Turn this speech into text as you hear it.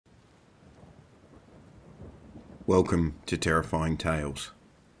Welcome to Terrifying Tales,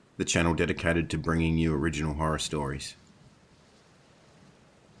 the channel dedicated to bringing you original horror stories.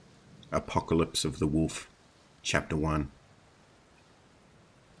 Apocalypse of the Wolf, Chapter 1.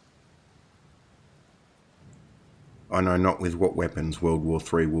 I know not with what weapons World War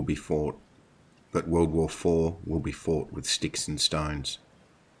III will be fought, but World War IV will be fought with sticks and stones.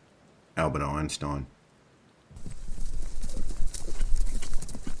 Albert Einstein.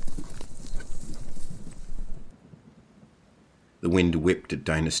 The wind whipped at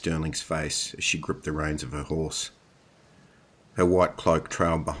Dana Sterling's face as she gripped the reins of her horse. Her white cloak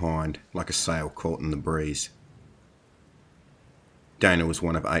trailed behind like a sail caught in the breeze. Dana was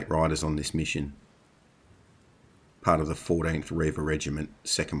one of 8 riders on this mission, part of the 14th Reaver Regiment,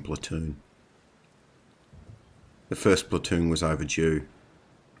 2nd Platoon. The 1st platoon was overdue.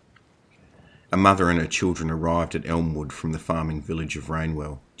 A mother and her children arrived at Elmwood from the farming village of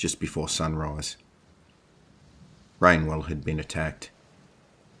Rainwell just before sunrise. Rainwell had been attacked.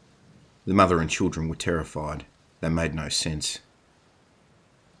 The mother and children were terrified. They made no sense.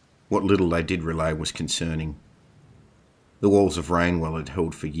 What little they did relay was concerning. The walls of Rainwell had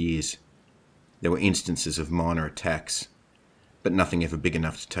held for years. There were instances of minor attacks, but nothing ever big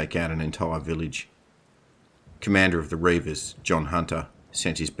enough to take out an entire village. Commander of the Reavers, John Hunter,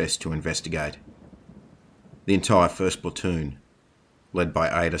 sent his best to investigate. The entire 1st platoon, led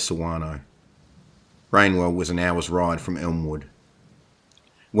by Ada Sawano. Rainwell was an hour's ride from Elmwood.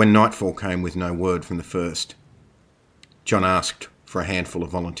 When nightfall came with no word from the 1st, John asked for a handful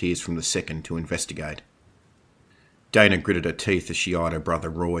of volunteers from the 2nd to investigate. Dana gritted her teeth as she eyed her brother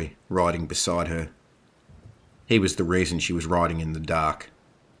Roy, riding beside her. He was the reason she was riding in the dark.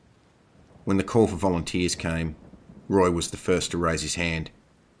 When the call for volunteers came, Roy was the first to raise his hand.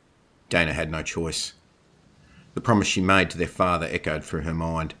 Dana had no choice. The promise she made to their father echoed through her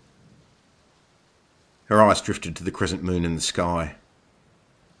mind. Her eyes drifted to the crescent moon in the sky,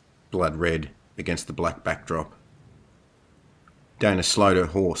 blood red against the black backdrop. Dana slowed her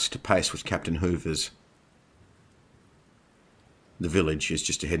horse to pace with Captain Hoover's. The village is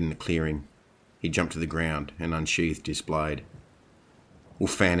just ahead in the clearing. He jumped to the ground and unsheathed his blade. We'll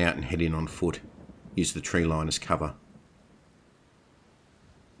fan out and head in on foot. Use the tree line as cover.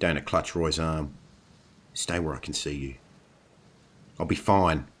 Dana clutched Roy's arm. Stay where I can see you. I'll be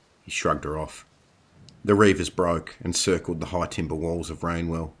fine. He shrugged her off. The Reavers broke and circled the high timber walls of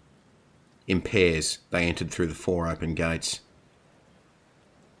Rainwell. In pairs, they entered through the 4 open gates.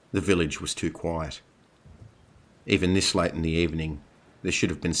 The village was too quiet. Even this late in the evening, there should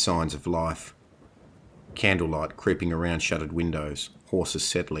have been signs of life. Candlelight creeping around shuttered windows, horses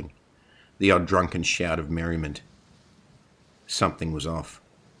settling, the odd drunken shout of merriment. Something was off.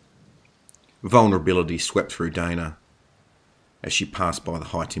 Vulnerability swept through Dana as she passed by the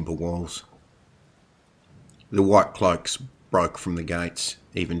high timber walls. The white cloaks broke from the gates,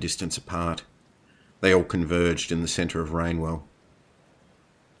 even distance apart. They all converged in the centre of Rainwell.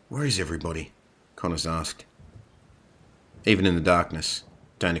 "Where is everybody?" Connors asked. Even in the darkness,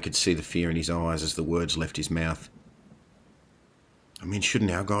 Dana could see the fear in his eyes as the words left his mouth. "I mean,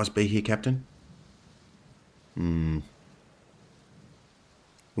 shouldn't our guys be here, Captain?" It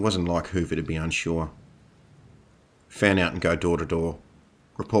wasn't like Hoover to be unsure. "Fan out and go door to door.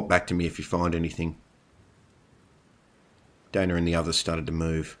 Report back to me if you find anything." Dana and the others started to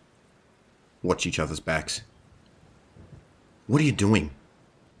move. Watch each other's backs. "What are you doing?"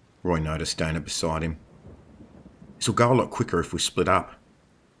 Roy noticed Dana beside him. "This'll go a lot quicker if we split up."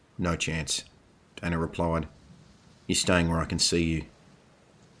 "No chance," Dana replied. "You're staying where I can see you."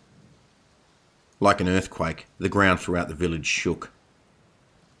 Like an earthquake, the ground throughout the village shook.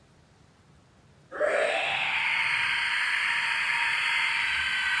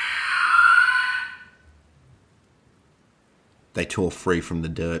 They tore free from the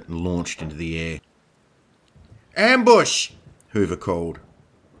dirt and launched into the air. "Ambush!" Hoover called.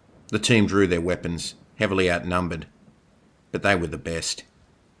 The team drew their weapons, heavily outnumbered, but they were the best.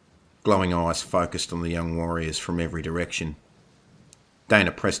 Glowing eyes focused on the young warriors from every direction.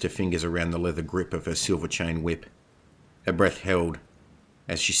 Dana pressed her fingers around the leather grip of her silver chain whip. Her breath held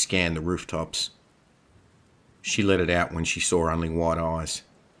as she scanned the rooftops. She let it out when she saw only white eyes.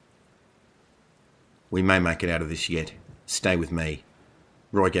 "We may make it out of this yet. Stay with me."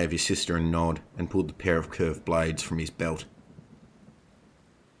 Roy gave his sister a nod and pulled the pair of curved blades from his belt.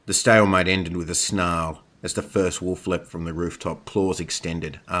 The stalemate ended with a snarl as the first wolf leapt from the rooftop, claws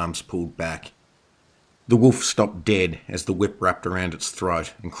extended, arms pulled back. The wolf stopped dead as the whip wrapped around its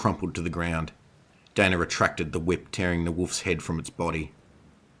throat and crumpled to the ground. Dana retracted the whip, tearing the wolf's head from its body.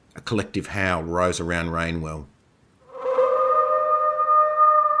 A collective howl rose around Rainwell.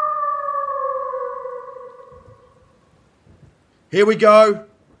 Here we go,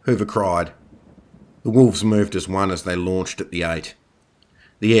 Hoover cried. The wolves moved as one as they launched at the 8.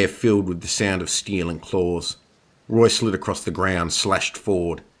 The air filled with the sound of steel and claws. Roy slid across the ground, slashed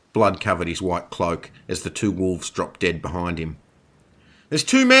forward. Blood covered his white cloak as the 2 wolves dropped dead behind him. "There's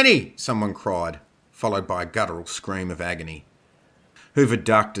too many!" someone cried, followed by a guttural scream of agony. Hoover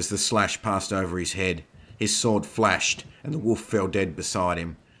ducked as the slash passed over his head. His sword flashed and the wolf fell dead beside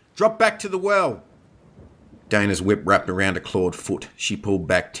him. "Drop back to the well!" Dana's whip wrapped around a clawed foot. She pulled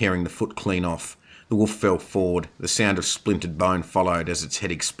back, tearing the foot clean off. The wolf fell forward. The sound of splintered bone followed as its head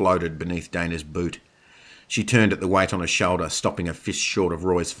exploded beneath Dana's boot. She turned at the weight on her shoulder, stopping a fist short of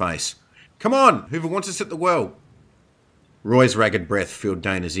Roy's face. "Come on! Hoover wants us at the well!" Roy's ragged breath filled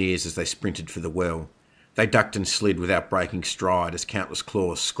Dana's ears as they sprinted for the well. They ducked and slid without breaking stride as countless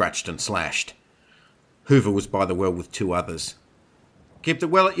claws scratched and slashed. Hoover was by the well with 2 others. "Keep the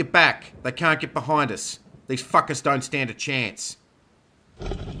well at your back. They can't get behind us. These fuckers don't stand a chance."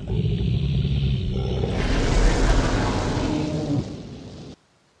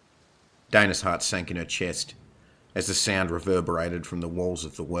 Dana's heart sank in her chest as the sound reverberated from the walls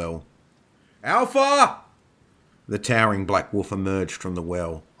of the well. "Alpha!" The towering black wolf emerged from the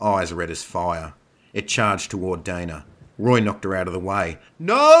well, eyes red as fire. It charged toward Dana. Roy knocked her out of the way.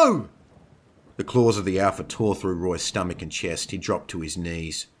 "No!" The claws of the alpha tore through Roy's stomach and chest. He dropped to his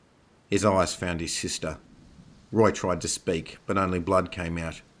knees. His eyes found his sister. Roy tried to speak, but only blood came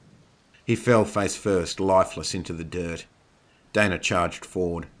out. He fell face first, lifeless, into the dirt. Dana charged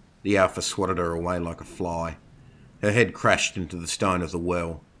forward. The alpha swatted her away like a fly. Her head crashed into the stone of the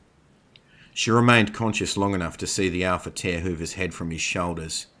well. She remained conscious long enough to see the alpha tear Hoover's head from his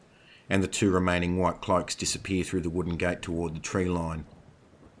shoulders, and the 2 remaining white cloaks disappear through the wooden gate toward the tree line.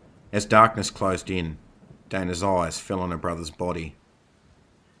 As darkness closed in, Dana's eyes fell on her brother's body,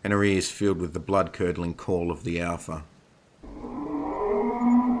 and her ears filled with the blood-curdling call of the alpha.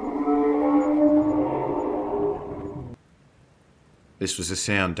 This was a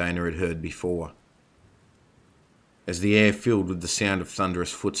sound Dana had heard before. As the air filled with the sound of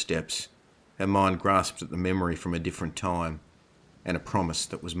thunderous footsteps, her mind grasped at the memory from a different time, and a promise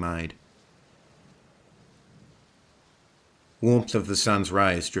that was made. Warmth of the sun's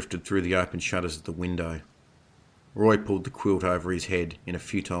rays drifted through the open shutters of the window. Roy pulled the quilt over his head in a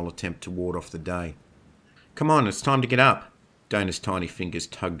futile attempt to ward off the day. "Come on, it's time to get up." Dana's tiny fingers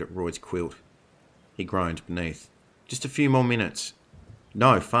tugged at Roy's quilt. He groaned beneath. "Just a few more minutes."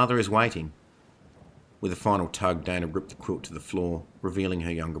 "No, Father is waiting." With a final tug, Dana ripped the quilt to the floor, revealing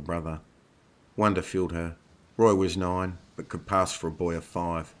her younger brother. Wonder filled her. Roy was 9, but could pass for a boy of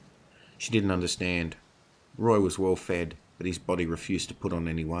 5. She didn't understand. Roy was well fed, but his body refused to put on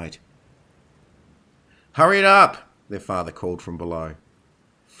any weight. "Hurry it up!" their father called from below.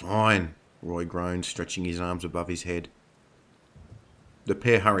 "Fine," Roy groaned, stretching his arms above his head. The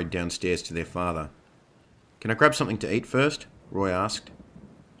pair hurried downstairs to their father. "Can I grab something to eat first?" Roy asked.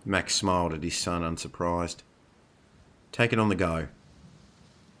 Max smiled at his son, unsurprised. "Take it on the go."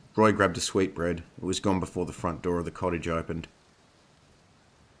 Roy grabbed a sweetbread. It was gone before the front door of the cottage opened.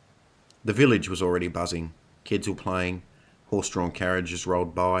 The village was already buzzing. Kids were playing. Horse-drawn carriages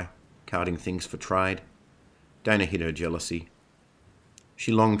rolled by, carting things for trade. Dana hid her jealousy.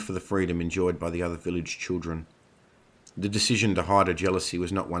 She longed for the freedom enjoyed by the other village children. The decision to hide her jealousy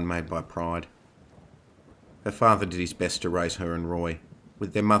was not one made by pride. Her father did his best to raise her and Roy.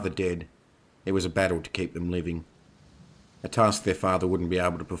 With their mother dead, it was a battle to keep them living. A task their father wouldn't be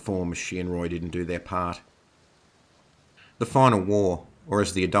able to perform as she and Roy didn't do their part. The final war, or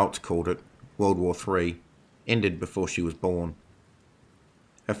as the adults called it, World War III, ended before she was born.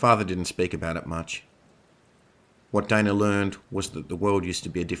 Her father didn't speak about it much. What Dana learned was that the world used to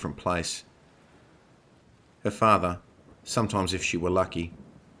be a different place. Her father, sometimes if she were lucky,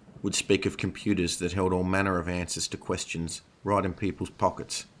 would speak of computers that held all manner of answers to questions right in people's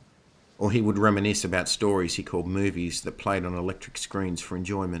pockets. Or he would reminisce about stories he called movies that played on electric screens for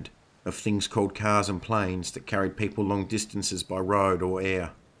enjoyment, of things called cars and planes that carried people long distances by road or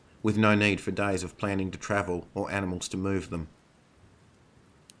air, with no need for days of planning to travel or animals to move them.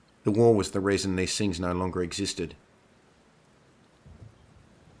 The war was the reason these things no longer existed.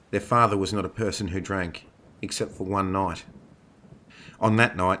 Their father was not a person who drank, except for one night. On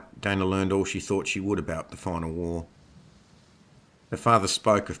that night, Dana learned all she thought she would about the final war. Her father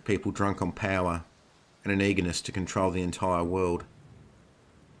spoke of people drunk on power and an eagerness to control the entire world.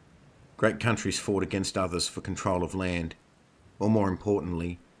 Great countries fought against others for control of land, or more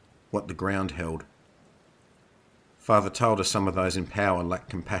importantly, what the ground held. Father told us some of those in power lacked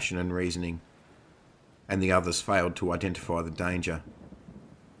compassion and reasoning, and the others failed to identify the danger.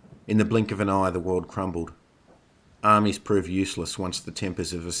 In the blink of an eye, the world crumbled. Armies prove useless once the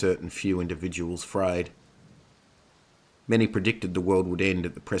tempers of a certain few individuals frayed. Many predicted the world would end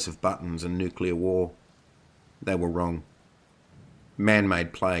at the press of buttons and nuclear war. They were wrong.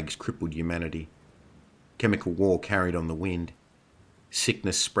 Man-made plagues crippled humanity. Chemical war carried on the wind.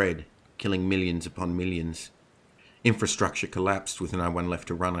 Sickness spread, killing millions upon millions. Infrastructure collapsed with no one left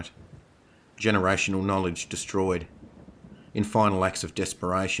to run it. Generational knowledge destroyed. In final acts of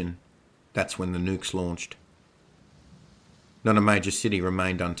desperation, that's when the nukes launched. Not a major city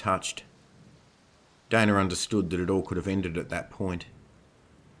remained untouched. Dana understood that it all could have ended at that point.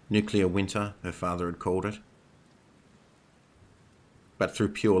 Nuclear winter, her father had called it. But through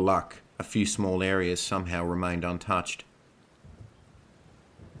pure luck, a few small areas somehow remained untouched.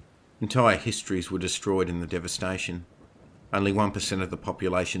 Entire histories were destroyed in the devastation. Only 1% of the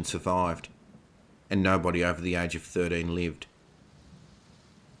population survived, and nobody over the age of 13 lived.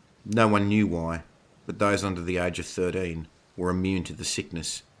 No one knew why, but those under the age of 13 were immune to the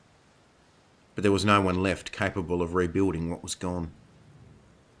sickness. But there was no one left capable of rebuilding what was gone.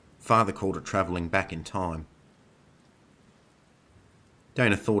 Father called it travelling back in time.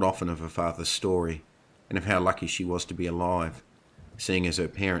 Dana thought often of her father's story, and of how lucky she was to be alive, seeing as her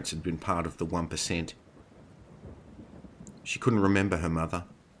parents had been part of the 1%. She couldn't remember her mother.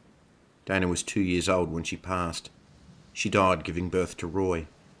 Dana was 2 years old when she passed. She died giving birth to Roy.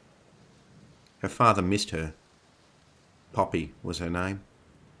 Her father missed her. Poppy was her name.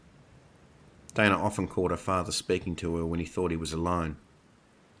 Dana often caught her father speaking to her when he thought he was alone.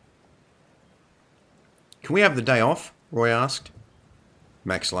 "Can we have the day off?" Roy asked.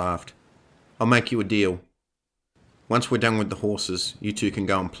 Max laughed. "I'll make you a deal. Once we're done with the horses, you two can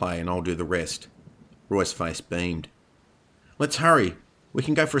go and play and I'll do the rest." Roy's face beamed. "Let's hurry. We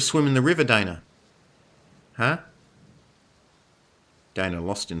can go for a swim in the river, Dana." "Huh?" Dana,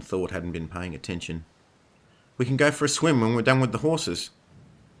 lost in thought, hadn't been paying attention. "We can go for a swim when we're done with the horses."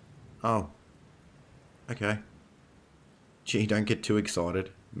 "Oh. Okay." "Gee, don't get too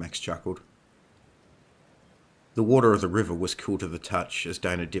excited," Max chuckled. The water of the river was cool to the touch as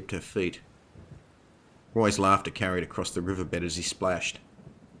Dana dipped her feet. Roy's laughter carried across the riverbed as he splashed.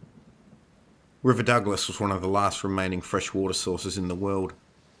 River Douglas was one of the last remaining fresh water sources in the world.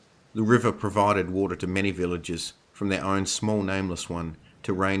 The river provided water to many villages, from their own small nameless one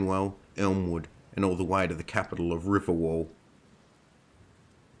to Rainwell, Elmwood, and all the way to the capital of Riverwall.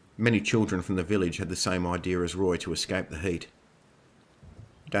 Many children from the village had the same idea as Roy to escape the heat.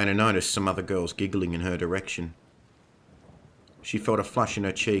 Dana noticed some other girls giggling in her direction. She felt a flush in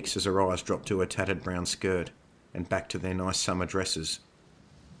her cheeks as her eyes dropped to her tattered brown skirt and back to their nice summer dresses.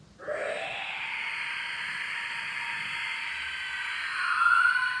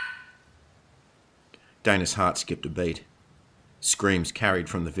 Dana's heart skipped a beat. Screams carried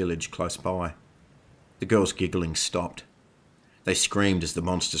from the village close by. The girls' giggling stopped. They screamed as the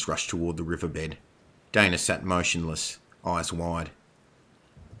monsters rushed toward the riverbed. Dana sat motionless, eyes wide.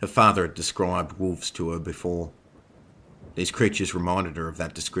 Her father had described wolves to her before. These creatures reminded her of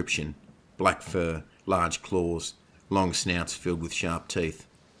that description. Black fur, large claws, long snouts filled with sharp teeth.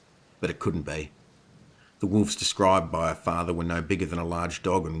 But it couldn't be. The wolves described by her father were no bigger than a large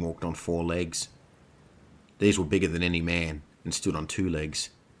dog and walked on 4 legs. These were bigger than any man and stood on 2 legs.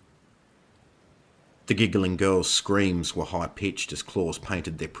 The giggling girls' screams were high-pitched as claws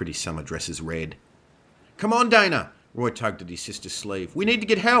painted their pretty summer dresses red. "Come on, Dana!" Roy tugged at his sister's sleeve. "We need to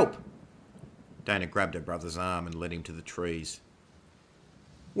get help!" Dana grabbed her brother's arm and led him to the trees.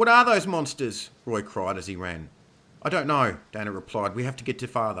 "What are those monsters?" Roy cried as he ran. "I don't know," Dana replied. "We have to get to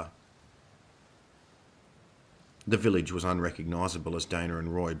father." The village was unrecognisable as Dana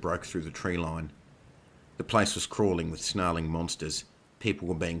and Roy broke through the tree line. The place was crawling with snarling monsters. People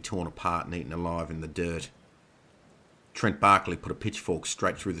were being torn apart and eaten alive in the dirt. Trent Barkley put a pitchfork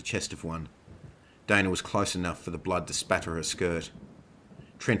straight through the chest of one. Dana was close enough for the blood to spatter her skirt.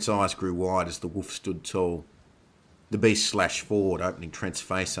 Trent's eyes grew wide as the wolf stood tall. The beast slashed forward, opening Trent's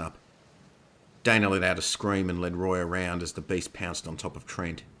face up. Dana let out a scream and led Roy around as the beast pounced on top of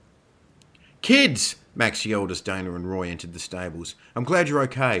Trent. "Kids!" Max yelled as Dana and Roy entered the stables. "I'm glad you're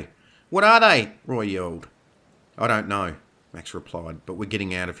okay." "What are they?" Roy yelled. "I don't know," Max replied, "but we're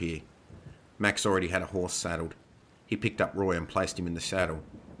getting out of here." Max already had a horse saddled. He picked up Roy and placed him in the saddle.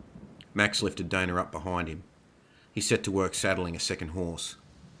 Max lifted Dana up behind him. He set to work saddling a second horse.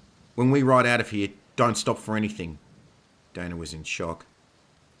 "When we ride out of here, don't stop for anything." Dana was in shock.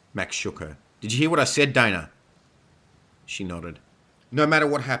 Max shook her. "Did you hear what I said, Dana?" She nodded. "No matter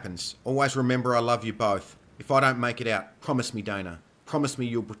what happens, always remember I love you both. If I don't make it out, promise me, Dana. Promise me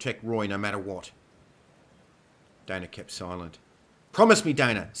you'll protect Roy no matter what." Dana kept silent. "Promise me,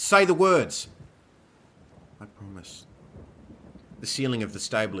 Dana. Say the words." I promise. The ceiling of the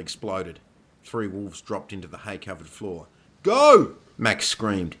stable exploded. 3 wolves dropped into the hay-covered floor. Go! Max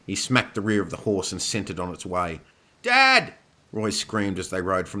screamed. He smacked the rear of the horse and sent it on its way. Dad! Roy screamed as they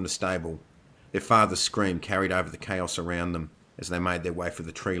rode from the stable. Their father's scream carried over the chaos around them as they made their way for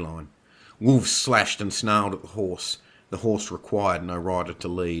the tree line. Wolves slashed and snarled at the horse. The horse required no rider to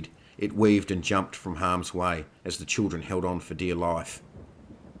lead. It weaved and jumped from harm's way as the children held on for dear life.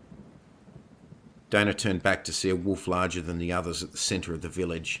 Dana turned back to see a wolf larger than the others at the centre of the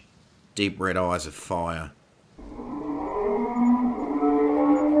village. Deep red eyes of fire.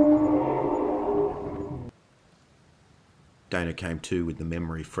 Dana came to with the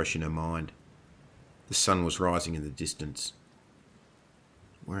memory fresh in her mind. The sun was rising in the distance.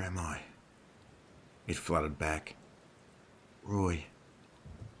 Where am I? It flooded back. Roy.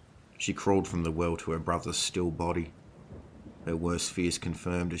 She crawled from the well to her brother's still body. Her worst fears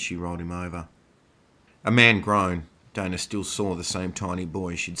confirmed as she rolled him over. A man grown. Dana still saw the same tiny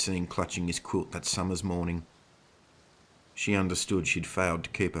boy she'd seen clutching his quilt that summer's morning. She understood she'd failed to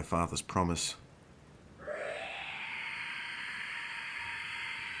keep her father's promise.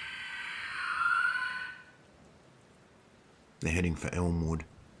 They're heading for Elmwood.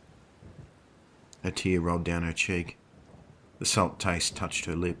 A tear rolled down her cheek. The salt taste touched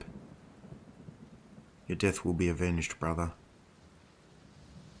her lip. Your death will be avenged, brother.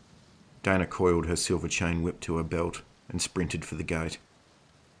 Dana coiled her silver chain whip to her belt and sprinted for the gate.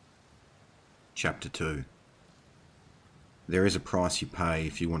 Chapter 2. There is a price you pay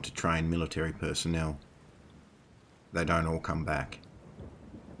if you want to train military personnel. They don't all come back.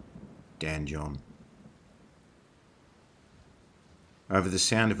 Dan John. Over the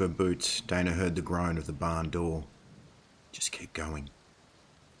sound of her boots, Dana heard the groan of the barn door. Just keep going.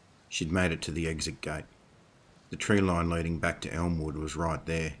 She'd made it to the exit gate. The tree line leading back to Elmwood was right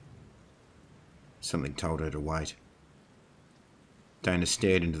there. Something told her to wait. Dana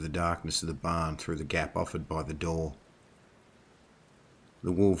stared into the darkness of the barn through the gap offered by the door.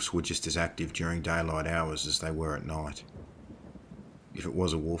 The wolves were just as active during daylight hours as they were at night. If it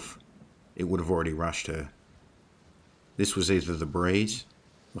was a wolf, it would have already rushed her. This was either the breeze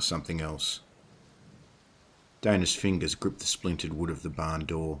or something else. Dana's fingers gripped the splintered wood of the barn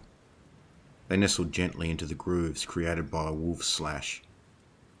door. They nestled gently into the grooves created by a wolf's slash.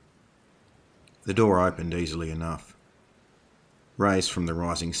 The door opened easily enough. Rays from the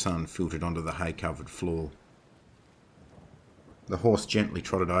rising sun filtered onto the hay-covered floor. The horse gently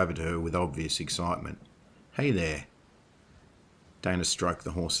trotted over to her with obvious excitement. Hey there. Dana stroked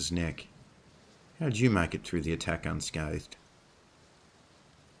the horse's neck. How'd you make it through the attack unscathed?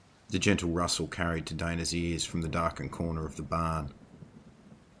 The gentle rustle carried to Dana's ears from the darkened corner of the barn.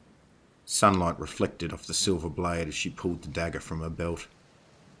 Sunlight reflected off the silver blade as she pulled the dagger from her belt.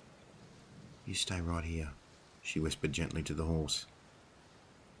 You stay right here, she whispered gently to the horse.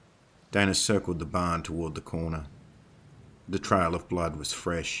 Dana circled the barn toward the corner. The trail of blood was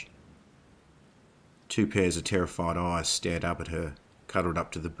fresh. 2 pairs of terrified eyes stared up at her, cuddled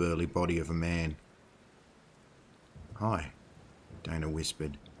up to the burly body of a man. Hi, Dana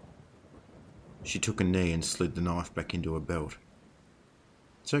whispered. She took a knee and slid the knife back into her belt.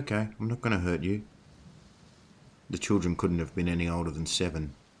 It's okay, I'm not going to hurt you. The children couldn't have been any older than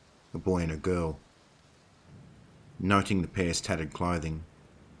 7, a boy and a girl. Noting the pair's tattered clothing,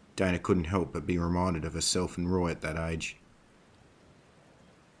 Dana couldn't help but be reminded of herself and Roy at that age.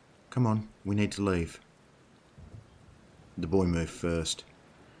 Come on, we need to leave. The boy moved first.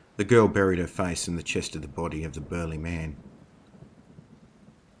 The girl buried her face in the chest of the body of the burly man.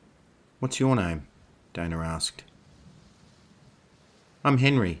 What's your name? Dana asked. I'm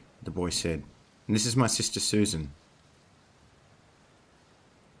Henry, the boy said, and this is my sister Susan.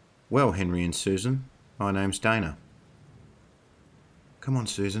 Well, Henry and Susan, my name's Dana. Come on,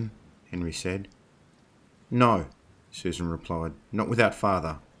 Susan, Henry said. No, Susan replied, not without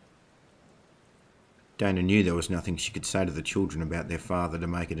father. Dana knew there was nothing she could say to the children about their father to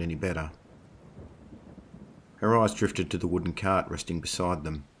make it any better. Her eyes drifted to the wooden cart resting beside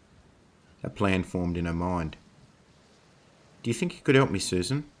them. A plan formed in her mind. Do you think you could help me,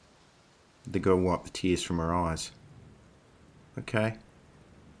 Susan? The girl wiped the tears from her eyes. Okay.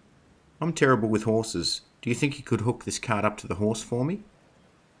 I'm terrible with horses. Do you think you could hook this cart up to the horse for me?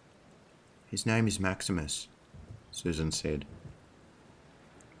 His name is Maximus, Susan said.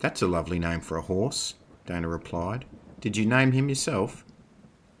 That's a lovely name for a horse, Dana replied. Did you name him yourself?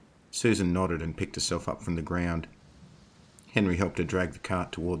 Susan nodded and picked herself up from the ground. Henry helped her drag the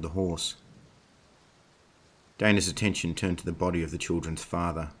cart toward the horse. Dana's attention turned to the body of the children's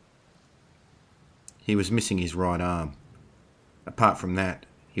father. He was missing his right arm. Apart from that,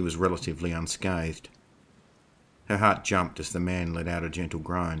 he was relatively unscathed. Her heart jumped as the man let out a gentle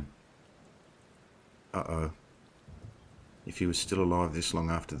groan. Uh-oh. If he was still alive this long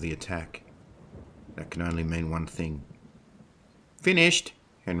after the attack, that can only mean one thing. "Finished,"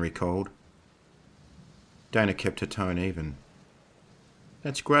 Henry called. Dana kept her tone even.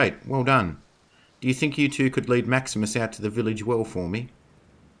 "That's great. Well done. Do you think you two could lead Maximus out to the village well for me?"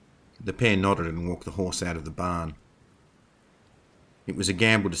 The pair nodded and walked the horse out of the barn. It was a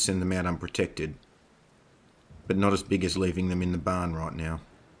gamble to send them out unprotected, but not as big as leaving them in the barn right now.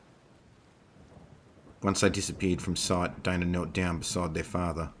 Once they disappeared from sight, Dana knelt down beside their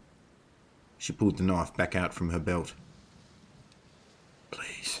father. She pulled the knife back out from her belt.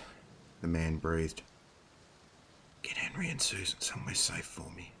 "Please," the man breathed. "Get Henry and Susan somewhere safe for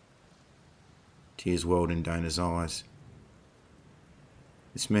me." Tears welled in Dana's eyes.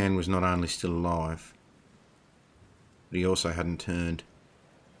 This man was not only still alive, but he also hadn't turned.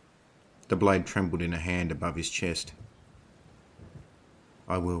 The blade trembled in a hand above his chest.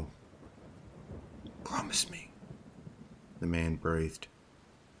 "I will. Promise me," the man breathed.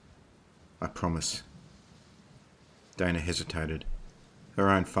 "I promise." Dana hesitated. Her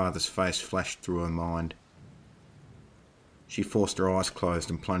own father's face flashed through her mind. She forced her eyes closed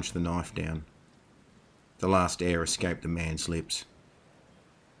and plunged the knife down. The last air escaped the man's lips.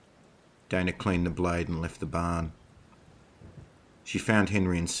 Dana cleaned the blade and left the barn. She found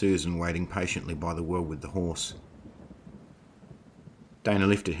Henry and Susan waiting patiently by the well with the horse. Dana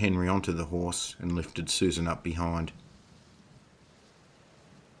lifted Henry onto the horse and lifted Susan up behind.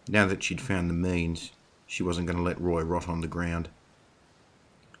 Now that she'd found the means, she wasn't going to let Roy rot on the ground.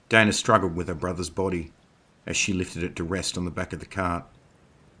 Dana struggled with her brother's body as she lifted it to rest on the back of the cart.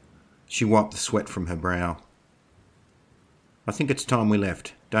 She wiped the sweat from her brow. "I think it's time we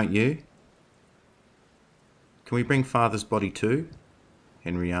left, don't you?" "Can we bring Father's body too?"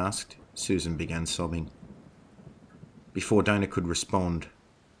 Henry asked. Susan began sobbing. Before Dana could respond,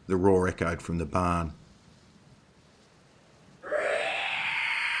 the roar echoed from the barn.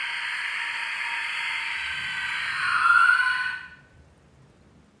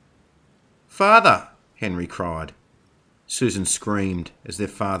 "Father!" Henry cried. Susan screamed as their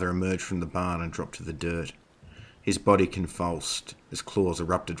father emerged from the barn and dropped to the dirt. His body convulsed as claws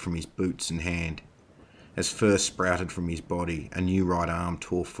erupted from his boots and hand. As fur sprouted from his body, a new right arm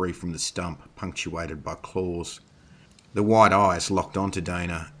tore free from the stump, punctuated by claws. The white eyes locked onto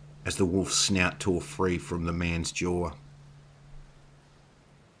Dana as the wolf's snout tore free from the man's jaw.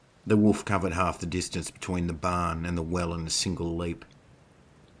 The wolf covered half the distance between the barn and the well in a single leap.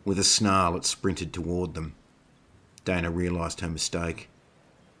 With a snarl, it sprinted toward them. Dana realised her mistake.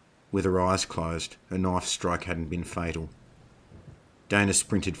 With her eyes closed, her knife strike hadn't been fatal. Dana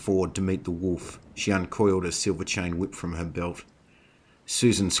sprinted forward to meet the wolf. She uncoiled her silver chain whip from her belt.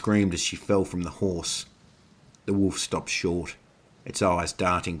 Susan screamed as she fell from the horse. The wolf stopped short, its eyes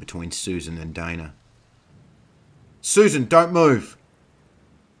darting between Susan and Dana. "Susan, don't move!"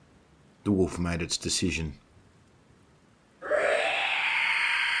 The wolf made its decision.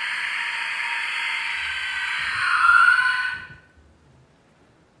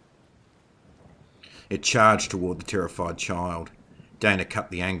 It charged toward the terrified child. Dana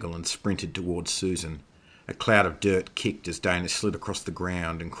cut the angle and sprinted towards Susan. A cloud of dirt kicked as Dana slid across the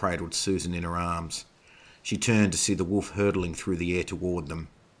ground and cradled Susan in her arms. She turned to see the wolf hurtling through the air toward them.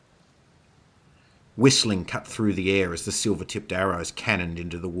 Whistling cut through the air as the silver-tipped arrows cannoned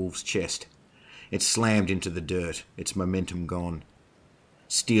into the wolf's chest. It slammed into the dirt, its momentum gone.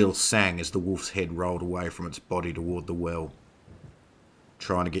 Steel sang as the wolf's head rolled away from its body toward the well.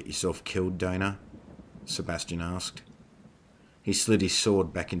 "Trying to get yourself killed, Dana?" Sebastian asked. He slid his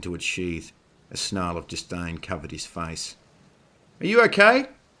sword back into its sheath. A snarl of disdain covered his face. "Are you okay?"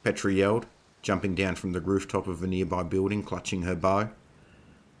 Petra yelled, jumping down from the rooftop of a nearby building, clutching her bow.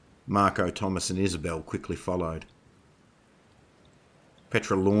 Marco, Thomas and Isabel quickly followed.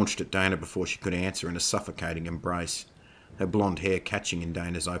 Petra launched at Dana before she could answer in a suffocating embrace, her blonde hair catching in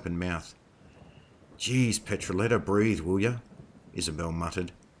Dana's open mouth. "Geez, Petra, let her breathe, will ya?" Isabel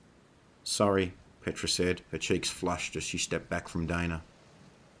muttered. "Sorry," Petra said, her cheeks flushed as she stepped back from Dana.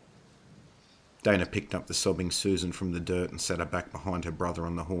 Dana picked up the sobbing Susan from the dirt and sat her back behind her brother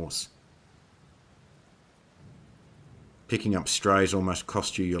on the horse. "Picking up strays almost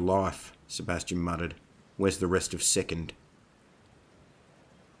cost you your life," Sebastian muttered. "Where's the rest of second?"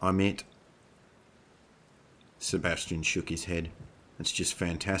 "I'm it." Sebastian shook his head. "It's just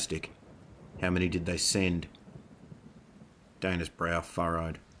fantastic. How many did they send?" Dana's brow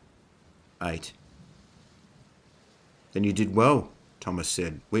furrowed. 8. "Then you did well," Thomas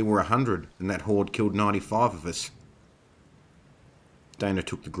said. "We were 100, and that horde killed 95 of us." Dana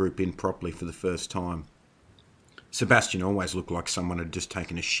took the group in properly for the first time. Sebastian always looked like someone had just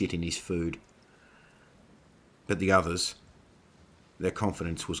taken a shit in his food. But the others, their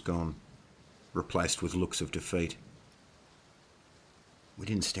confidence was gone, replaced with looks of defeat. "We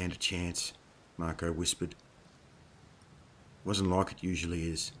didn't stand a chance," Marco whispered. "It wasn't like it usually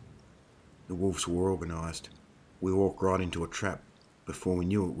is. The wolves were organised. We walked right into a trap. Before we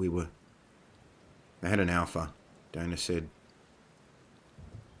knew it, we were..." "They had an alpha," Dana said.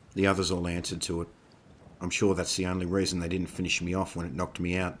 The others all answered to it. "I'm sure that's the only reason they didn't finish me off when it knocked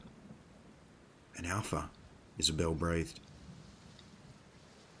me out." "An alpha?" Isabel breathed.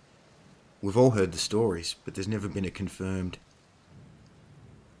 "We've all heard the stories, but there's never been a confirmed..."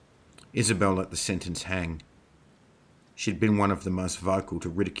 Isabel let the sentence hang. She'd been one of the most vocal to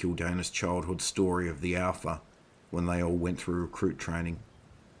ridicule Dana's childhood story of the alpha when they all went through recruit training.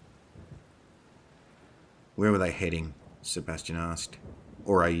 "Where were they heading?" Sebastian asked.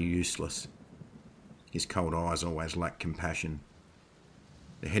 "Or are you useless?" His cold eyes always lacked compassion.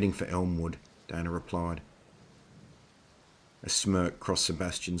 "They're heading for Elmwood," Dana replied. A smirk crossed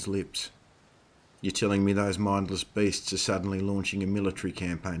Sebastian's lips. "You're telling me those mindless beasts are suddenly launching a military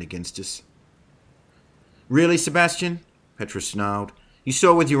campaign against us?" "Really, Sebastian?" Petra snarled. "You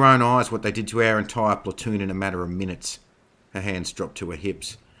saw with your own eyes what they did to our entire platoon in a matter of minutes." Her hands dropped to her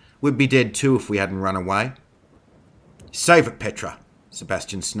hips. "We'd be dead too if we hadn't run away." "Save it, Petra!"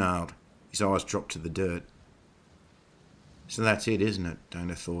 Sebastian snarled. His eyes dropped to the dirt. "So that's it, isn't it?"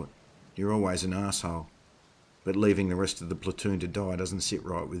 Dana thought. "You're always an arsehole. But leaving the rest of the platoon to die doesn't sit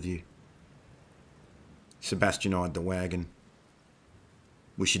right with you." Sebastian eyed the wagon.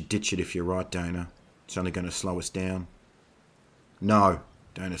 "We should ditch it if you're right, Dana. It's only going to slow us down." "No,"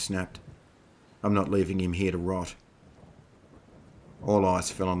 Dana snapped. "I'm not leaving him here to rot." All eyes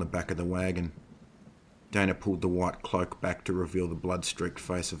fell on the back of the wagon. Dana pulled the white cloak back to reveal the blood-streaked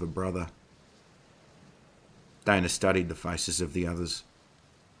face of her brother. Dana studied the faces of the others.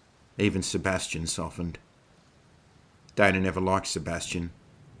 Even Sebastian softened. Dana never liked Sebastian,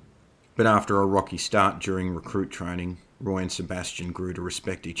 but after a rocky start during recruit training, Roy and Sebastian grew to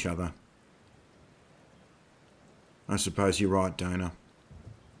respect each other. "I suppose you're right, Dana.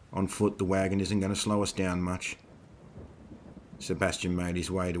 On foot, the wagon isn't going to slow us down much." Sebastian made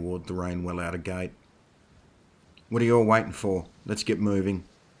his way toward the Rainwell outer gate. "What are you all waiting for? Let's get moving.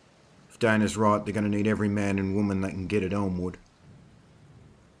 If Dana's right, they're going to need every man and woman they can get at Elmwood."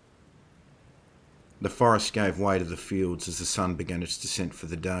 The forest gave way to the fields as the sun began its descent for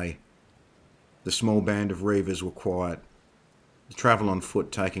the day. The small band of reavers were quiet, the travel on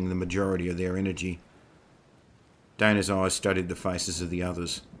foot taking the majority of their energy. Dana's eyes studied the faces of the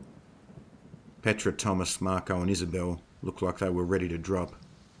others. Petra, Thomas, Marco and Isabel looked like they were ready to drop.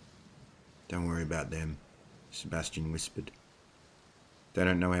 "Don't worry about them," Sebastian whispered. "They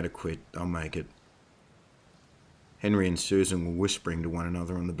don't know how to quit. They'll make it." Henry and Susan were whispering to one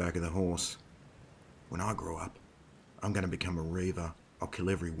another on the back of the horse. "When I grow up, I'm going to become a reaver. I'll kill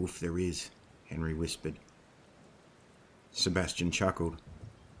every wolf there is," Henry whispered. Sebastian chuckled.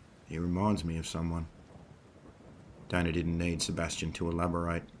 "He reminds me of someone." Dana didn't need Sebastian to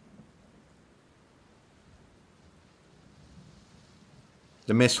elaborate.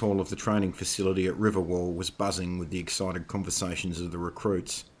 The mess hall of the training facility at Riverwall was buzzing with the excited conversations of the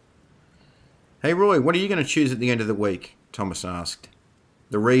recruits. "Hey Roy, what are you going to choose at the end of the week?" Thomas asked.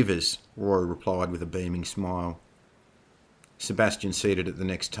 "The Reavers," Roy replied with a beaming smile. Sebastian, seated at the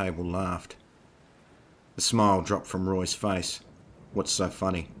next table, laughed. The smile dropped from Roy's face. "What's so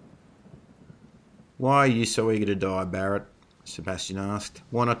funny?" "Why are you so eager to die, Barrett?" Sebastian asked.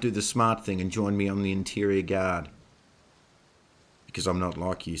 "Why not do the smart thing and join me on the interior guard?" "Because I'm not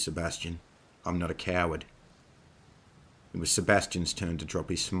like you, Sebastian. I'm not a coward." It was Sebastian's turn to drop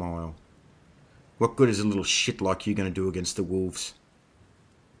his smile. "What good is a little shit like you going to do against the wolves?"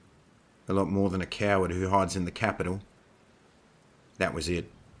 "A lot more than a coward who hides in the capital." That was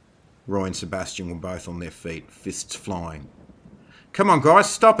it. Roy and Sebastian were both on their feet, fists flying. "Come on, guys,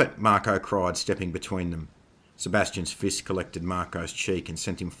 stop it!" Marco cried, stepping between them. Sebastian's fist collected Marco's cheek and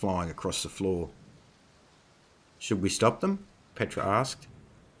sent him flying across the floor. "Should we stop them?" Petra asked.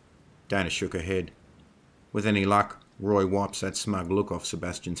 Dana shook her head. With any luck, Roy wipes that smug look off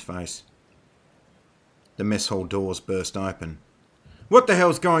Sebastian's face. The mess hall doors burst open. "What the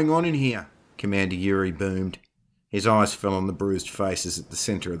hell's going on in here?" Commander Yuri boomed. His eyes fell on the bruised faces at the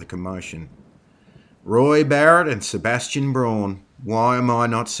centre of the commotion. "Roy Barrett and Sebastian Braun. Why am I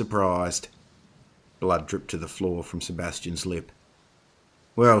not surprised?" Blood dripped to the floor from Sebastian's lip.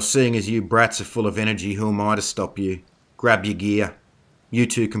 "Well, seeing as you brats are full of energy, who am I to stop you? Grab your gear. You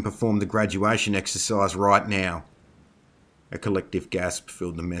two can perform the graduation exercise right now." A collective gasp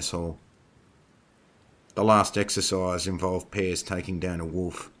filled the mess hall. The last exercise involved pairs taking down a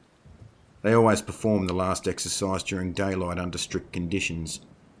wolf. They always performed the last exercise during daylight under strict conditions.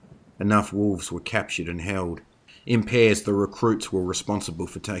 Enough wolves were captured and held. In pairs, the recruits were responsible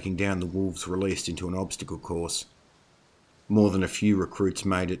for taking down the wolves released into an obstacle course. More than a few recruits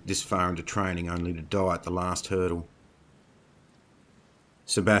made it this far into training only to die at the last hurdle.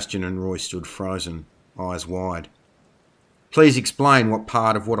 Sebastian and Roy stood frozen, eyes wide. "Please explain what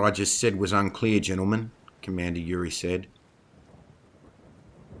part of what I just said was unclear, gentlemen," Commander Yuri said.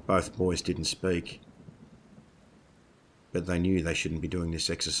 Both boys didn't speak, but they knew they shouldn't be doing this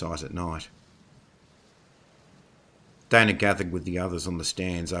exercise at night. Dana gathered with the others on the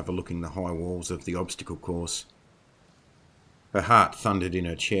stands overlooking the high walls of the obstacle course. Her heart thundered in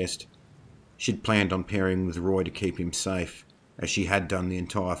her chest. She'd planned on pairing with Roy to keep him safe, as she had done the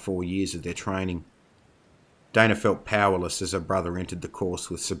entire 4 years of their training. Dana felt powerless as her brother entered the course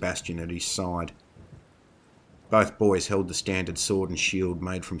with Sebastian at his side. Both boys held the standard sword and shield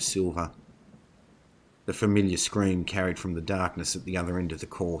made from silver. The familiar scream carried from the darkness at the other end of the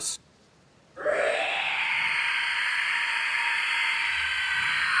course.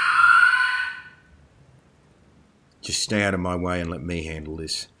 "Just stay out of my way and let me handle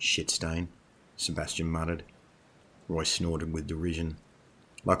this, shitstain," Sebastian muttered. Roy snorted with derision.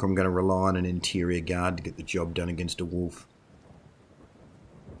 "Like I'm going to rely on an interior guard to get the job done against a wolf."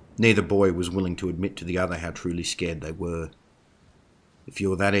 Neither boy was willing to admit to the other how truly scared they were. "If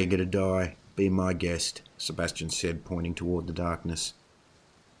you're that eager to die, be my guest," Sebastian said, pointing toward the darkness.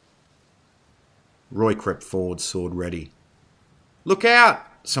 Roy crept forward, sword ready. "Look out!"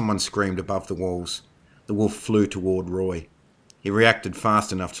 someone screamed above the walls. The wolf flew toward Roy. He reacted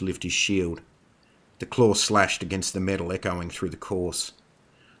fast enough to lift his shield. The claw slashed against the metal, echoing through the course.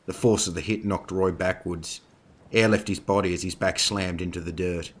 The force of the hit knocked Roy backwards. Air left his body as his back slammed into the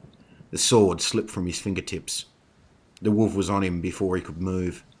dirt. The sword slipped from his fingertips. The wolf was on him before he could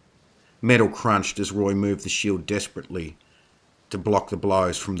move. Metal crunched as Roy moved the shield desperately to block the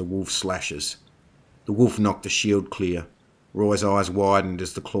blows from the wolf's slashes. The wolf knocked the shield clear. Roy's eyes widened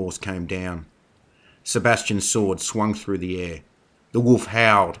as the claws came down. Sebastian's sword swung through the air. The wolf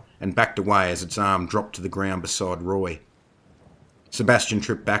howled and backed away as its arm dropped to the ground beside Roy. Sebastian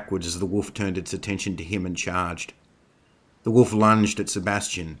tripped backwards as the wolf turned its attention to him and charged. The wolf lunged at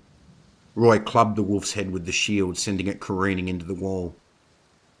Sebastian. Roy clubbed the wolf's head with the shield, sending it careening into the wall.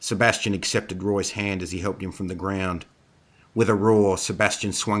 Sebastian accepted Roy's hand as he helped him from the ground. With a roar,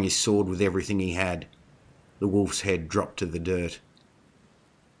 Sebastian swung his sword with everything he had. The wolf's head dropped to the dirt.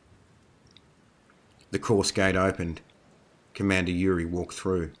 The course gate opened. Commander Yuri walked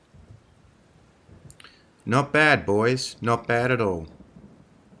through. "Not bad, boys. Not bad at all.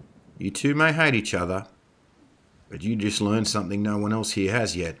 You two may hate each other, but you just learned something no one else here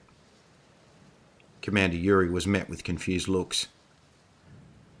has yet." Commander Yuri was met with confused looks.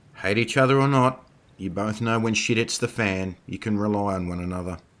 "Hate each other or not, you both know when shit hits the fan, you can rely on one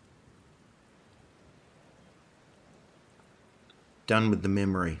another." Done with the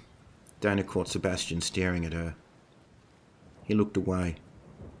memory, Dana caught Sebastian staring at her. He looked away,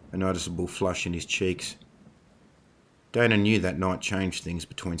 a noticeable flush in his cheeks. Dana knew that night changed things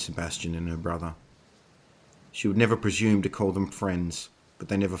between Sebastian and her brother. She would never presume to call them friends, but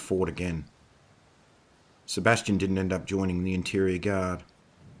they never fought again. Sebastian didn't end up joining the Interior Guard.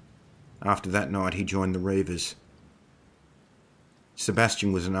 After that night, he joined the Reavers.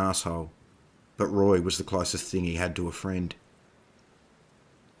 Sebastian was an asshole, but Roy was the closest thing he had to a friend.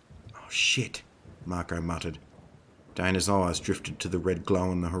 "Oh shit," Marco muttered. Dana's eyes drifted to the red glow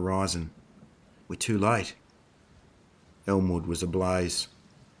on the horizon. "We're too late." Elmwood was ablaze.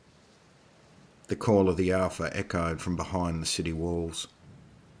 The call of the Alpha echoed from behind the city walls.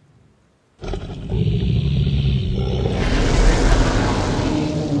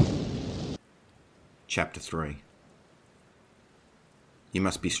 Chapter 3. You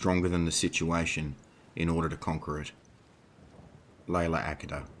must be stronger than the situation in order to conquer it. Layla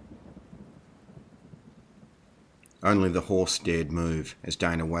Akida. Only the horse dared move as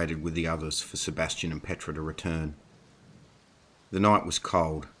Dana waited with the others for Sebastian and Petra to return. The night was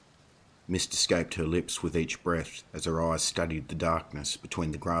cold. Mist escaped her lips with each breath as her eyes studied the darkness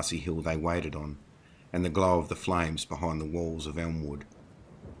between the grassy hill they waited on and the glow of the flames behind the walls of Elmwood.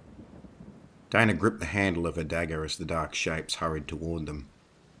 Dana gripped the handle of her dagger as the dark shapes hurried toward them.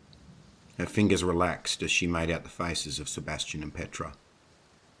 Her fingers relaxed as she made out the faces of Sebastian and Petra.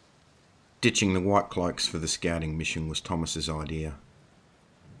 Ditching the white cloaks for the scouting mission was Thomas's idea.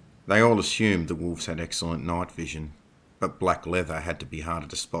 They all assumed the wolves had excellent night vision, but black leather had to be harder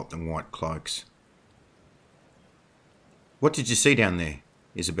to spot than white cloaks. "What did you see down there?"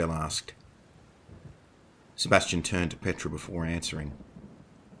 Isabel asked. Sebastian turned to Petra before answering.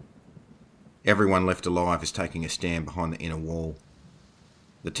 Everyone left alive is taking a stand behind the inner wall.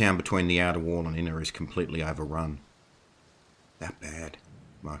 The town between the outer wall and inner is completely overrun. That bad,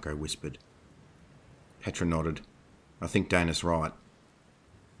 Marco whispered. Petra nodded. I think Dana's right.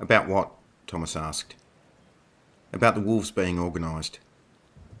 About what? Thomas asked. About the wolves being organised.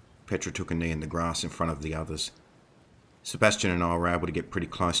 Petra took a knee in the grass in front of the others. Sebastian and I were able to get pretty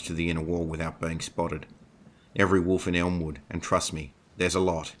close to the inner wall without being spotted. Every wolf in Elmwood, and trust me, there's a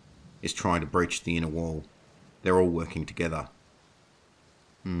lot, is trying to breach the inner wall. They're all working together.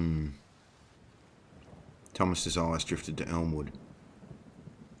 Thomas's eyes drifted to Elmwood.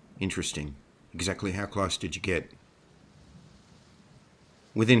 Interesting. Exactly how close did you get?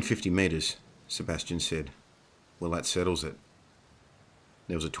 Within 50 metres, Sebastian said. Well, that settles it.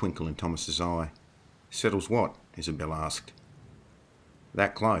 There was a twinkle in Thomas's eye. Settles what? Isabel asked.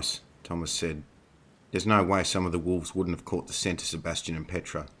 That close, Thomas said. There's no way some of the wolves wouldn't have caught the scent of Sebastian and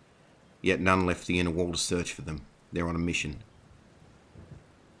Petra. Yet none left the inner wall to search for them. They're on a mission.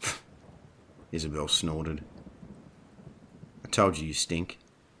 Isabel snorted. I told you stink.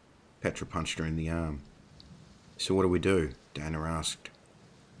 Petra punched her in the arm. So what do we do? Dana asked.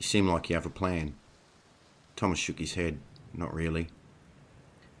 You seem like you have a plan. Thomas shook his head. Not really.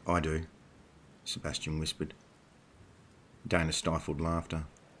 I do, Sebastian whispered. Dana stifled laughter,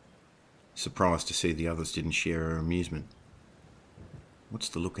 surprised to see the others didn't share her amusement. What's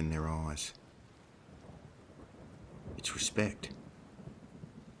the look in their eyes? It's respect.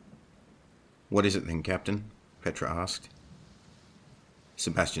 What is it then, Captain? Petra asked.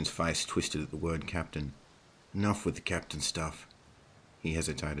 Sebastian's face twisted at the word captain. Enough with the captain stuff. He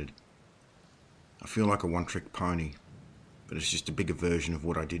hesitated. I feel like a one-trick pony, but it's just a bigger version of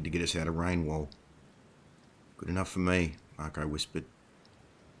what I did to get us out of Rainwall. Good enough for me, Marco whispered.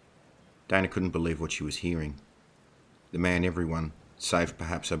 Dana couldn't believe what she was hearing. The man everyone, save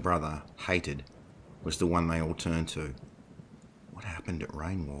perhaps her brother, hated, was the one they all turned to. What happened at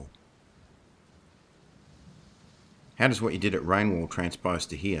Rainwall? How does what you did at Rainwall transpose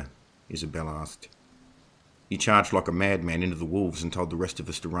to here? Isabel asked. You charged like a madman into the wolves and told the rest of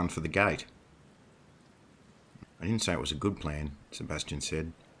us to run for the gate. I didn't say it was a good plan, Sebastian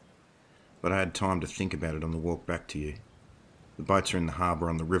said, but I had time to think about it on the walk back to you. The boats are in the harbour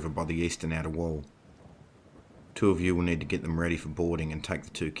on the river by the eastern outer wall. 2 of you will need to get them ready for boarding and take the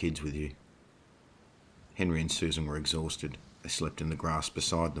 2 kids with you. Henry and Susan were exhausted. They slept in the grass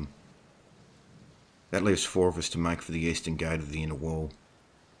beside them. That leaves 4 of us to make for the eastern gate of the inner wall.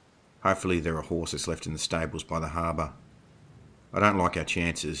 Hopefully there are horses left in the stables by the harbour. I don't like our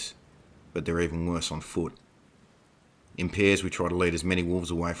chances, but they're even worse on foot. In pairs we try to lead as many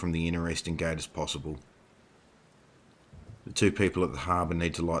wolves away from the inner eastern gate as possible. The 2 people at the harbour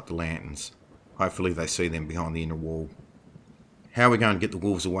need to light the lanterns. Hopefully they see them behind the inner wall. How are we going to get the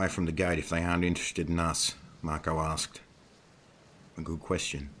wolves away from the gate if they aren't interested in us? Marco asked. A good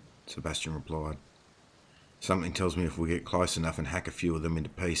question, Sebastian replied. Something tells me if we get close enough and hack a few of them into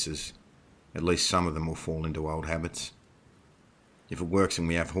pieces, at least some of them will fall into old habits. If it works and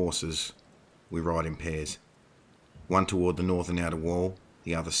we have horses, we ride in pairs. One toward the northern outer wall,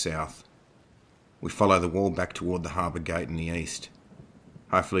 the other south. We follow the wall back toward the harbour gate in the east.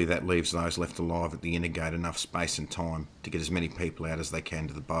 Hopefully that leaves those left alive at the inner gate enough space and time to get as many people out as they can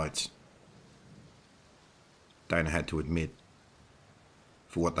to the boats. Dana had to admit,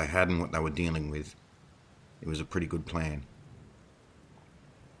 for what they had and what they were dealing with, it was a pretty good plan.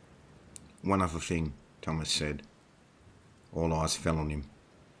 One other thing, Thomas said. All eyes fell on him.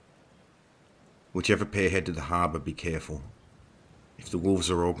 Whichever pair head to the harbour, be careful. If the wolves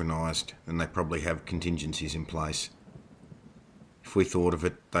are organised, then they probably have contingencies in place. If we thought of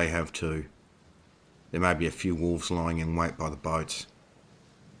it, they have too. There may be a few wolves lying in wait by the boats.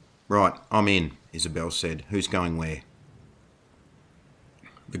 Right, I'm in, Isabel said. Who's going where?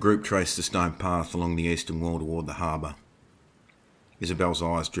 The group traced the stone path along the eastern wall toward the harbour. Isabel's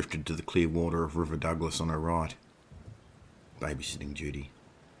eyes drifted to the clear water of River Douglas on her right. Babysitting duty.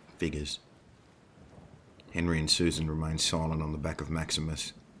 Figures. Henry and Susan remained silent on the back of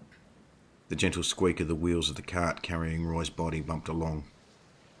Maximus. The gentle squeak of the wheels of the cart carrying Roy's body bumped along.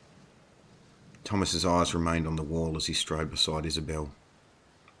 Thomas's eyes remained on the wall as he strode beside Isabel.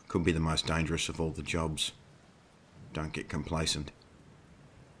 Could be the most dangerous of all the jobs. Don't get complacent.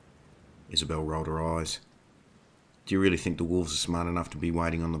 Isabel rolled her eyes. Do you really think the wolves are smart enough to be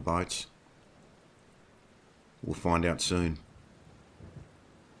waiting on the boats? We'll find out soon.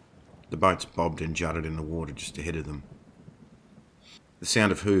 The boats bobbed and jutted in the water just ahead of them. The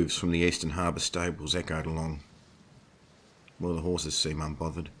sound of hooves from the eastern harbour stables echoed along. Well, the horses seem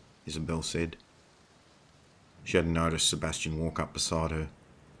unbothered, Isabel said. She hadn't noticed Sebastian walk up beside her.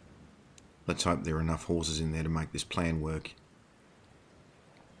 Let's hope there are enough horses in there to make this plan work.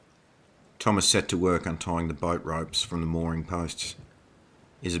 Thomas set to work untying the boat ropes from the mooring posts.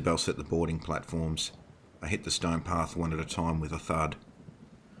 Isabel set the boarding platforms. They hit the stone path one at a time with a thud.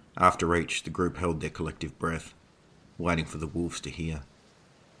 After each, the group held their collective breath, waiting for the wolves to hear.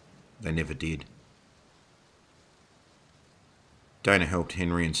 They never did. Dana helped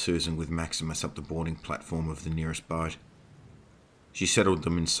Henry and Susan with Maximus up the boarding platform of the nearest boat. She settled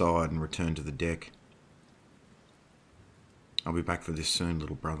them inside and returned to the deck. I'll be back for this soon,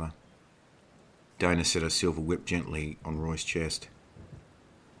 little brother. Dana set her silver whip gently on Roy's chest.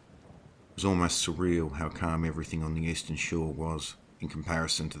 It was almost surreal how calm everything on the eastern shore was in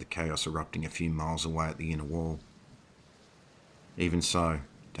comparison to the chaos erupting a few miles away at the inner wall. Even so,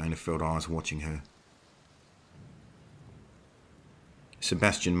 Dana felt eyes watching her.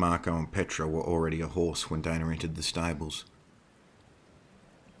 Sebastian, Marco and Petra were already ahorse when Dana entered the stables.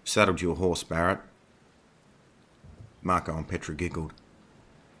 Saddled your horse, Barrett? Marco and Petra giggled.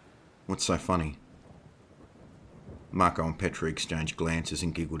 What's so funny? Marco and Petra exchanged glances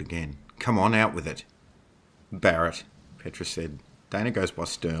and giggled again. Come on, out with it. Barrett, Petra said. Dana goes by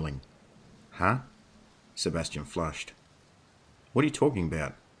Sterling. Huh? Sebastian flushed. What are you talking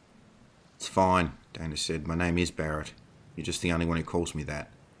about? It's fine, Dana said. My name is Barrett. You're just the only one who calls me that.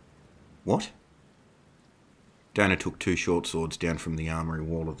 What? Dana took 2 short swords down from the armoury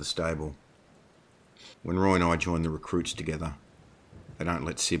wall of the stable. When Roy and I joined the recruits together, they don't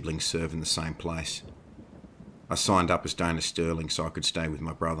let siblings serve in the same place. I signed up as Dana Sterling so I could stay with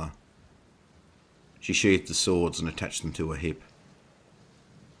my brother. She sheathed the swords and attached them to her hip.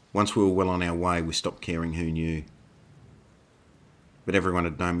 Once we were well on our way, we stopped caring who knew. But everyone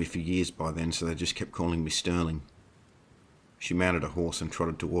had known me for years by then, so they just kept calling me Sterling. She mounted a horse and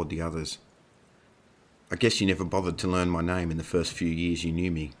trotted toward the others. I guess you never bothered to learn my name in the first few years you knew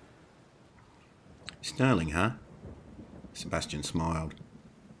me. Sterling, huh? Sebastian smiled.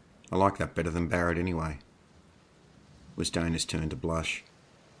 I like that better than Barrett anyway. It was Dana's turn to blush.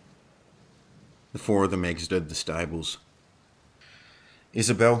 The 4 of them exited the stables.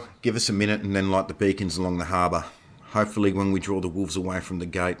 Isabel, give us a minute and then light the beacons along the harbour. Hopefully when we draw the wolves away from the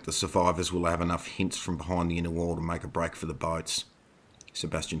gate, the survivors will have enough hints from behind the inner wall to make a break for the boats.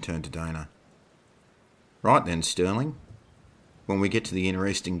 Sebastian turned to Dana. Right then, Sterling. When we get to the inner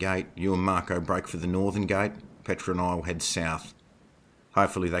eastern gate, you and Marco break for the northern gate. Petra and I will head south.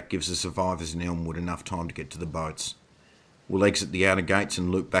 Hopefully that gives the survivors in Elmwood enough time to get to the boats. We'll exit the outer gates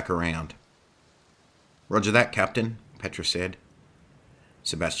and loop back around. Roger that, Captain, Petra said.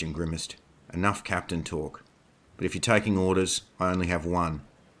 Sebastian grimaced. Enough captain talk. But if you're taking orders, I only have one.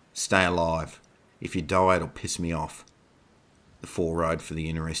 Stay alive. If you die, it'll piss me off. The 4 rode for the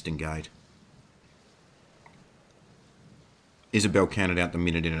inner eastern gate. Isabel counted out the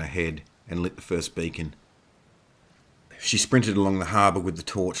minute in her head and lit the first beacon. She sprinted along the harbour with the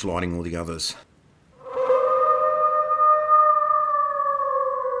torch lighting all the others.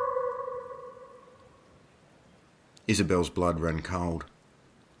 Isabel's blood ran cold.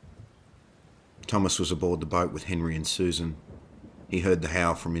 Thomas was aboard the boat with Henry and Susan. He heard the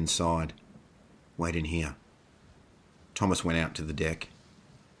howl from inside. Wait in here. Thomas went out to the deck.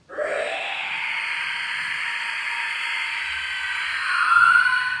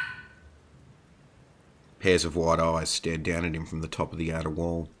 Pairs of wide eyes stared down at him from the top of the outer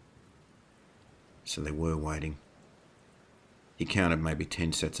wall. So they were waiting. He counted maybe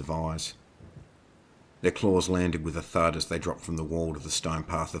 10 sets of eyes. Their claws landed with a thud as they dropped from the wall to the stone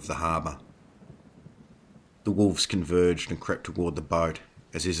path of the harbour. The wolves converged and crept toward the boat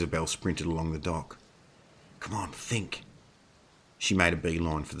as Isabel sprinted along the dock. Come on, think. She made a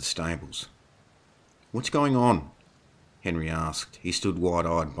beeline for the stables. What's going on? Henry asked. He stood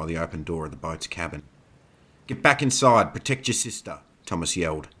wide-eyed by the open door of the boat's cabin. Get back inside, protect your sister, Thomas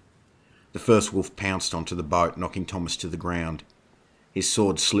yelled. The first wolf pounced onto the boat, knocking Thomas to the ground. His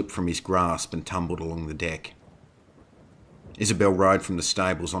sword slipped from his grasp and tumbled along the deck. Isabel rode from the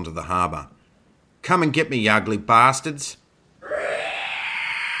stables onto the harbour. Come and get me, you ugly bastards!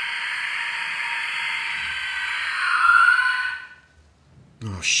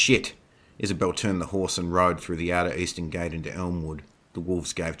 Oh, shit! Isabel turned the horse and rode through the outer eastern gate into Elmwood. The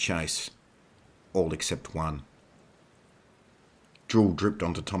wolves gave chase. All except one. Drool dripped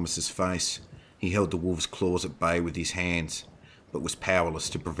onto Thomas's face. He held the wolves' claws at bay with his hands, but was powerless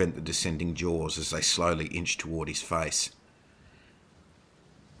to prevent the descending jaws as they slowly inched toward his face.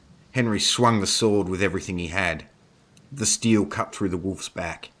 Henry swung the sword with everything he had. The steel cut through the wolf's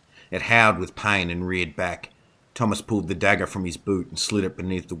back. It howled with pain and reared back. Thomas pulled the dagger from his boot and slid it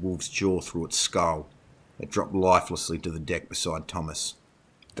beneath the wolf's jaw through its skull. It dropped lifelessly to the deck beside Thomas.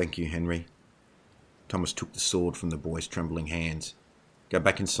 "Thank you, Henry." Thomas took the sword from the boy's trembling hands. "Go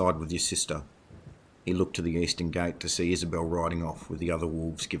back inside with your sister." He looked to the eastern gate to see Isabel riding off with the other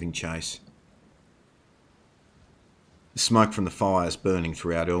wolves giving chase. The smoke from the fires burning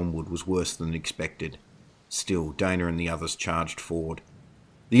throughout Elmwood was worse than expected. Still, Dana and the others charged forward.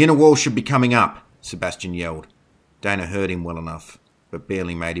 "The inner wall should be coming up," Sebastian yelled. Dana heard him well enough, but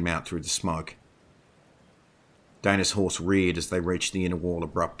barely made him out through the smoke. Dana's horse reared as they reached the inner wall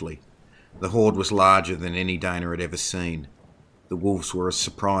abruptly. The horde was larger than any Dana had ever seen. The wolves were as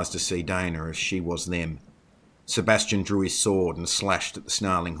surprised to see Dana as she was them. Sebastian drew his sword and slashed at the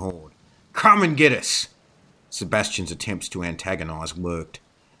snarling horde. "Come and get us!" Sebastian's attempts to antagonise worked.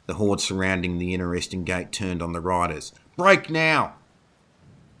 The horde surrounding the inner eastern gate turned on the riders. "Break now!"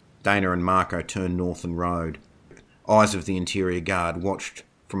 Dana and Marco turned north and rode. Eyes of the interior guard watched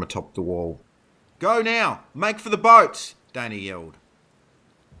from atop the wall. "Go now! Make for the boats!" Dana yelled.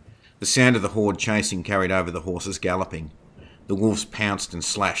 The sound of the horde chasing carried over the horses galloping. The wolves pounced and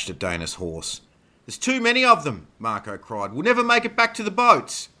slashed at Dana's horse. "There's too many of them," Marco cried. "We'll never make it back to the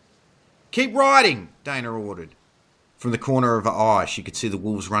boats." "Keep riding," Dana ordered. From the corner of her eye, she could see the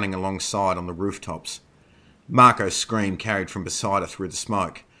wolves running alongside on the rooftops. Marco's scream carried from beside her through the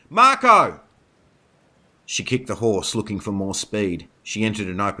smoke. "Marco!" She kicked the horse, looking for more speed. She entered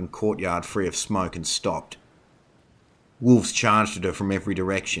an open courtyard free of smoke and stopped. Wolves charged at her from every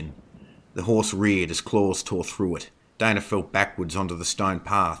direction. The horse reared as claws tore through it. Dana fell backwards onto the stone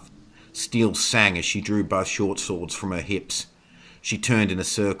path. Steel sang as she drew both short swords from her hips. She turned in a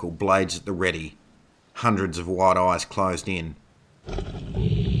circle, blades at the ready. Hundreds of wide eyes closed in.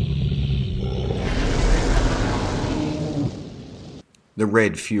 The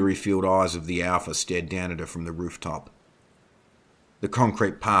red, fury-filled eyes of the Alpha stared down at her from the rooftop. The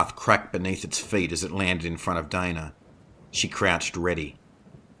concrete path cracked beneath its feet as it landed in front of Dana. She crouched ready.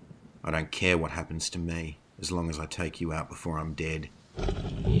 "I don't care what happens to me, as long as I take you out before I'm dead."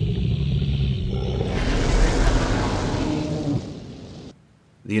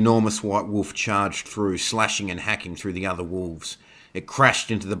 The enormous white wolf charged through, slashing and hacking through the other wolves. It crashed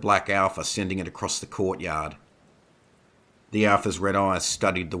into the black Alpha, sending it across the courtyard. The Alpha's red eyes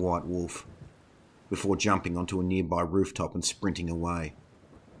studied the white wolf, before jumping onto a nearby rooftop and sprinting away.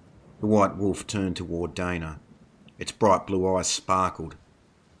 The white wolf turned toward Dana. Its bright blue eyes sparkled.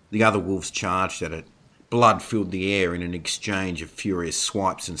 The other wolves charged at it. Blood filled the air in an exchange of furious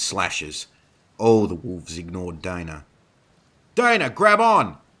swipes and slashes. All the wolves ignored Dana. "Dana, grab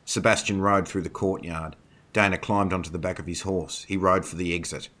on!" Sebastian rode through the courtyard. Dana climbed onto the back of his horse. He rode for the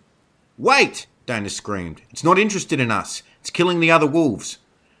exit. "Wait!" Dana screamed. "It's not interested in us. It's killing the other wolves."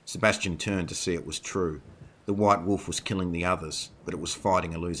 Sebastian turned to see it was true. The white wolf was killing the others, but it was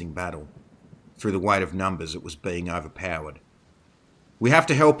fighting a losing battle. Through the weight of numbers, it was being overpowered. "We have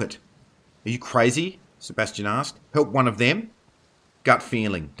to help it." "Are you crazy?" Sebastian asked. "Help one of them?" "Gut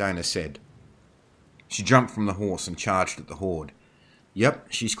feeling," Dana said. She jumped from the horse and charged at the horde. "Yep,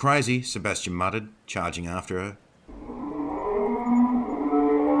 she's crazy," Sebastian muttered, charging after her.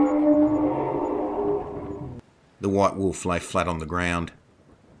 The white wolf lay flat on the ground.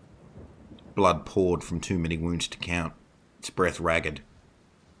 Blood poured from too many wounds to count, its breath ragged.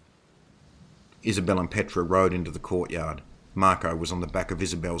 Isabel and Petra rode into the courtyard. Marco was on the back of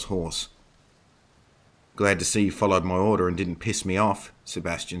Isabel's horse. "Glad to see you followed my order and didn't piss me off,"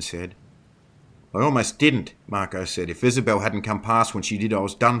 Sebastian said. "I almost didn't," Marco said. "If Isabel hadn't come past when she did, I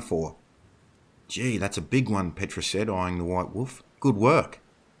was done for." "Gee, that's a big one," Petra said, eyeing the white wolf. "Good work."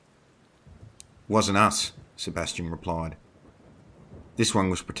 "Wasn't us," Sebastian replied. This one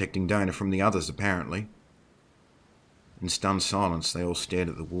was protecting Dana from the others, apparently. In stunned silence, they all stared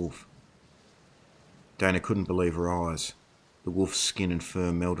at the wolf. Dana couldn't believe her eyes. The wolf's skin and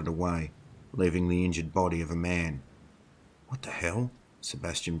fur melted away, leaving the injured body of a man. "What the hell?"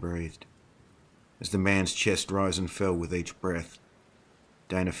 Sebastian breathed. As the man's chest rose and fell with each breath,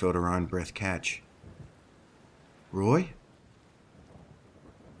 Dana felt her own breath catch. "Roy?"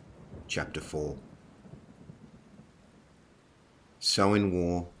 Chapter 4. So in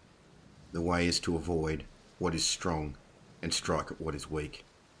war, the way is to avoid what is strong and strike at what is weak.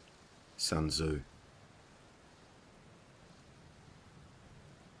 Sun Tzu.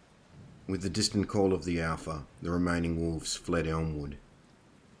 With the distant call of the Alpha, the remaining wolves fled Elmwood.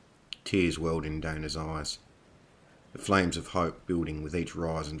 Tears welled in Dana's eyes, the flames of hope building with each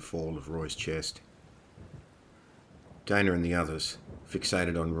rise and fall of Roy's chest. Dana and the others,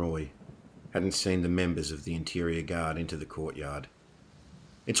 fixated on Roy, hadn't seen the members of the interior guard enter the courtyard.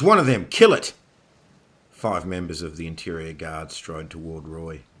 "It's one of them! Kill it!" 5 members of the interior guard strode toward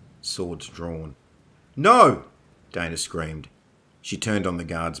Roy, swords drawn. No! Dana screamed. She turned on the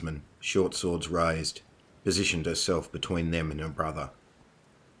guardsmen, short swords raised, positioned herself between them and her brother.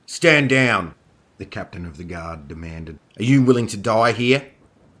 Stand down, the captain of the guard demanded. Are you willing to die here?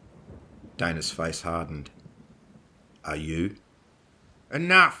 Dana's face hardened. Are you?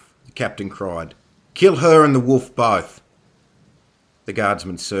 Enough, the captain cried. Kill her and the wolf both. The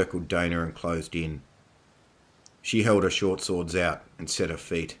guardsmen circled Dana and closed in. She held her short swords out and set her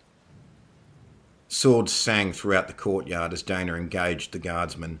feet. Swords sang throughout the courtyard as Dana engaged the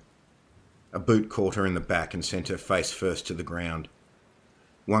guardsmen. A boot caught her in the back and sent her face first to the ground.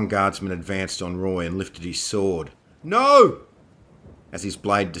 One guardsman advanced on Roy and lifted his sword. No! As his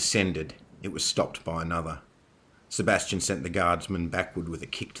blade descended, it was stopped by another. Sebastian sent the guardsman backward with a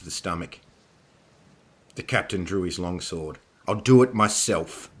kick to the stomach. The captain drew his longsword. I'll do it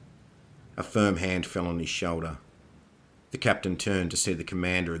myself. A firm hand fell on his shoulder. The captain turned to see the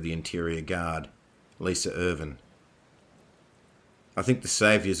commander of the Interior Guard, Lisa Irvin. I think the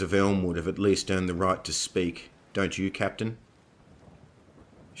saviours of Elmwood have at least earned the right to speak, don't you, Captain?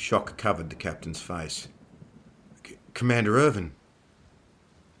 Shock covered the captain's face. Commander Irvin.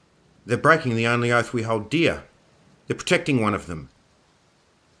 They're breaking the only oath we hold dear. They're protecting one of them.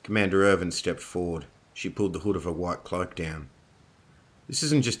 Commander Irvin stepped forward. She pulled the hood of her white cloak down. This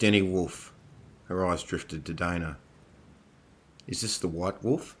isn't just any wolf. Her eyes drifted to Dana. Is this the white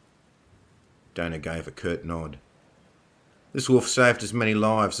wolf? Dana gave a curt nod. This wolf saved as many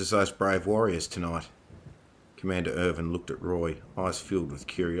lives as those brave warriors tonight. Commander Irvin looked at Roy, eyes filled with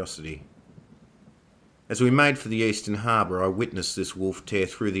curiosity. As we made for the eastern harbour, I witnessed this wolf tear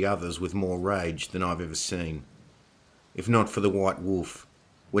through the others with more rage than I've ever seen. If not for the white wolf,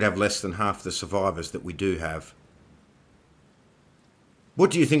 we'd have less than half the survivors that we do have. What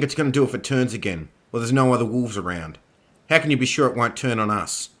do you think it's going to do if it turns again? Well, there's no other wolves around. How can you be sure it won't turn on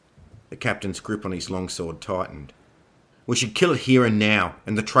us? The captain's grip on his longsword tightened. We should kill it here and now,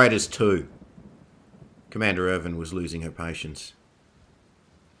 and the traitors too. Commander Irvin was losing her patience.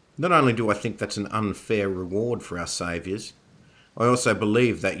 Not only do I think that's an unfair reward for our saviours, I also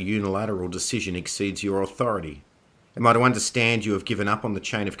believe that unilateral decision exceeds your authority. Am I to understand you have given up on the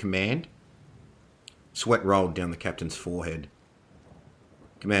chain of command? Sweat rolled down the captain's forehead.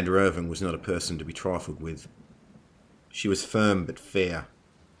 Commander Irvin was not a person to be trifled with. She was firm but fair.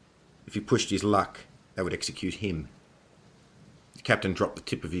 If he pushed his luck, they would execute him. The captain dropped the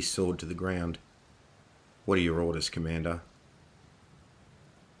tip of his sword to the ground. What are your orders, Commander?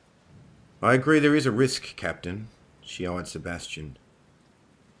 I agree there is a risk, Captain. She eyed Sebastian.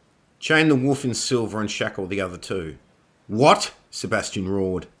 Chain the wolf in silver and shackle the other two. What? Sebastian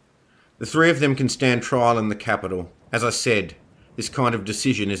roared. The three of them can stand trial in the capital. As I said, this kind of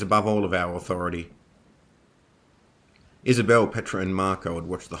decision is above all of our authority. Isabel, Petra and Marco had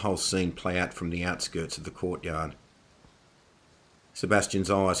watched the whole scene play out from the outskirts of the courtyard. Sebastian's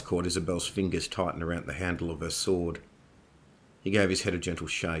eyes caught Isabel's fingers tighten around the handle of her sword. He gave his head a gentle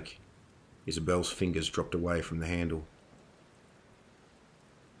shake. Isabel's fingers dropped away from the handle.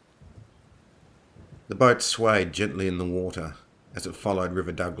 The boat swayed gently in the water as it followed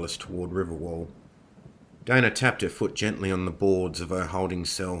River Douglas toward Riverwall. Dana tapped her foot gently on the boards of her holding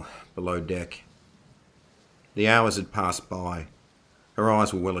cell below deck. The hours had passed by. Her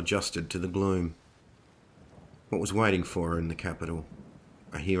eyes were well adjusted to the gloom. What was waiting for her in the capital?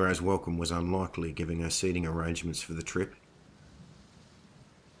 A hero's welcome was unlikely, given her seating arrangements for the trip.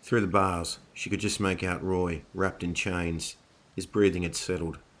 Through the bars, she could just make out Roy, wrapped in chains. His breathing had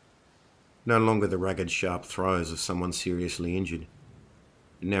settled. No longer the ragged, sharp throes of someone seriously injured.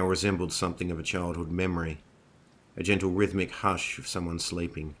 It now resembled something of a childhood memory, a gentle rhythmic hush of someone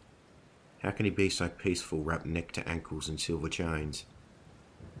sleeping. How can he be so peaceful, wrapped neck to ankles in silver chains?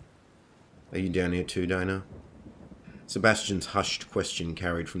 Are you down here too, Dana? Sebastian's hushed question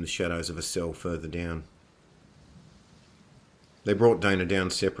carried from the shadows of a cell further down. They brought Dana down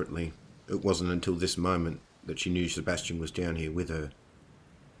separately. It wasn't until this moment that she knew Sebastian was down here with her.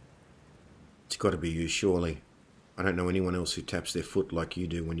 It's got to be you, surely. I don't know anyone else who taps their foot like you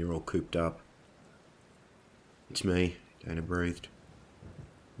do when you're all cooped up. It's me, Dana breathed.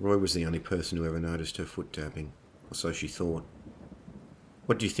 Roy was the only person who ever noticed her foot tapping, or so she thought.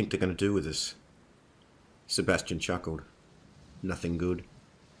 What do you think they're going to do with us? Sebastian chuckled. Nothing good.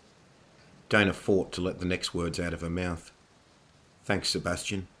 Dana fought to let the next words out of her mouth. Thanks,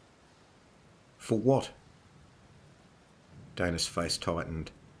 Sebastian. For what? Dana's face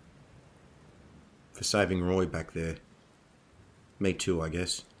tightened. For saving Roy back there. Me too, I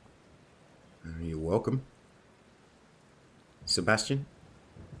guess. You're welcome. Sebastian?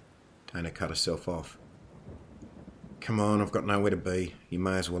 Dana cut herself off. Come on, I've got nowhere to be. You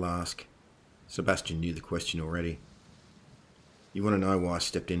may as well ask. Sebastian knew the question already. You want to know why I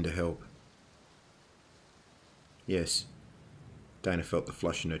stepped in to help? Yes. Dana felt the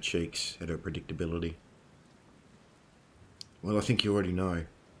flush in her cheeks at her predictability. Well, I think you already know.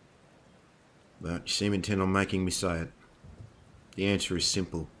 But you seem intent on making me say it. The answer is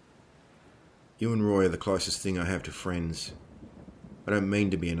simple. You and Roy are the closest thing I have to friends. I don't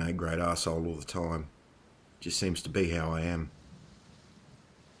mean to be an A-grade arsehole all the time. It just seems to be how I am.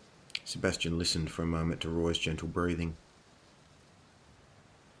 Sebastian listened for a moment to Roy's gentle breathing.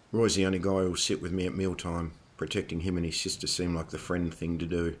 Roy's the only guy who'll sit with me at mealtime. Protecting him and his sister seemed like the friend thing to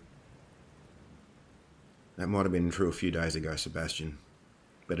do. That might have been true a few days ago, Sebastian,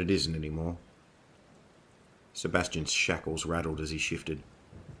 but it isn't anymore. Sebastian's shackles rattled as he shifted.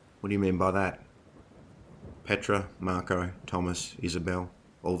 What do you mean by that? Petra, Marco, Thomas, Isabel,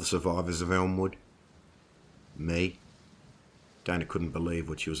 all the survivors of Elmwood? Me? Dana couldn't believe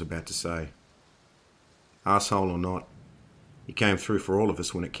what she was about to say. Arsehole or not, you came through for all of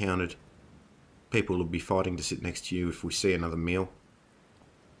us when it counted. People will be fighting to sit next to you if we see another meal.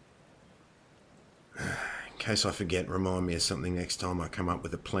 In case I forget, remind me of something next time I come up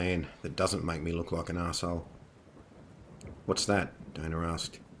with a plan that doesn't make me look like an arsehole. What's that? Dana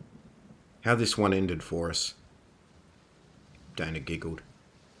asked. How this one ended for us. Dana giggled.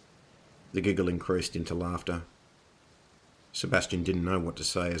 The giggle increased into laughter. Sebastian didn't know what to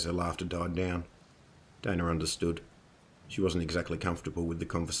say as her laughter died down. Dana understood. She wasn't exactly comfortable with the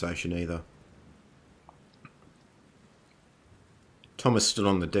conversation either. Thomas stood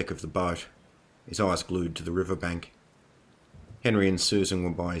on the deck of the boat, his eyes glued to the riverbank. Henry and Susan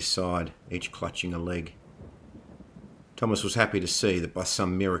were by his side, each clutching a leg. Thomas was happy to see that by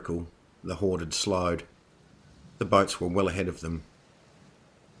some miracle the horde had slowed. The boats were well ahead of them.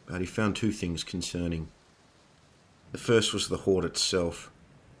 But he found two things concerning. The first was the horde itself.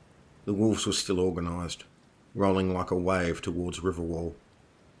 The wolves were still organised, rolling like a wave towards Riverwall.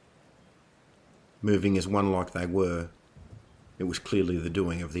 Moving as one like they were, it was clearly the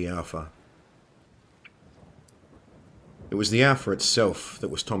doing of the Alpha. It was the Alpha itself that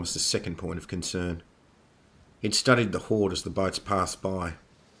was Thomas's second point of concern. He'd studied the horde as the boats passed by.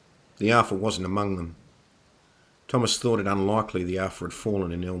 The Alpha wasn't among them. Thomas thought it unlikely the Alpha had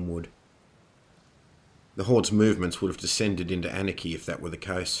fallen in Elmwood. The horde's movements would have descended into anarchy if that were the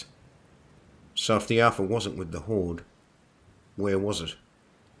case. So if the Alpha wasn't with the horde, where was it?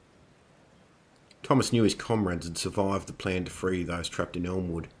 Thomas knew his comrades had survived the plan to free those trapped in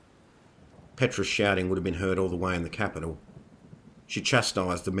Elmwood. Petra's shouting would have been heard all the way in the capital. She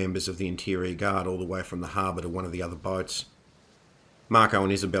chastised the members of the interior guard all the way from the harbour to one of the other boats. Marco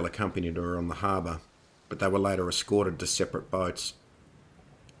and Isabel accompanied her on the harbour, but they were later escorted to separate boats.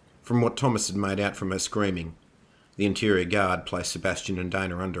 From what Thomas had made out from her screaming, the interior guard placed Sebastian and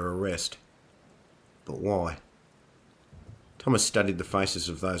Dana under arrest. But why? Thomas studied the faces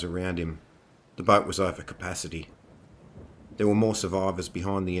of those around him. The boat was over capacity. There were more survivors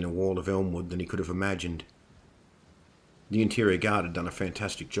behind the inner wall of Elmwood than he could have imagined. The interior guard had done a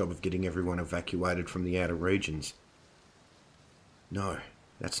fantastic job of getting everyone evacuated from the outer regions. No,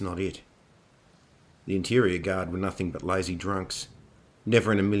 that's not it. The interior guard were nothing but lazy drunks.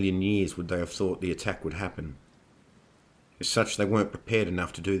 Never in a million years would they have thought the attack would happen. As such, they weren't prepared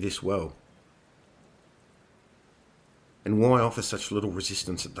enough to do this well. And why offer such little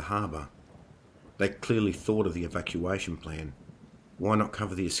resistance at the harbour? They clearly thought of the evacuation plan. Why not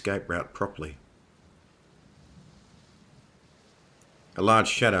cover the escape route properly? A large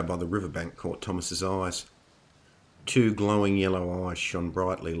shadow by the riverbank caught Thomas's eyes. Two glowing yellow eyes shone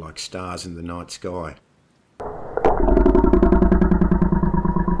brightly like stars in the night sky.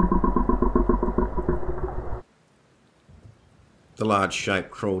 The large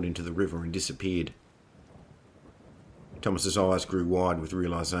shape crawled into the river and disappeared. Thomas's eyes grew wide with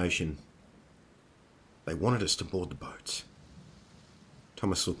realisation. They wanted us to board the boats.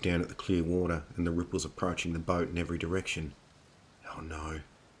 Thomas looked down at the clear water and the ripples approaching the boat in every direction. Oh no.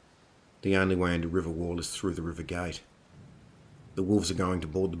 The only way into Riverwall is through the river gate. The wolves are going to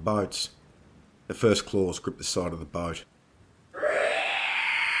board the boats. The first claws gripped the side of the boat.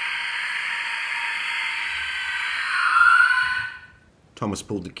 Thomas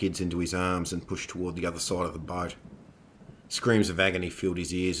pulled the kids into his arms and pushed toward the other side of the boat. Screams of agony filled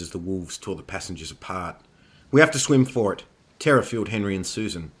his ears as the wolves tore the passengers apart. We have to swim for it. Terror filled Henry and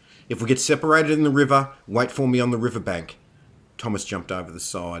Susan. If we get separated in the river, wait for me on the riverbank. Thomas jumped over the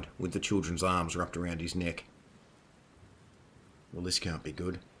side, with the children's arms wrapped around his neck. Well, this can't be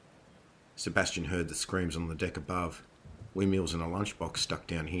good. Sebastian heard the screams on the deck above. We meals in a lunchbox stuck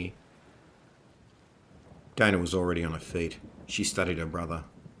down here. Dana was already on her feet. She studied her brother.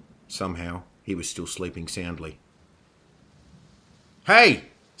 Somehow, He was still sleeping soundly. "Hey!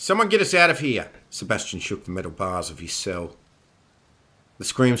 Someone get us out of here!" Sebastian shook the metal bars of his cell. The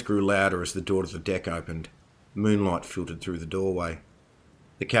screams grew louder as the door to the deck opened. Moonlight filtered through the doorway.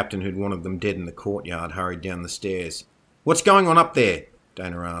 The captain who'd wanted them dead in the courtyard hurried down the stairs. "What's going on up there?"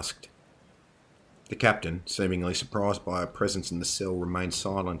 Dana asked. The captain, seemingly surprised by her presence in the cell, remained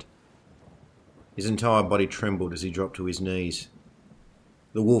silent. His entire body trembled as he dropped to his knees.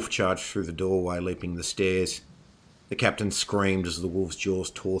 The wolf charged through the doorway, leaping the stairs. The captain screamed as the wolf's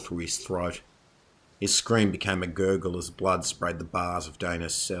jaws tore through his throat. His scream became a gurgle as blood sprayed the bars of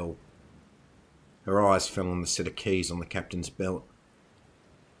Dana's cell. Her eyes fell on the set of keys on the captain's belt.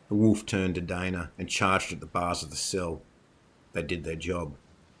 The wolf turned to Dana and charged at the bars of the cell. They did their job.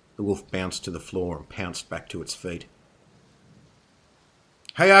 The wolf bounced to the floor and pounced back to its feet.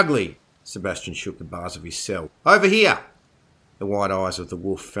 "Hey, ugly!" Sebastian shook the bars of his cell. "Over here!" The wide eyes of the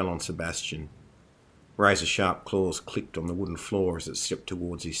wolf fell on Sebastian. Razor-sharp claws clicked on the wooden floor as it stepped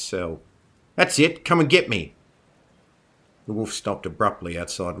towards his cell. "That's it! Come and get me!" The wolf stopped abruptly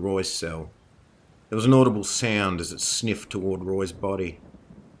outside Roy's cell. There was an audible sound as it sniffed toward Roy's body.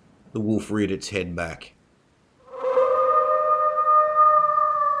 The wolf reared its head back.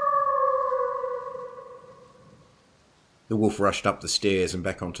 The wolf rushed up the stairs and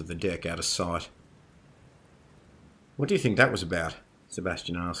back onto the deck, out of sight. "What do you think that was about?"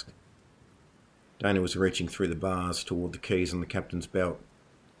 Sebastian asked. Dana was reaching through the bars toward the keys on the captain's belt.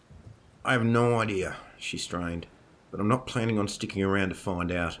 "I have no idea," she strained, "but I'm not planning on sticking around to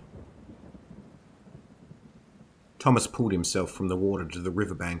find out." Thomas pulled himself from the water to the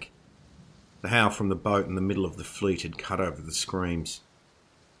riverbank. The howl from the boat in the middle of the fleet had cut over the screams.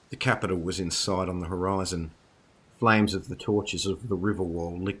 The capital was in sight on the horizon. Flames of the torches of the river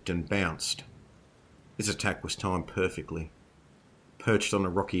wall licked and bounced. This attack was timed perfectly. Perched on a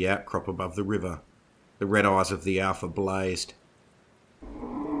rocky outcrop above the river, the red eyes of the Alpha blazed.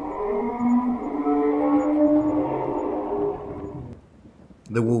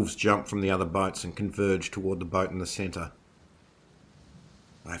 The wolves jumped from the other boats and converged toward the boat in the centre.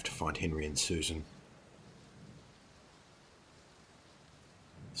 "I have to find Henry and Susan."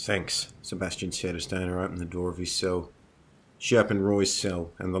 "Thanks," Sebastian said as Dana opened the door of his cell. She opened Roy's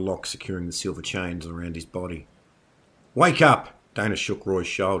cell and the lock securing the silver chains around his body. "Wake up!" Dana shook Roy's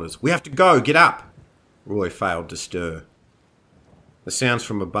shoulders. "We have to go! Get up!" Roy failed to stir. The sounds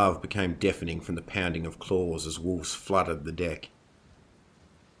from above became deafening from the pounding of claws as wolves flooded the deck.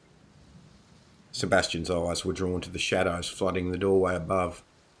 Sebastian's eyes were drawn to the shadows flooding the doorway above,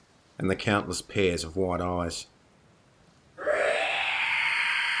 and the countless pairs of white eyes.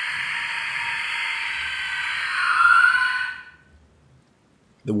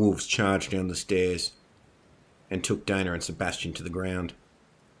 The wolves charged down the stairs and took Dana and Sebastian to the ground.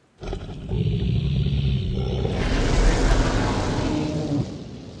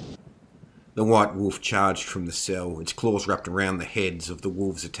 The white wolf charged from the cell, its claws wrapped around the heads of the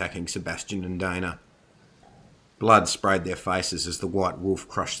wolves attacking Sebastian and Dana. Blood sprayed their faces as the white wolf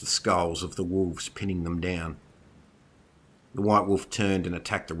crushed the skulls of the wolves, pinning them down. The white wolf turned and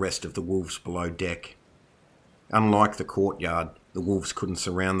attacked the rest of the wolves below deck. Unlike the courtyard, the wolves couldn't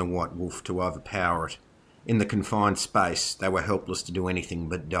surround the white wolf to overpower it. In the confined space, they were helpless to do anything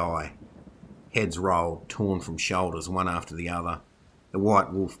but die. Heads rolled, torn from shoulders, one after the other, the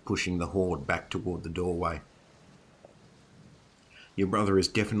white wolf pushing the horde back toward the doorway. "Your brother is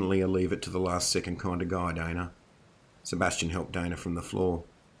definitely a leave-it-to-the-last-second kind of guy, Dana." Sebastian helped Dana from the floor.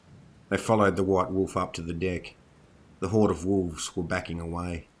 They followed the white wolf up to the deck. The horde of wolves were backing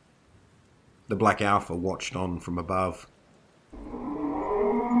away. The Black Alpha watched on from above.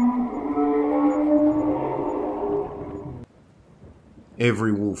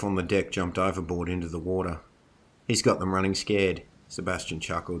 Every wolf on the deck jumped overboard into the water. "He's got them running scared," Sebastian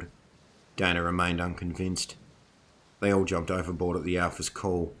chuckled. Dana remained unconvinced. They all jumped overboard at the Alpha's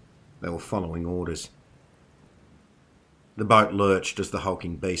call. They were following orders. The boat lurched as the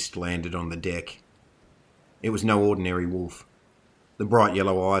hulking beast landed on the deck. It was no ordinary wolf. The bright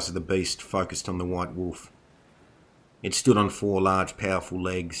yellow eyes of the beast focused on the white wolf. It stood on 4 large, powerful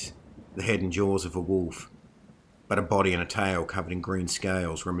legs, the head and jaws of a wolf, but a body and a tail covered in green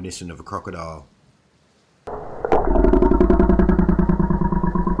scales reminiscent of a crocodile.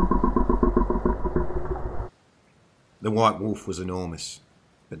 The white wolf was enormous,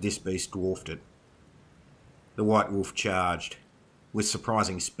 but this beast dwarfed it. The white wolf charged. With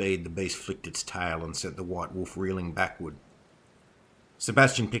surprising speed, the beast flicked its tail and sent the white wolf reeling backward.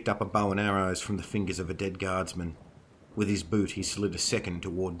 Sebastian picked up a bow and arrows from the fingers of a dead guardsman. With his boot, he slid a second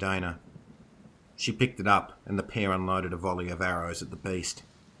toward Dana. She picked it up, and the pair unloaded a volley of arrows at the beast.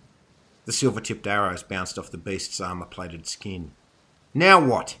 The silver-tipped arrows bounced off the beast's armour-plated skin. "Now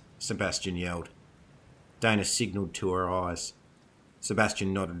what?" Sebastian yelled. Dana signalled to her eyes.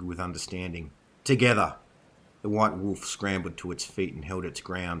 Sebastian nodded with understanding. "Together!" The white wolf scrambled to its feet and held its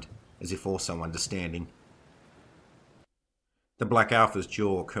ground, as if also understanding. The black alpha's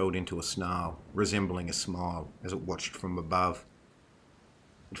jaw curled into a snarl, resembling a smile, as it watched from above.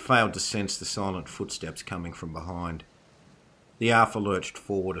 It failed to sense the silent footsteps coming from behind. The alpha lurched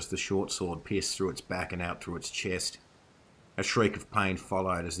forward as the short sword pierced through its back and out through its chest. A shriek of pain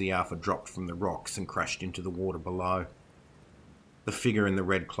followed as the alpha dropped from the rocks and crashed into the water below. The figure in the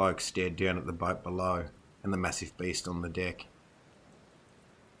red cloak stared down at the boat below and the massive beast on the deck.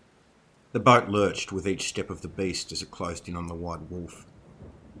 The boat lurched with each step of the beast as it closed in on the white wolf.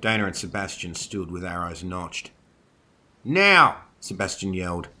 Dana and Sebastian stood with arrows notched. "Now!" Sebastian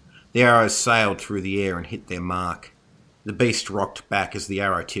yelled. The arrows sailed through the air and hit their mark. The beast rocked back as the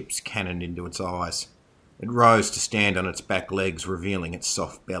arrow tips cannoned into its eyes. It rose to stand on its back legs, revealing its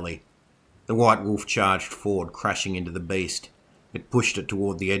soft belly. The white wolf charged forward, crashing into the beast. It pushed it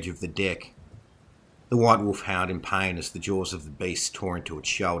toward the edge of the deck. The white wolf howled in pain as the jaws of the beast tore into its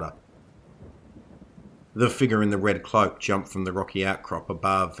shoulder. The figure in the red cloak jumped from the rocky outcrop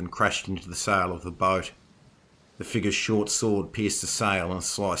above and crashed into the sail of the boat. The figure's short sword pierced the sail and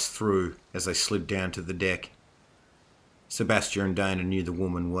sliced through as they slid down to the deck. Sebastian and Dana knew the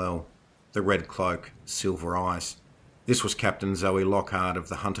woman well. The red cloak, silver eyes. This was Captain Zoe Lockhart of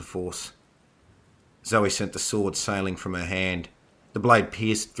the Hunter Force. Zoe sent the sword sailing from her hand. The blade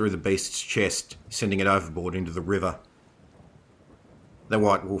pierced through the beast's chest, sending it overboard into the river. The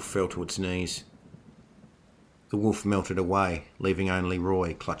white wolf fell to its knees. The wolf melted away, leaving only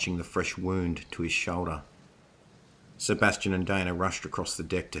Roy clutching the fresh wound to his shoulder. Sebastian and Dana rushed across the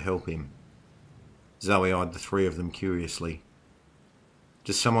deck to help him. Zoe eyed the three of them curiously.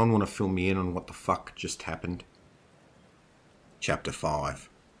 "Does someone want to fill me in on what the fuck just happened?" Chapter 5.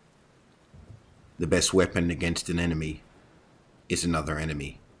 The best weapon against an enemy is another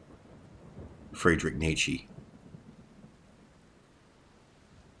enemy. Friedrich Nietzsche.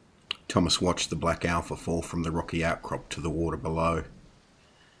 Thomas watched the black alpha fall from the rocky outcrop to the water below.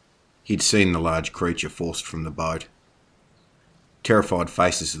 He'd seen the large creature forced from the boat. Terrified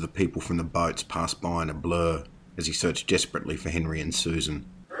faces of the people from the boats passed by in a blur as he searched desperately for Henry and Susan.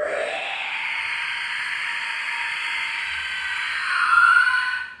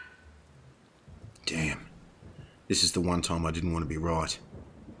 Damn. This is the one time I didn't want to be right.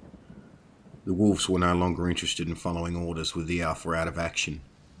 The wolves were no longer interested in following orders with the alpha out of action.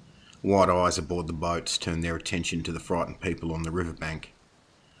 Wide eyes aboard the boats turned their attention to the frightened people on the riverbank.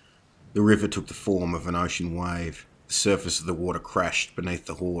 The river took the form of an ocean wave. The surface of the water crashed beneath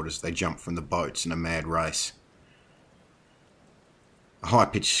the horde as they jumped from the boats in a mad race. A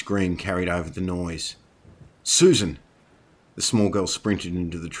high-pitched scream carried over the noise. "Susan!" The small girl sprinted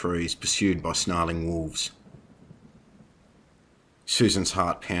into the trees, pursued by snarling wolves. Susan's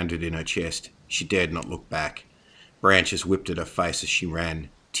heart pounded in her chest. She dared not look back. Branches whipped at her face as she ran.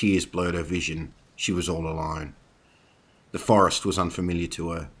 Tears blurred her vision. She was all alone. The forest was unfamiliar to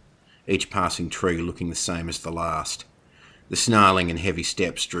her, each passing tree looking the same as the last. The snarling and heavy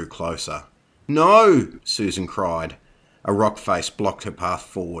steps drew closer. "No!" Susan cried. A rock face blocked her path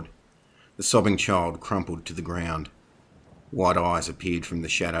forward. The sobbing child crumpled to the ground. White eyes appeared from the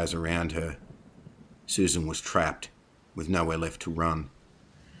shadows around her. Susan was trapped, with nowhere left to run.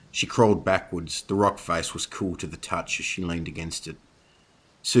 She crawled backwards. The rock face was cool to the touch as she leaned against it.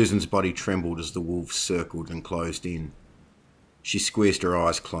 Susan's body trembled as the wolves circled and closed in. She squeezed her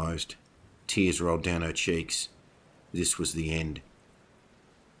eyes closed. Tears rolled down her cheeks. This was the end.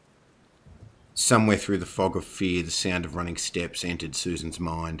 Somewhere through the fog of fear, the sound of running steps entered Susan's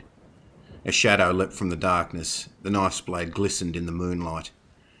mind. A shadow leapt from the darkness. The knife's blade glistened in the moonlight.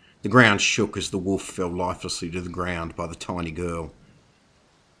 The ground shook as the wolf fell lifelessly to the ground by the tiny girl.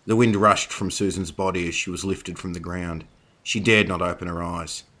 The wind rushed from Susan's body as she was lifted from the ground. She dared not open her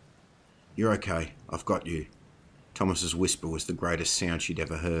eyes. "You're okay. I've got you." Thomas's whisper was the greatest sound she'd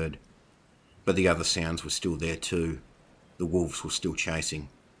ever heard. But the other sounds were still there too. The wolves were still chasing.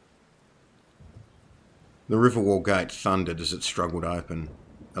 The river wall gate thundered as it struggled open,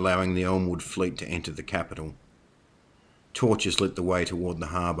 allowing the Elmwood fleet to enter the capital. Torches lit the way toward the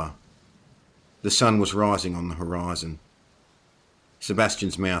harbour. The sun was rising on the horizon.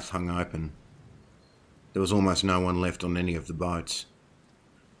 Sebastian's mouth hung open. There was almost no one left on any of the boats.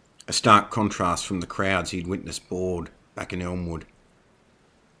 A stark contrast from the crowds he'd witnessed board back in Elmwood.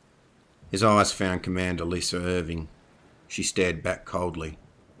 His eyes found Commander Lisa Irving. She stared back coldly.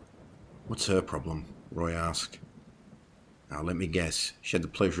 "What's her problem?" Roy asked. Oh, let me guess. She had the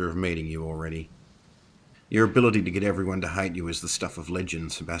pleasure of meeting you already. Your ability to get everyone to hate you is the stuff of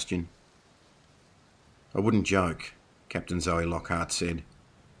legend, Sebastian. I wouldn't joke, Captain Zoe Lockhart said.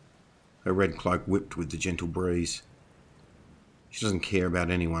 Her red cloak whipped with the gentle breeze. She doesn't care about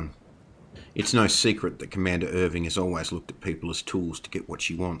anyone. It's no secret that Commander Irving has always looked at people as tools to get what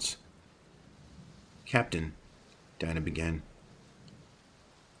she wants. Captain, Dana began.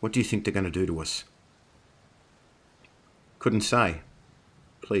 What do you think they're going to do to us? Couldn't say.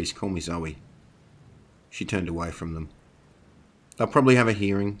 Please, call me Zoe. She turned away from them. They'll probably have a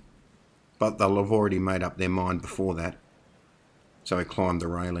hearing, but they'll have already made up their mind before that. Zoe climbed the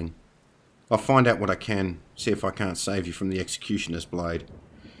railing. I'll find out what I can, see if I can't save you from the executioner's blade.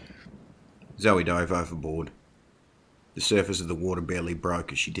 Zoe dove overboard. The surface of the water barely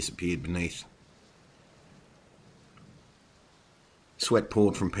broke as she disappeared beneath. Sweat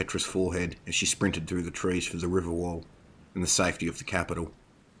poured from Petra's forehead as she sprinted through the trees for the river wall and the safety of the capital.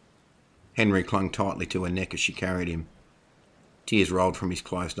 Henry clung tightly to her neck as she carried him. Tears rolled from his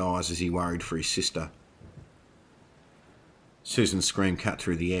closed eyes as he worried for his sister. Susan's scream cut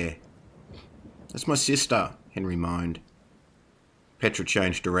through the air. That's my sister, Henry moaned. Petra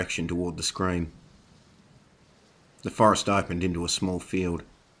changed direction toward the scream. The forest opened into a small field.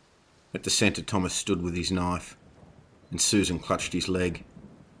 At the centre, Thomas stood with his knife, and Susan clutched his leg.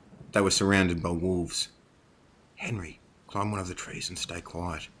 They were surrounded by wolves. Henry, climb one of the trees and stay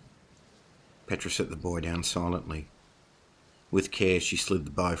quiet. Petra set the boy down silently. With care, she slid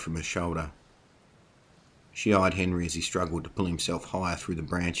the bow from her shoulder. She eyed Henry as he struggled to pull himself higher through the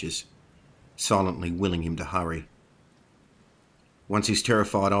branches, silently willing him to hurry. Once his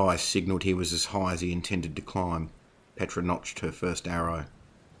terrified eyes signalled he was as high as he intended to climb, Petra notched her first arrow.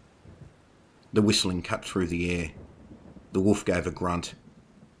 The whistling cut through the air. The wolf gave a grunt.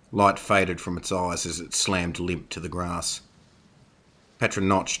 Light faded from its eyes as it slammed limp to the grass. Petra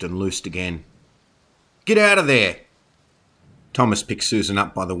notched and loosed again. Get out of there! Thomas picked Susan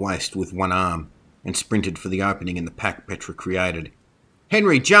up by the waist with one arm and sprinted for the opening in the pack Petra created.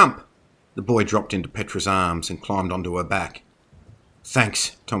 Henry, jump! The boy dropped into Petra's arms and climbed onto her back.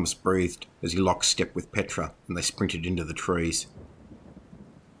 Thanks, Thomas breathed as he locked step with Petra and they sprinted into the trees.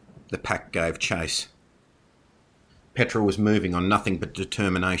 The pack gave chase. Petra was moving on nothing but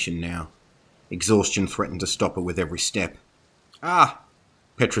determination now. Exhaustion threatened to stop her with every step. Ah!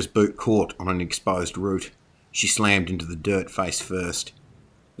 Petra's boot caught on an exposed root. She slammed into the dirt face first.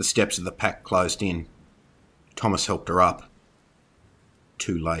 The steps of the pack closed in. Thomas helped her up.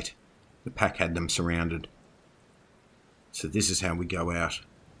 Too late. The pack had them surrounded. So this is how we go out.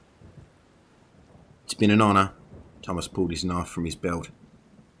 It's been an honour. Thomas pulled his knife from his belt.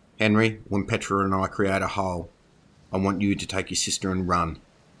 Henry, when Petra and I create a hole, I want you to take your sister and run.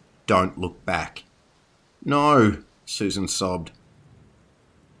 Don't look back. No, Susan sobbed.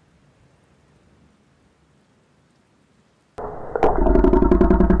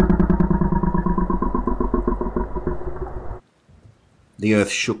 The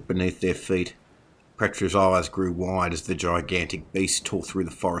earth shook beneath their feet. Petra's eyes grew wide as the gigantic beast tore through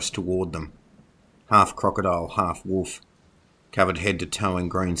the forest toward them. Half crocodile, half wolf, covered head to toe in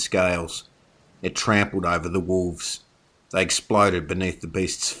green scales. It trampled over the wolves. They exploded beneath the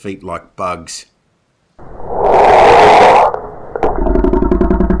beast's feet like bugs.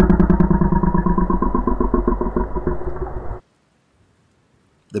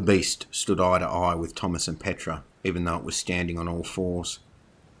 The beast stood eye to eye with Thomas and Petra, even though it was standing on all fours.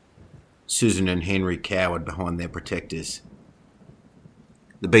 Susan and Henry cowered behind their protectors.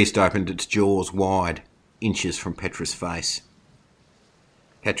 The beast opened its jaws wide, inches from Petra's face.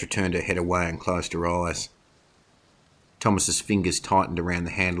 Petra turned her head away and closed her eyes. Thomas's fingers tightened around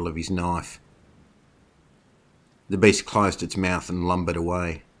the handle of his knife. The beast closed its mouth and lumbered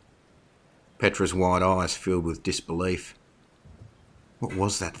away. Petra's wide eyes filled with disbelief. What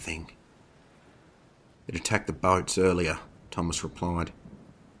was that thing? It attacked the boats earlier, Thomas replied.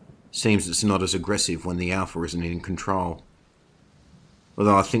 Seems it's not as aggressive when the Alpha isn't in control.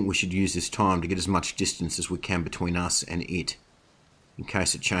 Although I think we should use this time to get as much distance as we can between us and it, in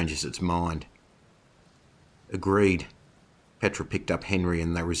case it changes its mind. Agreed. Petra picked up Henry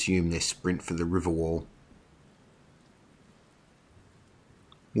and they resumed their sprint for the river wall.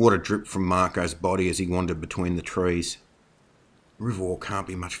 Water dripped from Marco's body as he wandered between the trees. The river wall can't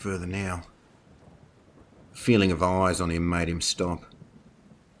be much further now. A feeling of eyes on him made him stop.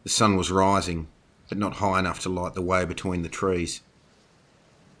 The sun was rising, but not high enough to light the way between the trees.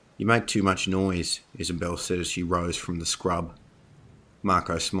 You make too much noise, Isabel said as she rose from the scrub.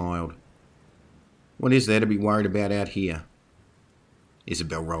 Marco smiled. What is there to be worried about out here?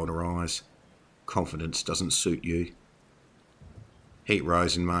 Isabel rolled her eyes. Confidence doesn't suit you. Heat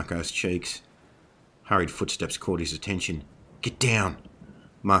rose in Marco's cheeks. Hurried footsteps caught his attention. "Get down!"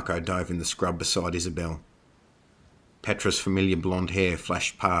 Marco dove in the scrub beside Isabel. Petra's familiar blonde hair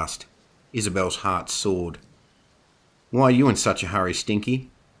flashed past. Isabel's heart soared. "Why are you in such a hurry,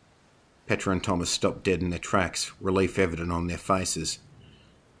 Stinky?" Petra and Thomas stopped dead in their tracks, relief evident on their faces.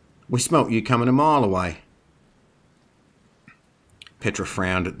 "We smelt you coming a mile away." Petra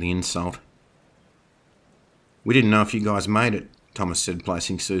frowned at the insult. "We didn't know if you guys made it," Thomas said,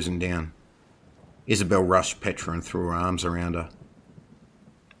 placing Susan down. Isabel rushed Petra and threw her arms around her.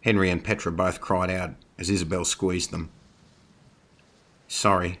 Henry and Petra both cried out as Isabel squeezed them.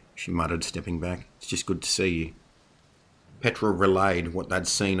 "Sorry," she muttered, stepping back. "It's just good to see you." Petra relayed what they'd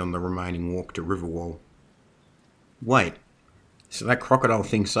seen on the remaining walk to Riverwall. "Wait, so that crocodile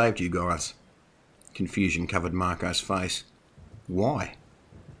thing saved you guys?" Confusion covered Marco's face. "Why?"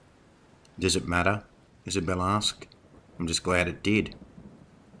 "Does it matter?" Isabel asked. "I'm just glad it did."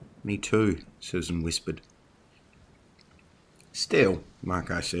 "Me too," Susan whispered. "Still,"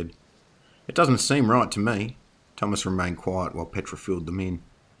 Marco said, "it doesn't seem right to me." Thomas remained quiet while Petra filled them in.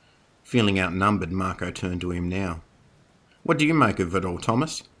 Feeling outnumbered, Marco turned to him now. "What do you make of it all,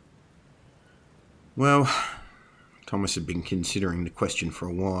 Thomas?" "Well," Thomas had been considering the question for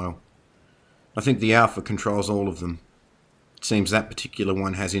a while. "I think the Alpha controls all of them. It seems that particular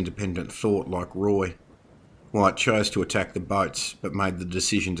one has independent thought like Roy. Why it chose to attack the boats but made the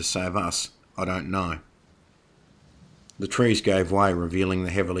decision to save us, I don't know." The trees gave way, revealing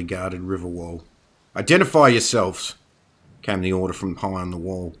the heavily guarded river wall. "Identify yourselves!" came the order from high on the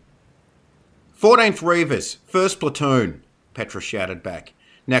wall. 14th Reavers, 1st Platoon, Petra shouted back.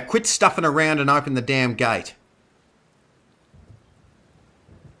 "Now quit stuffing around and open the damn gate."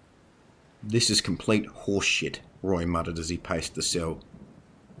 "This is complete horseshit," Roy muttered as he paced the cell.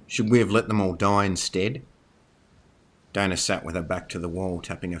 "Should we have let them all die instead?" Dana sat with her back to the wall,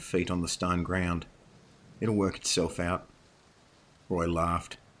 tapping her feet on the stone ground. "It'll work itself out." Roy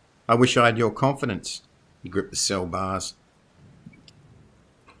laughed. "I wish I had your confidence." He gripped the cell bars.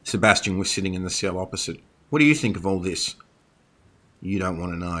 Sebastian was sitting in the cell opposite. "What do you think of all this?" "You don't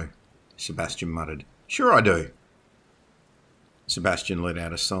want to know," Sebastian muttered. "Sure I do." Sebastian let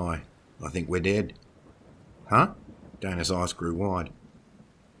out a sigh. "I think we're dead." "Huh?" Dana's eyes grew wide.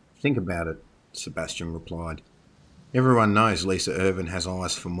 "Think about it," Sebastian replied. "Everyone knows Lisa Irvin has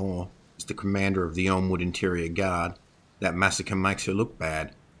eyes for more. As the commander of the Elmwood Interior Guard, that massacre makes her look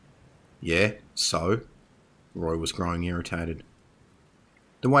bad." "Yeah, so?" Roy was growing irritated.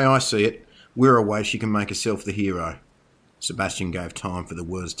 "The way I see it, we're a way she can make herself the hero." Sebastian gave time for the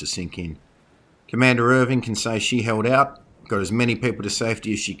words to sink in. "Commander Irving can say she held out, got as many people to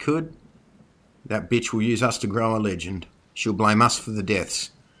safety as she could. That bitch will use us to grow a legend. She'll blame us for the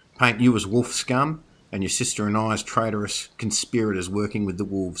deaths, paint you as wolf scum, and your sister and I as traitorous conspirators working with the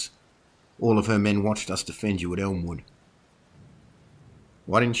wolves. All of her men watched us defend you at Elmwood."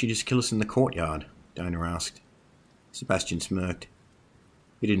 "Why didn't she just kill us in the courtyard?" Dana asked. Sebastian smirked.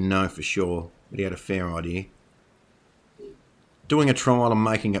 He didn't know for sure, but he had a fair idea. "Doing a trial and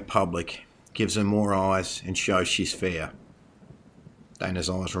making it public gives her more eyes and shows she's fair." Dana's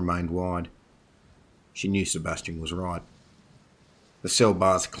eyes remained wide. She knew Sebastian was right. The cell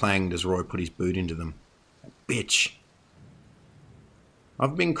bars clanged as Roy put his boot into them. "Bitch!"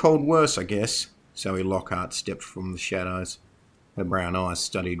 "I've been called worse, I guess." Zoe Lockhart stepped from the shadows. Her brown eyes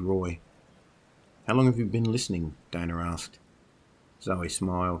studied Roy. "How long have you been listening?" Dana asked. Zoe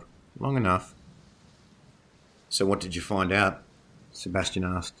smiled. "Long enough." "So what did you find out?" Sebastian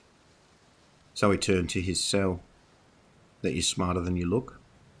asked. Zoe turned to his cell. "That you're smarter than you look?"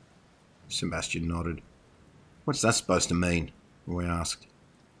 Sebastian nodded. "What's that supposed to mean?" Roy asked.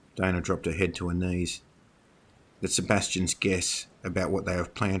 Dana dropped her head to her knees. "That Sebastian's guess about what they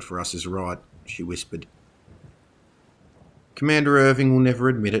have planned for us is right," she whispered. "Commander Irving will never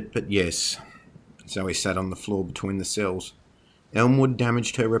admit it, but yes." Zoe sat on the floor between the cells. "Elmwood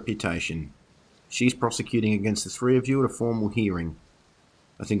damaged her reputation. She's prosecuting against the three of you at a formal hearing.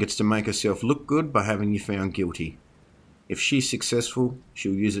 I think it's to make herself look good by having you found guilty. If she's successful,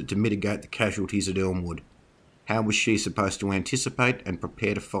 she'll use it to mitigate the casualties at Elmwood. How was she supposed to anticipate and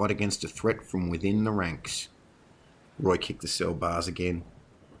prepare to fight against a threat from within the ranks?" Roy kicked the cell bars again.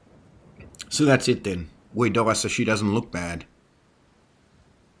 "So that's it then. We die so she doesn't look bad."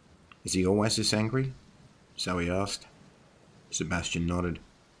 "Is he always this angry?" Zoe asked. Sebastian nodded.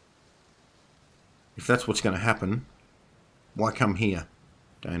 "If that's what's going to happen, why come here?"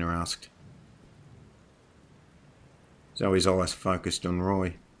 Dana asked. Zoe's eyes focused on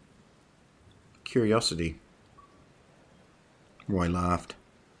Roy. "Curiosity." Roy laughed.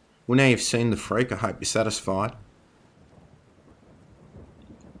 "Well, now you've seen the freak, I hope you're satisfied."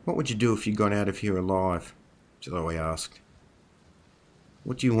 What would you do if you got out of here alive? Zoe asked.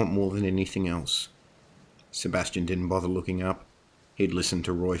 What do you want more than anything else? Sebastian didn't bother looking up. He'd listened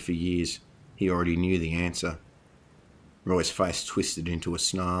to Roy for years. He already knew the answer. Roy's face twisted into a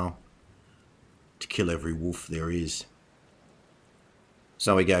snarl. To kill every wolf there is.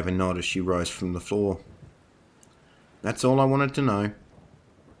 Zoe gave a nod as she rose from the floor. That's all I wanted to know.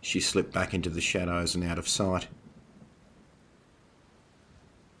 She slipped back into the shadows and out of sight.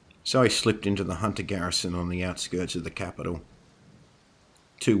 Zoe slipped into the hunter garrison on the outskirts of the capital.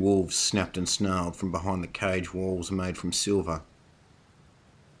 2 wolves snapped and snarled from behind the cage walls made from silver.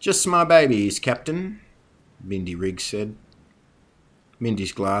 Just my babies, Captain, Mindy Riggs said.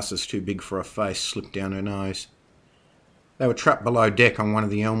 Mindy's glasses, too big for her face, slipped down her nose. They were trapped below deck on one of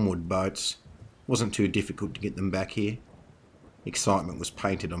the Elmwood boats. Wasn't too difficult to get them back here. Excitement was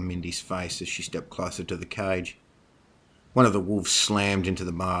painted on Mindy's face as she stepped closer to the cage. One of the wolves slammed into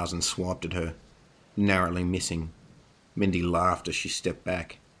the bars and swiped at her, narrowly missing. Mindy laughed as she stepped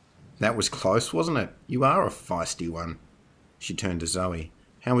back. That was close, wasn't it? You are a feisty one. She turned to Zoe.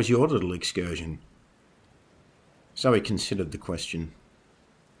 How was your little excursion? Zoe considered the question.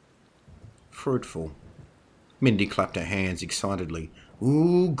 Fruitful. Mindy clapped her hands excitedly.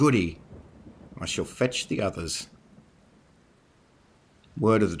 Ooh, goody. I shall fetch the others.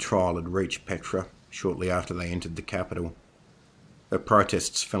 Word of the trial had reached Petra shortly after they entered the capital. Her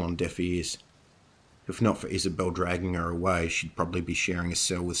protests fell on deaf ears. If not for Isabel dragging her away, she'd probably be sharing a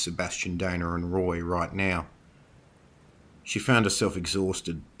cell with Sebastian, Dana and Roy right now. She found herself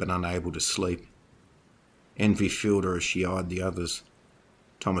exhausted but unable to sleep. Envy filled her as she eyed the others.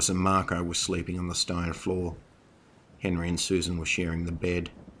 Thomas and Marco were sleeping on the stone floor. Henry and Susan were sharing the bed.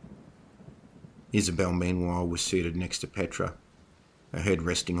 Isabel, meanwhile, was seated next to Petra, her head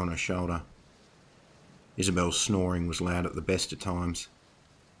resting on her shoulder. Isabel's snoring was loud at the best of times.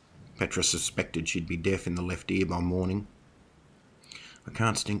 Petra suspected she'd be deaf in the left ear by morning. I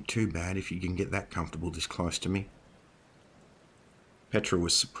can't stink too bad if you can get that comfortable this close to me. Petra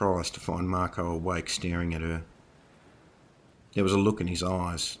was surprised to find Marco awake, staring at her. There was a look in his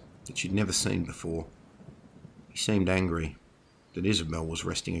eyes that she'd never seen before. He seemed angry that Isabel was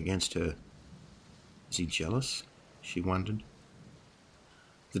resting against her. Is he jealous? She wondered.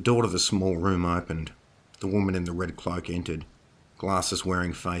 The door to the small room opened. The woman in the red cloak entered,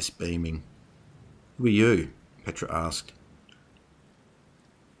 glasses-wearing face beaming. Who are you? Petra asked.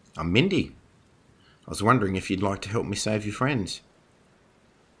 I'm Mindy. I was wondering if you'd like to help me save your friends.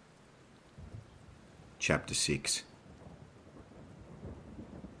 Chapter 6.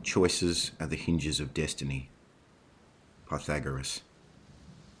 Choices are the hinges of destiny. Pythagoras.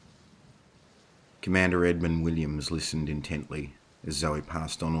 Commander Edmund Williams listened intently as Zoe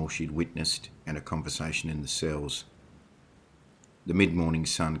passed on all she'd witnessed and a conversation in the cells. The mid-morning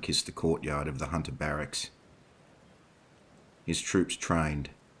sun kissed the courtyard of the Hunter Barracks. His troops trained,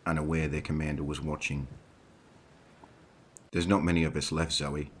 unaware their commander was watching. There's not many of us left,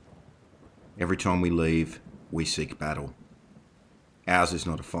 Zoe. Every time we leave, we seek battle. Ours is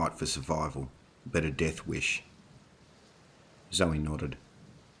not a fight for survival, but a death wish. Zoe nodded.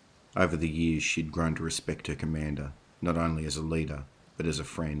 Over the years, she'd grown to respect her commander, not only as a leader, but as a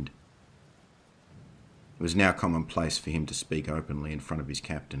friend. It was now commonplace for him to speak openly in front of his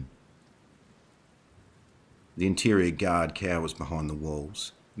captain. The interior guard cowers behind the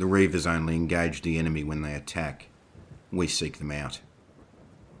walls. The Reavers only engage the enemy when they attack. We seek them out.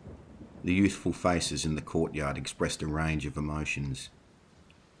 The youthful faces in the courtyard expressed a range of emotions.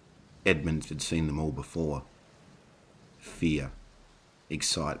 Edmund had seen them all before. Fear,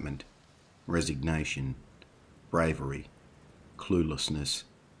 excitement, resignation, bravery, cluelessness.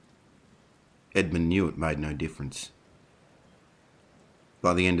 Edmund knew it made no difference.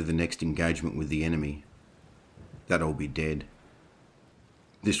 By the end of the next engagement with the enemy, they'd all be dead.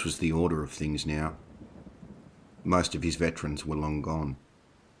 This was the order of things now. Most of his veterans were long gone.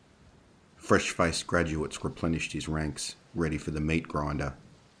 Fresh-faced graduates replenished his ranks, ready for the meat grinder.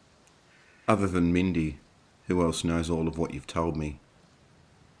 Other than Mindy, who else knows all of what you've told me?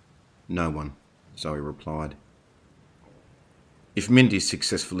 No one, Zoe replied. If Mindy's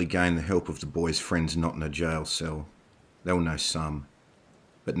successfully gained the help of the boy's friends not in a jail cell, they'll know some,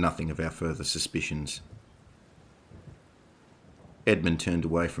 but nothing of our further suspicions. Edmund turned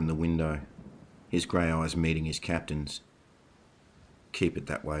away from the window, his grey eyes meeting his captain's. Keep it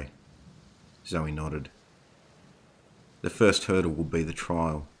that way. Zoe nodded. The first hurdle will be the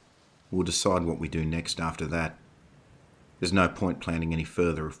trial. We'll decide what we do next after that. There's no point planning any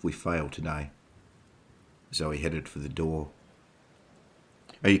further if we fail today. Zoe headed for the door.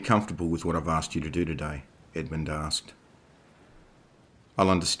 Are you comfortable with what I've asked you to do today? Edmund asked. I'll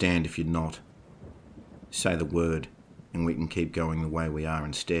understand if you're not. Say the word, and we can keep going the way we are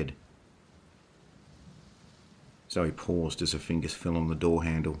instead. Zoe paused as her fingers fell on the door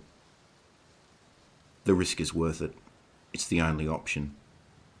handle. The risk is worth it. It's the only option.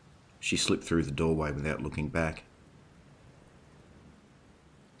 She slipped through the doorway without looking back.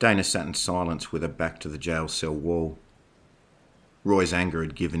 Dana sat in silence with her back to the jail cell wall. Roy's anger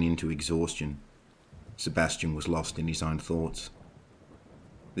had given in to exhaustion. Sebastian was lost in his own thoughts.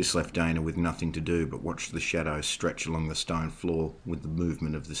 This left Dana with nothing to do but watch the shadows stretch along the stone floor with the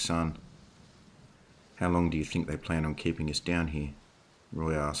movement of the sun. "How long do you think they plan on keeping us down here?"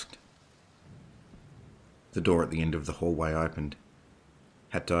 Roy asked. The door at the end of the hallway opened.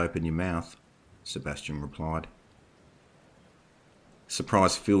 "Had to open your mouth," Sebastian replied.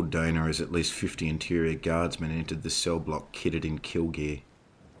 Surprise filled Dana as at least 50 interior guardsmen entered the cell block kitted in kill gear.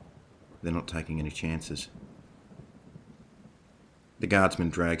 They're not taking any chances. The guardsmen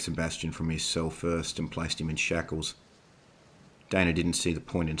dragged Sebastian from his cell first and placed him in shackles. Dana didn't see the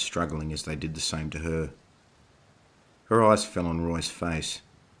point in struggling as they did the same to her. Her eyes fell on Roy's face.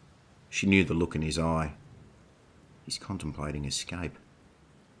 She knew the look in his eye. He's contemplating escape.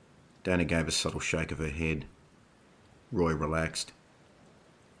 Dana gave a subtle shake of her head. Roy relaxed.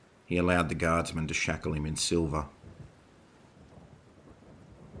 He allowed the guardsmen to shackle him in silver.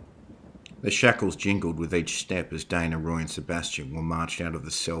 The shackles jingled with each step as Dana, Roy and Sebastian were marched out of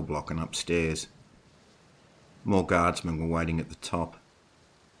the cell block and upstairs. More guardsmen were waiting at the top.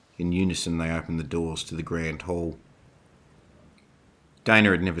 In unison they opened the doors to the grand hall.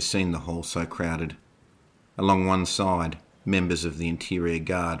 Dana had never seen the hall so crowded. Along one side, members of the interior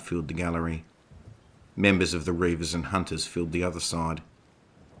guard filled the gallery. Members of the reavers and hunters filled the other side.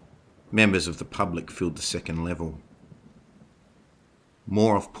 Members of the public filled the second level.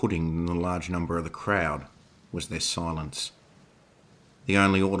 More off-putting than the large number of the crowd was their silence. The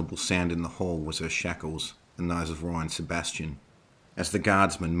only audible sound in the hall was her shackles and those of Roy and Sebastian, as the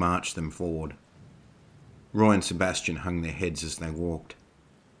guardsmen marched them forward. Roy and Sebastian hung their heads as they walked.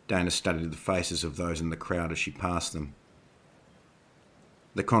 Dana studied the faces of those in the crowd as she passed them.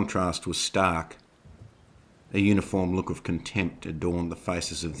 The contrast was stark. A uniform look of contempt adorned the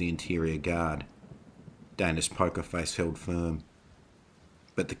faces of the interior guard. Dana's poker face held firm,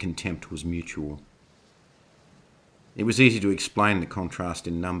 but the contempt was mutual. It was easy to explain the contrast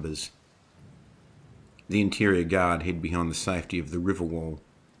in numbers. The interior guard hid behind the safety of the river wall,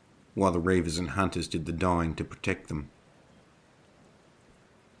 while the reavers and hunters did the dying to protect them.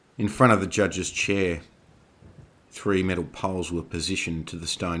 In front of the judge's chair, 3 metal poles were positioned to the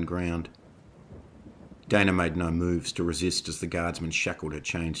stone ground. Dana made no moves to resist as the guardsmen shackled her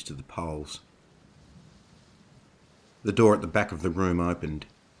chains to the poles. The door at the back of the room opened.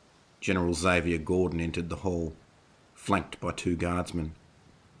 General Xavier Gordon entered the hall, flanked by 2 guardsmen.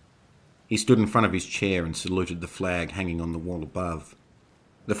 He stood in front of his chair and saluted the flag hanging on the wall above.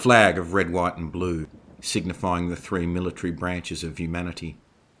 The flag of red, white and blue, signifying the 3 military branches of humanity.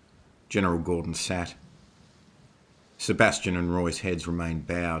 General Gordon sat. Sebastian and Roy's heads remained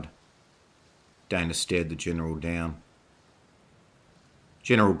bowed. Dana stared the general down.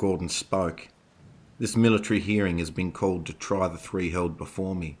 General Gordon spoke. "This military hearing has been called to try the 3 held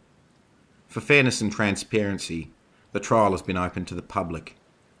before me. For fairness and transparency, the trial has been open to the public.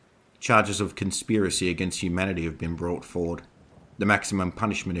 Charges of conspiracy against humanity have been brought forward. The maximum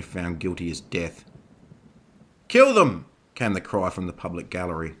punishment if found guilty is death." "Kill them!" came the cry from the public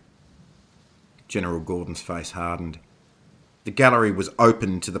gallery. General Gordon's face hardened. The gallery was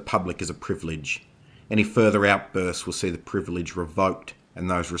open to the public as a privilege. Any further outbursts will see the privilege revoked and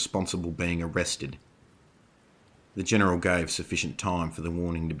those responsible being arrested. The general gave sufficient time for the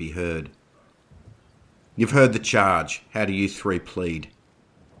warning to be heard. "You've heard the charge. How do you 3 plead?"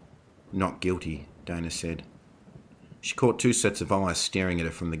 "Not guilty," Dana said. She caught 2 sets of eyes staring at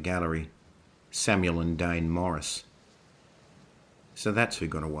her from the gallery. Samuel and Dane Morris. So that's who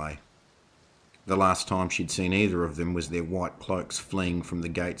got away. The last time she'd seen either of them was their white cloaks fleeing from the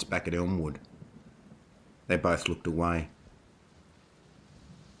gates back at Elmwood. They both looked away.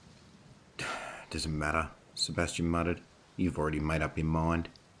 "Doesn't matter," Sebastian muttered. "You've already made up your mind."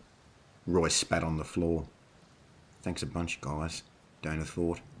 Roy spat on the floor. "Thanks a bunch, guys," Dana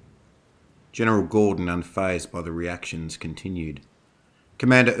thought. General Gordon, unfazed by the reactions, continued.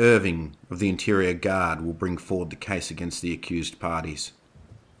 "Commander Irving of the Interior Guard will bring forward the case against the accused parties."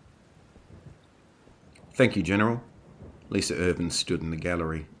 "Thank you, General." Lisa Irvin stood in the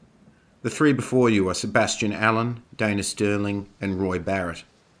gallery. "The 3 before you are Sebastian Allen, Dana Sterling and Roy Barrett.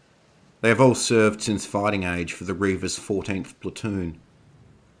 They have all served since fighting age for the Reavers' 14th Platoon.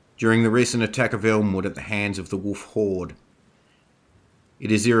 During the recent attack of Elmwood at the hands of the Wolf Horde,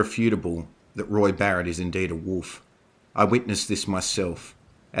 It is irrefutable that Roy Barrett is indeed a wolf. I witnessed this myself,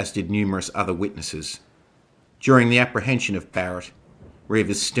 as did numerous other witnesses. During the apprehension of Barrett,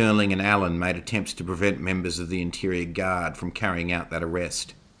 Reivers Sterling and Allen made attempts to prevent members of the Interior Guard from carrying out that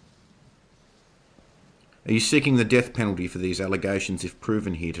arrest. Are you seeking the death penalty for these allegations if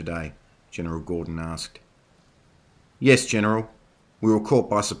proven here today? General Gordon asked. Yes, General. We were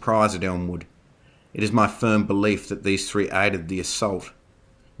caught by surprise at Elmwood. It is my firm belief that these three aided the assault.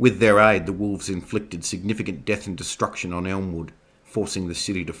 With their aid, the wolves inflicted significant death and destruction on Elmwood, forcing the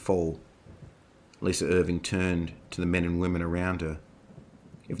city to fall. Lisa Irving turned to the men and women around her.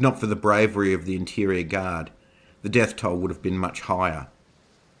 If not for the bravery of the Interior Guard, the death toll would have been much higher.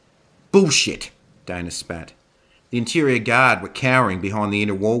 Bullshit, Dana spat. The Interior Guard were cowering behind the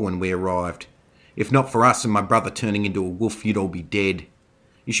inner wall when we arrived. If not for us and my brother turning into a wolf, you'd all be dead.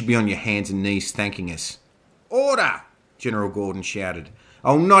 You should be on your hands and knees thanking us. Order! General Gordon shouted.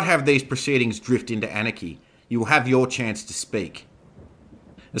 I will not have these proceedings drift into anarchy. You will have your chance to speak.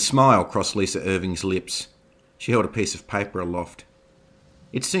 A smile crossed Lisa Irving's lips. She held a piece of paper aloft.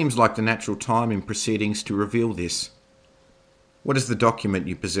 It seems like the natural time in proceedings to reveal this. What is the document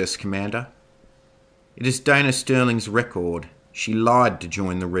you possess, Commander? It is Dana Sterling's record. She lied to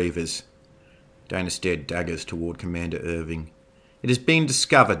join the Reivers. Dana stared daggers toward Commander Irving. It has been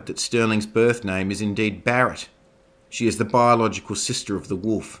discovered that Sterling's birth name is indeed Barrett. She is the biological sister of the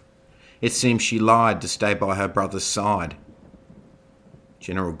wolf. It seems she lied to stay by her brother's side.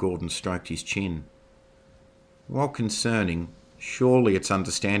 General Gordon stroked his chin. While concerning, surely it's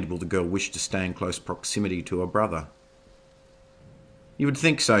understandable the girl wished to stay in close proximity to her brother. You would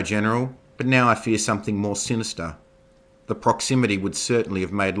think so, General, but now I fear something more sinister. The proximity would certainly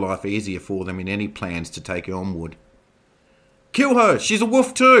have made life easier for them in any plans to take Elmwood. Kill her! She's a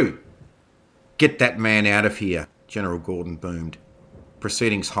wolf too! Get that man out of here, General Gordon boomed.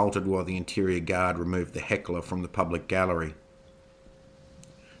 Proceedings halted while the Interior Guard removed the heckler from the public gallery.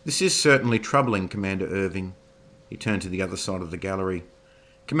 This is certainly troubling, Commander Irving. He turned to the other side of the gallery.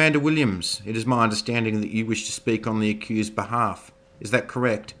 Commander Williams, it is my understanding that you wish to speak on the accused's behalf. Is that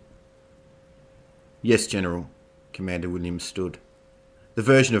correct? Yes, General. Commander Williams stood. The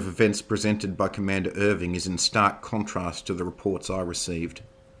version of events presented by Commander Irving is in stark contrast to the reports I received.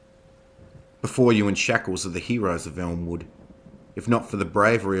 Before you in shackles are the heroes of Elmwood. If not for the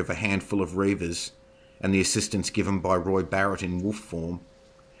bravery of a handful of Reivers and the assistance given by Roy Barrett in wolf form,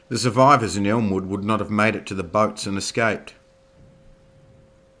 the survivors in Elmwood would not have made it to the boats and escaped.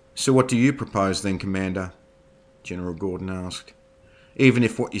 So what do you propose then, Commander? General Gordon asked. Even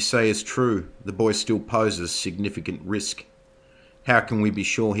if what you say is true, the boy still poses significant risk. How can we be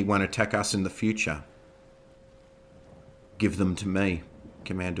sure he won't attack us in the future? Give them to me,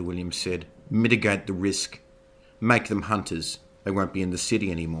 Commander Williams said. Mitigate the risk. Make them hunters. They won't be in the city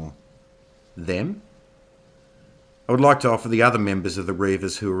anymore. Them? I would like to offer the other members of the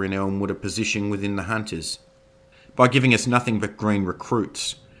Reivers who are in Elmwood a position within the hunters. By giving us nothing but green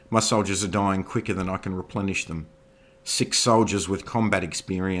recruits, my soldiers are dying quicker than I can replenish them. 6 soldiers with combat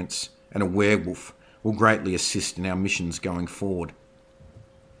experience and a werewolf will greatly assist in our missions going forward.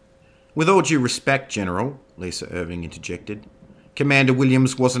 With all due respect, General, Lisa Irving interjected, Commander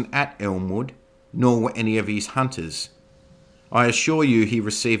Williams wasn't at Elmwood, nor were any of his hunters. I assure you he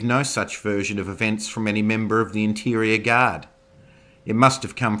received no such version of events from any member of the Interior Guard. It must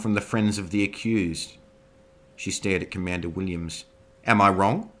have come from the friends of the accused. She stared at Commander Williams. Am I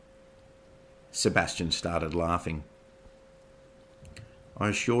wrong? Sebastian started laughing. I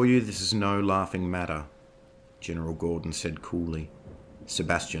assure you this is no laughing matter, General Gordon said coolly.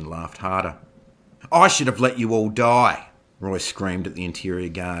 Sebastian laughed harder. I should have let you all die, Roy screamed at the Interior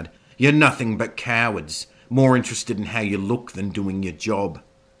Guard. You're nothing but cowards, more interested in how you look than doing your job.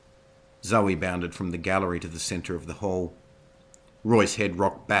 Zoe bounded from the gallery to the centre of the hall. Roy's head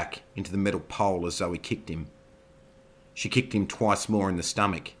rocked back into the metal pole as Zoe kicked him. She kicked him twice more in the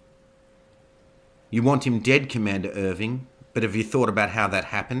stomach. You want him dead, Commander Irving, but have you thought about how that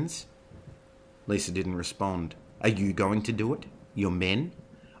happens? Lisa didn't respond. Are you going to do it? Your men?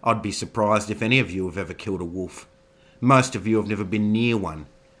 I'd be surprised if any of you have ever killed a wolf. Most of you have never been near one.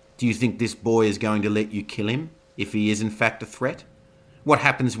 Do you think this boy is going to let you kill him, if he is in fact a threat? What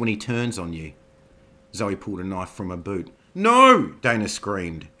happens when he turns on you? Zoe pulled a knife from her boot. No! Dana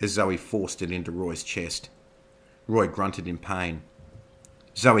screamed as Zoe forced it into Roy's chest. Roy grunted in pain.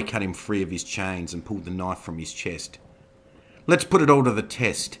 Zoe cut him free of his chains and pulled the knife from his chest. Let's put it all to the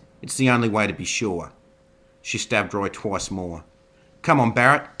test. It's the only way to be sure. She stabbed Roy twice more. Come on,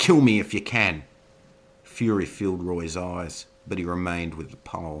 Barrett, kill me if you can. Fury filled Roy's eyes, but he remained with the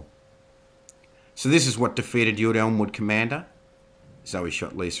pole. So this is what defeated you at Elmwood, Commander? Zoe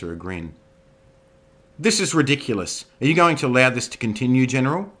shot Lisa a grin. This is ridiculous. Are you going to allow this to continue,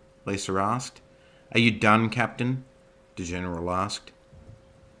 General? Lisa asked. Are you done, Captain? The General asked.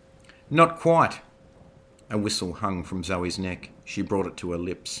 Not quite. A whistle hung from Zoe's neck. She brought it to her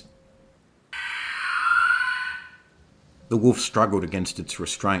lips. The wolf struggled against its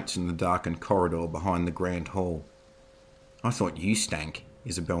restraints in the darkened corridor behind the grand hall. I thought you stank,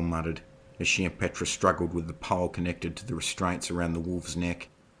 Isabel muttered, as she and Petra struggled with the pole connected to the restraints around the wolf's neck.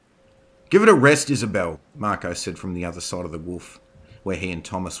 Give it a rest, Isabel, Marco said from the other side of the wolf, where he and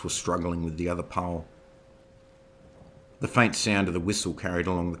Thomas were struggling with the other pole. The faint sound of the whistle carried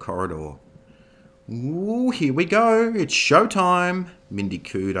along the corridor. Ooh, here we go, it's showtime, Mindy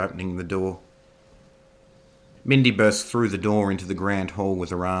cooed, opening the door. Mindy burst through the door into the grand hall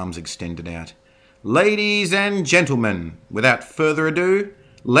with her arms extended out. Ladies and gentlemen, without further ado,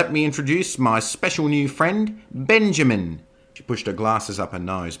 let me introduce my special new friend, Benjamin. She pushed her glasses up her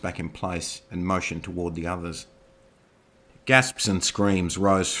nose back in place and motioned toward the others. Gasps and screams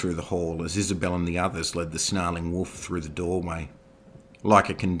rose through the hall as Isabel and the others led the snarling wolf through the doorway. Like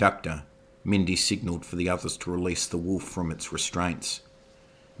a conductor, Mindy signalled for the others to release the wolf from its restraints.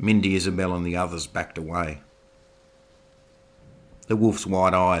 Mindy, Isabel and the others backed away. The wolf's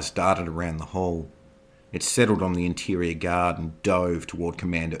wide eyes darted around the hall. It settled on the interior guard and dove toward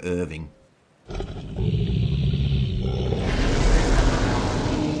Commander Irving.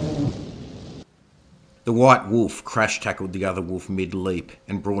 The white wolf crash-tackled the other wolf mid-leap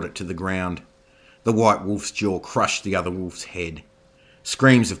and brought it to the ground. The white wolf's jaw crushed the other wolf's head.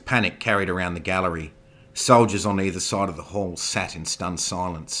 Screams of panic carried around the gallery. Soldiers on either side of the hall sat in stunned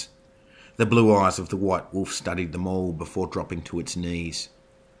silence. The blue eyes of the white wolf studied them all before dropping to its knees.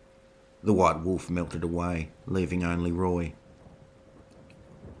 The white wolf melted away, leaving only Roy.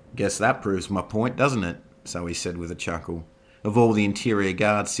 Guess that proves my point, doesn't it? Zoe said with a chuckle. Of all the interior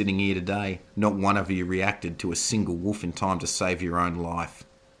guards sitting here today, not one of you reacted to a single wolf in time to save your own life.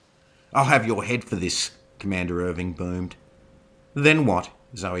 I'll have your head for this, Commander Irving boomed. Then what?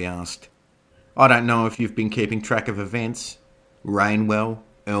 Zoe asked. I don't know if you've been keeping track of events. Rainwell,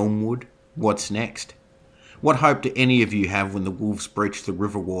 Elmwood, what's next? What hope do any of you have when the wolves breach the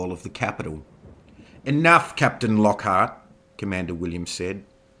river wall of the capital? Enough, Captain Lockhart, Commander Williams said.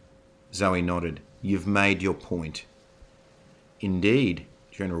 Zoe nodded. You've made your point. Indeed,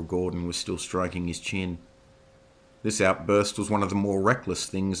 General Gordon was still stroking his chin. This outburst was one of the more reckless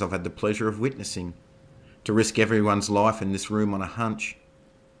things I've had the pleasure of witnessing. To risk everyone's life in this room on a hunch.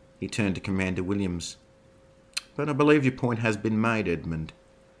 He turned to Commander Williams. But I believe your point has been made, Edmund.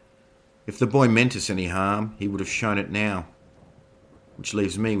 If the boy meant us any harm, he would have shown it now. Which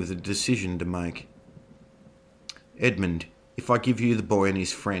leaves me with a decision to make. Edmund, if I give you the boy and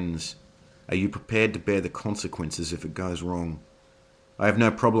his friends, are you prepared to bear the consequences if it goes wrong? I have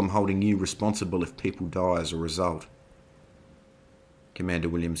no problem holding you responsible if people die as a result. Commander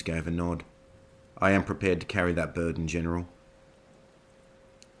Williams gave a nod. I am prepared to carry that burden, General.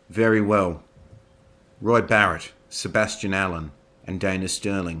 Very well. Roy Barrett, Sebastian Allen, and Dana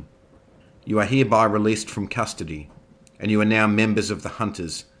Sterling. You are hereby released from custody, and you are now members of the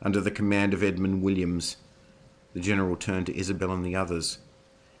Hunters under the command of Edmund Williams. The General turned to Isabel and the others.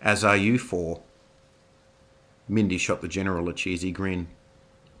 As are you four. Mindy shot the General a cheesy grin.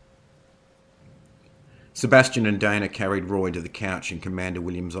 Sebastian and Dana carried Roy to the couch in Commander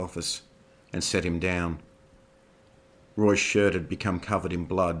Williams' office and set him down. Roy's shirt had become covered in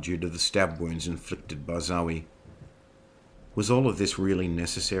blood due to the stab wounds inflicted by Zoe. Was all of this really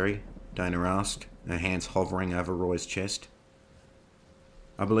necessary? Dana asked, her hands hovering over Roy's chest.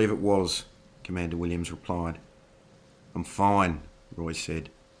 I believe it was, Commander Williams replied. I'm fine, Roy said.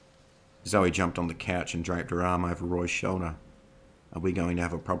 Zoe jumped on the couch and draped her arm over Roy's shoulder. Are we going to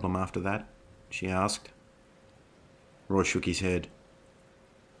have a problem after that? She asked. Roy shook his head.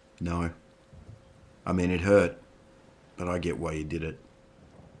 No. I mean, it hurt, but I get why you did it.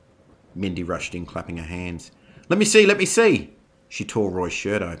 Mindy rushed in, clapping her hands. Let me see, let me see! She tore Roy's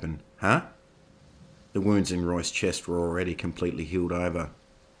shirt open. Huh? The wounds in Roy's chest were already completely healed over.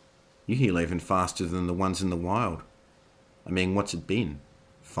 You heal even faster than the ones in the wild. I mean, what's it been?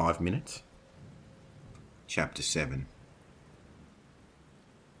 5 minutes? Chapter 7.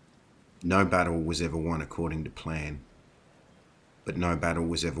 No battle was ever won according to plan, but no battle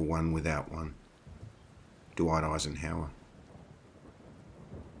was ever won without one. Dwight Eisenhower.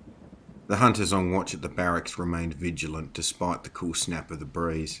 The hunters on watch at the barracks remained vigilant despite the cool snap of the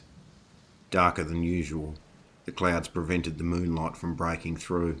breeze. Darker than usual, the clouds prevented the moonlight from breaking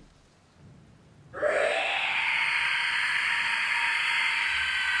through.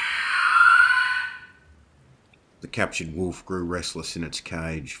 The captured wolf grew restless in its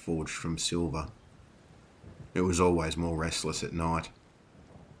cage, forged from silver. It was always more restless at night.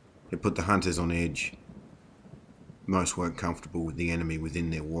 It put the hunters on edge. Most weren't comfortable with the enemy within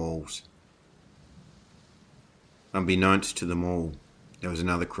their walls. Unbeknownst to them all, there was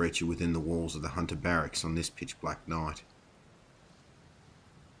another creature within the walls of the hunter barracks on this pitch-black night.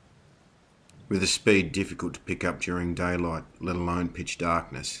 With a speed difficult to pick up during daylight, let alone pitch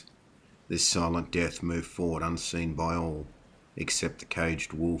darkness, this silent death moved forward unseen by all, except the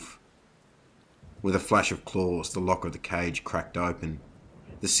caged wolf. With a flash of claws, the lock of the cage cracked open.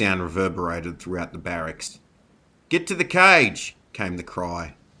 The sound reverberated throughout the barracks. "Get to the cage!" came the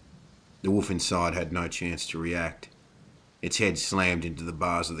cry. The wolf inside had no chance to react. Its head slammed into the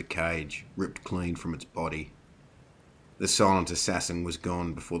bars of the cage, ripped clean from its body. The silent assassin was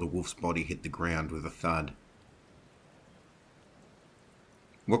gone before the wolf's body hit the ground with a thud.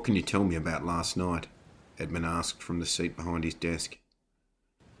 "What can you tell me about last night?" Edmund asked from the seat behind his desk.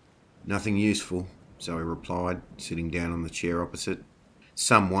 "Nothing useful," Zoe replied, sitting down on the chair opposite.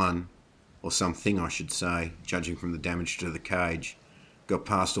 "Someone, or something I should say, judging from the damage to the cage, got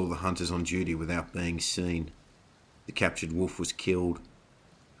past all the hunters on duty without being seen. The captured wolf was killed.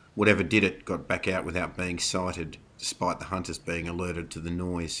 Whatever did it got back out without being sighted, despite the hunters being alerted to the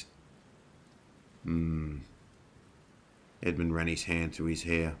noise." Edmund ran his hand through his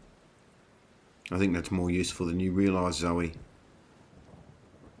hair. "I think that's more useful than you realise, Zoe."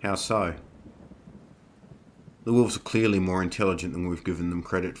 "How so?" "The wolves are clearly more intelligent than we've given them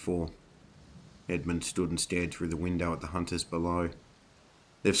credit for." Edmund stood and stared through the window at the hunters below.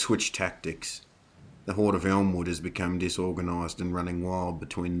 "They've switched tactics. The horde of Elmwood has become disorganised and running wild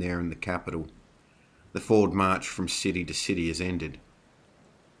between there and the capital. The forward march from city to city has ended."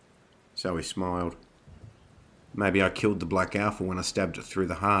 Zoe smiled. "Maybe I killed the Black Alpha when I stabbed it through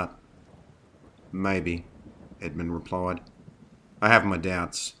the heart." "Maybe," Edmund replied. "I have my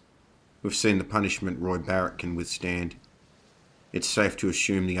doubts. We've seen the punishment Roy Barrett can withstand. It's safe to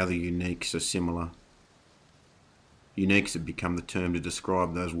assume the other uniques are similar." Uniques had become the term to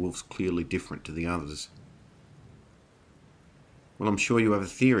describe those wolves clearly different to the others. "Well, I'm sure you have a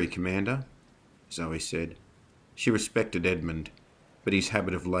theory, Commander," Zoe said. She respected Edmund, but his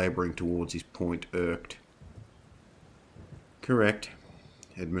habit of labouring towards his point irked. "Correct,"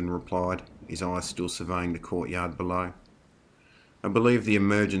 Edmund replied, his eyes still surveying the courtyard below. "I believe the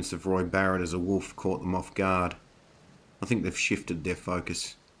emergence of Roy Barrett as a wolf caught them off guard. I think they've shifted their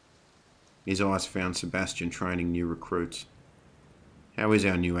focus." His eyes found Sebastian training new recruits. "How is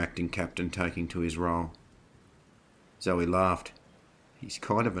our new acting captain taking to his role?" Zoe laughed. "He's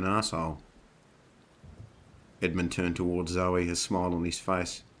kind of an arsehole." Edmund turned towards Zoe, a smile on his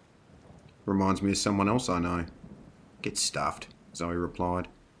face. "Reminds me of someone else I know." "Get stuffed," Zoe replied.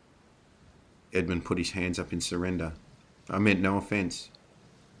 Edmund put his hands up in surrender. "I meant no offence.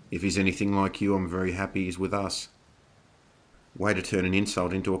 If he's anything like you, I'm very happy he's with us." "Way to turn an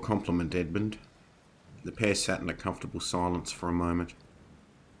insult into a compliment, Edmund." The pair sat in a comfortable silence for a moment.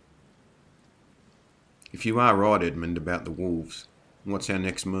 "If you are right, Edmund, about the wolves, what's our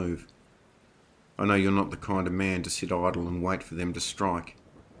next move? I know you're not the kind of man to sit idle and wait for them to strike.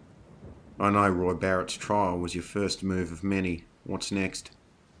 I know Roy Barrett's trial was your first move of many. What's next?"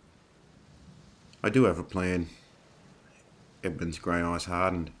 "I do have a plan." Edmund's grey eyes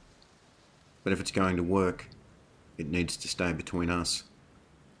hardened. "But if it's going to work, it needs to stay between us."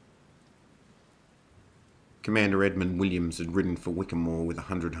 Commander Edmund Williams had ridden for Wickamore with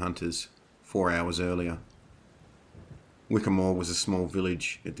 100 hunters 4 hours earlier. Wickamore was a small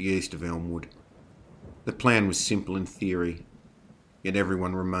village at the east of Elmwood. The plan was simple in theory, yet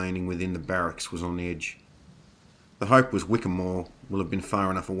everyone remaining within the barracks was on edge. The hope was Wickamore will have been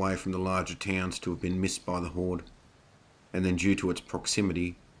far enough away from the larger towns to have been missed by the horde, and then due to its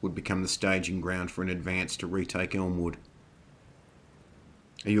proximity would become the staging ground for an advance to retake Elmwood.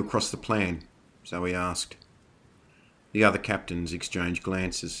 "Are you across the plan?" Zoe asked. The other captains exchanged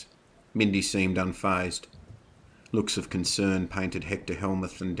glances. Mindy seemed unfazed. Looks of concern painted Hector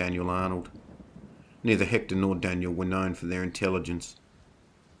Helmuth and Daniel Arnold. Neither Hector nor Daniel were known for their intelligence.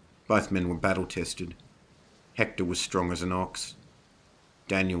 Both men were battle-tested. Hector was strong as an ox.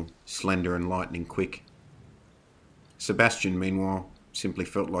 Daniel, slender and lightning quick. Sebastian, meanwhile, simply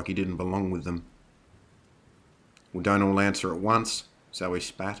felt like he didn't belong with them. "We don't all answer at once," Zoe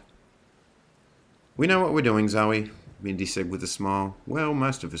spat. "We know what we're doing, Zoe," Mindy said with a smile. "Well,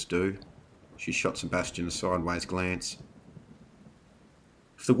 most of us do." She shot Sebastian a sideways glance.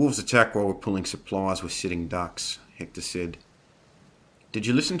 "If the wolves attack while we're pulling supplies, we're sitting ducks," Hector said. "Did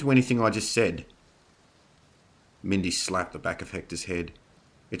you listen to anything I just said?" Mindy slapped the back of Hector's head.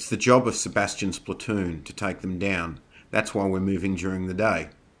 It's the job of Sebastian's platoon to take them down. That's why we're moving during the day,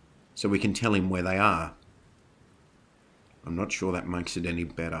 so we can tell him where they are. I'm not sure that makes it any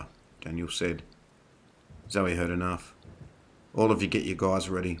better, Daniel said. Zoe heard enough. All of you get your guys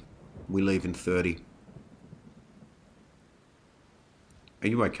ready. We leave in 30. Are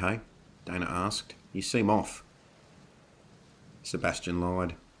you okay? Dana asked. You seem off. Sebastian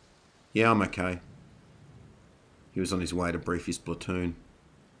lied. Yeah, I'm okay. He was on his way to brief his platoon.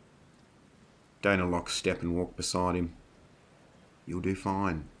 Dana locked step and walked beside him. You'll do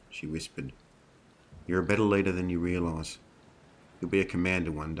fine, she whispered. You're a better leader than you realise. You'll be a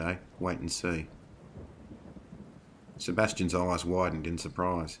commander one day. Wait and see. Sebastian's eyes widened in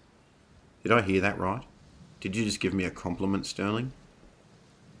surprise. Did I hear that right? Did you just give me a compliment, Sterling?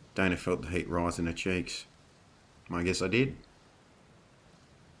 Dana felt the heat rise in her cheeks. I guess I did.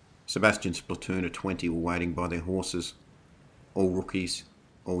 Sebastian's platoon of 20 were waiting by their horses. All rookies,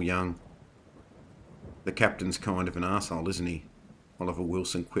 all young. The captain's kind of an arsehole, isn't he? Oliver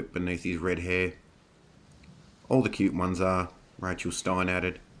Wilson quipped beneath his red hair. All the cute ones are, Rachel Stein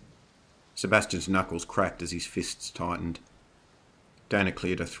added. Sebastian's knuckles cracked as his fists tightened. Dana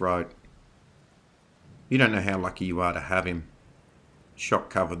cleared her throat. You don't know how lucky you are to have him. Shock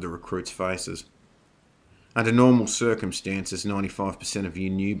covered the recruits' faces. Under normal circumstances, 95% of you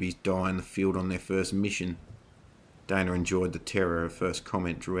newbies die in the field on their first mission. Dana enjoyed the terror her first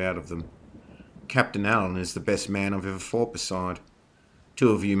comment drew out of them. Captain Allen is the best man I've ever fought beside.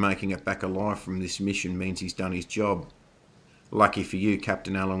 2 of you making it back alive from this mission means he's done his job. Lucky for you,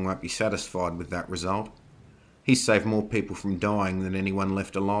 Captain Allen won't be satisfied with that result. He's saved more people from dying than anyone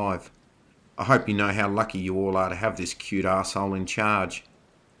left alive. I hope you know how lucky you all are to have this cute arsehole in charge.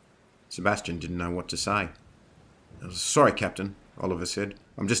 Sebastian didn't know what to say. Sorry, Captain, Oliver said.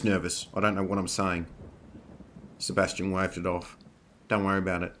 I'm just nervous. I don't know what I'm saying. Sebastian waved it off. Don't worry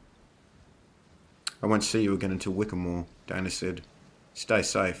about it. I won't see you again until Wickamore, Dana said. Stay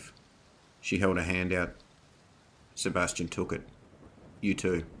safe. She held her hand out. Sebastian took it. You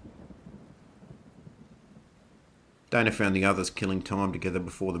too. Dana found the others killing time together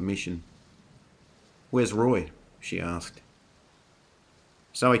before the mission. Where's Roy? She asked.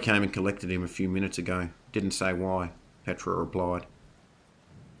 Zoe came and collected him a few minutes ago. Didn't say why, Petra replied.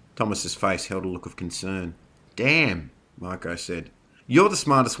 Thomas's face held a look of concern. Damn, Marco said. You're the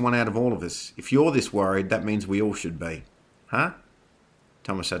smartest one out of all of us. If you're this worried, that means we all should be. Huh?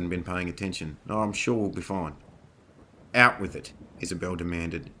 Thomas hadn't been paying attention. Oh, I'm sure we'll be fine. Out with it, Isabel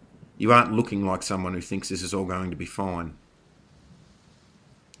demanded. You aren't looking like someone who thinks this is all going to be fine.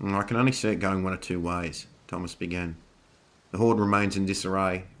 I can only see it going one of 2 ways, Thomas began. The Horde remains in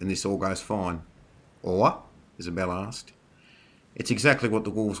disarray, and this all goes fine. Or? Isabel asked. It's exactly what the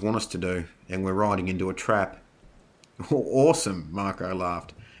Wolves want us to do, and we're riding into a trap. Awesome, Marco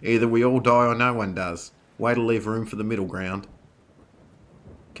laughed. Either we all die or no one does. Way to leave room for the middle ground.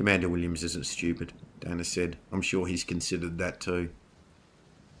 Commander Williams isn't stupid, Dana said. I'm sure he's considered that too.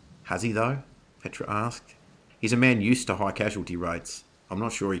 Has he though? Petra asked. He's a man used to high casualty rates. I'm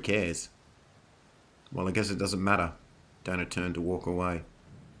not sure he cares. Well, I guess it doesn't matter. Dana turned to walk away.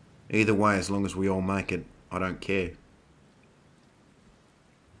 Either way, as long as we all make it, I don't care.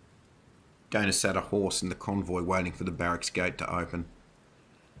 Dana sat a horse in the convoy waiting for the barracks gate to open.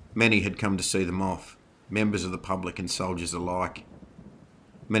 Many had come to see them off, members of the public and soldiers alike.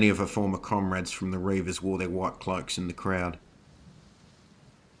 Many of her former comrades from the Reavers wore their white cloaks in the crowd.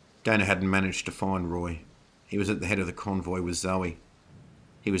 Dana hadn't managed to find Roy. He was at the head of the convoy with Zoe.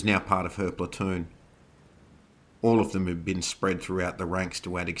 He was now part of her platoon. All of them had been spread throughout the ranks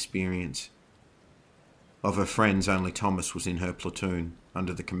to add experience. Of her friends, only Thomas was in her platoon,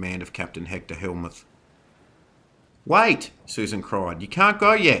 under the command of Captain Hector Helmuth. Wait, Susan cried. You can't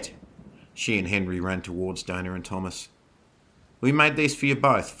go yet. She and Henry ran towards Dana and Thomas. We made these for you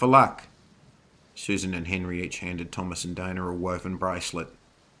both, for luck. Susan and Henry each handed Thomas and Dana a woven bracelet.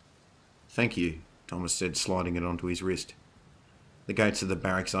 Thank you, Thomas said, sliding it onto his wrist. The gates of the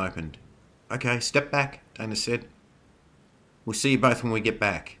barracks opened. Okay, step back, Dana said. We'll see you both when we get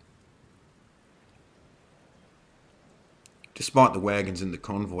back. Despite the wagons in the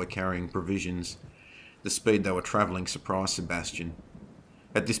convoy carrying provisions, the speed they were travelling surprised Sebastian.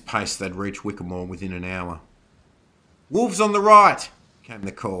 At this pace they'd reach Wickamore within an hour. Wolves on the right, came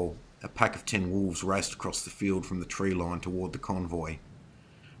the call. A pack of 10 wolves raced across the field from the tree line toward the convoy.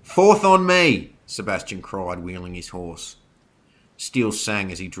 Fourth on me, Sebastian cried, wheeling his horse. Steel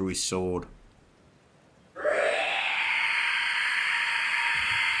sang as he drew his sword.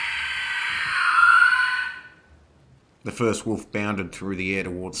 The first wolf bounded through the air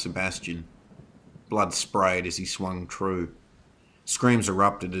towards Sebastian. Blood sprayed as he swung true. Screams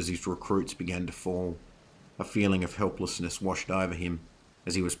erupted as his recruits began to fall. A feeling of helplessness washed over him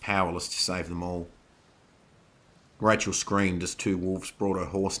as he was powerless to save them all. Rachel screamed as two wolves brought her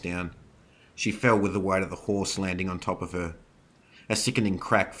horse down. She fell with the weight of the horse landing on top of her. A sickening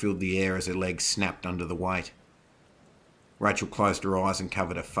crack filled the air as her legs snapped under the weight. Rachel closed her eyes and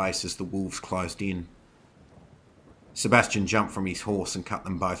covered her face as the wolves closed in. Sebastian jumped from his horse and cut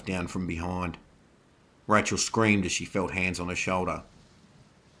them both down from behind. Rachel screamed as she felt hands on her shoulder.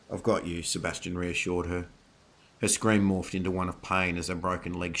 "I've got you," Sebastian reassured her. Her scream morphed into one of pain as her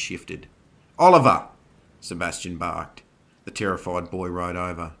broken leg shifted. "Oliver!" Sebastian barked. The terrified boy rode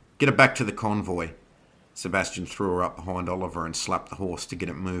over. "Get her back to the convoy." Sebastian threw her up behind Oliver and slapped the horse to get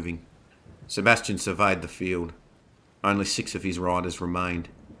it moving. Sebastian surveyed the field. Only 6 of his riders remained.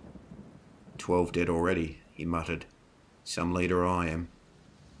 12 dead already, he muttered. Some leader I am.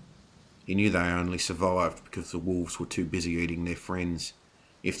 He knew they only survived because the wolves were too busy eating their friends.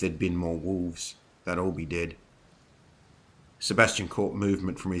 If there'd been more wolves, they'd all be dead. Sebastian caught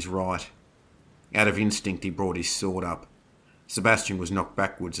movement from his right. Out of instinct, he brought his sword up. Sebastian was knocked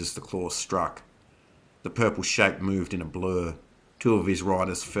backwards as the claws struck. The purple shape moved in a blur. 2 of his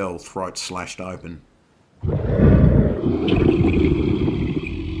riders fell, throats slashed open.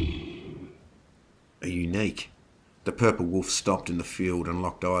 A unique. The purple wolf stopped in the field and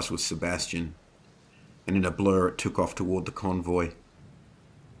locked eyes with Sebastian, and in a blur it took off toward the convoy.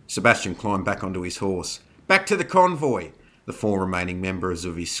 Sebastian climbed back onto his horse. "Back to the convoy!" The 4 remaining members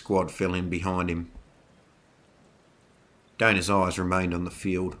of his squad fell in behind him. Dana's eyes remained on the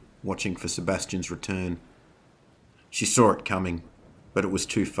field, watching for Sebastian's return. She saw it coming, but it was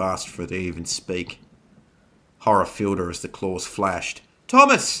too fast for her to even speak. Horror filled her as the claws flashed.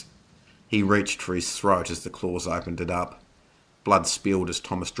 "Thomas!" He reached for his throat as the claws opened it up. Blood spilled as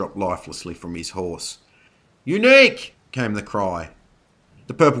Thomas dropped lifelessly from his horse. "Unique!" came the cry.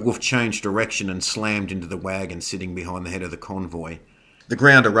 The purple wolf changed direction and slammed into the wagon sitting behind the head of the convoy. The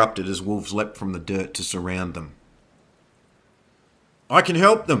ground erupted as wolves leapt from the dirt to surround them. "I can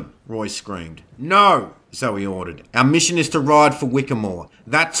help them," Roy screamed. "No," Zoe ordered. "Our mission is to ride for Wickamore.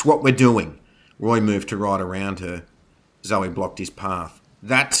 That's what we're doing." Roy moved to ride around her. Zoe blocked his path.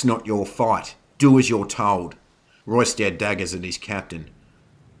 "That's not your fight. Do as you're told." Roy stared daggers at his captain.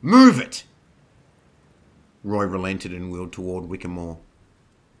 "Move it!" Roy relented and wheeled toward Wickamore.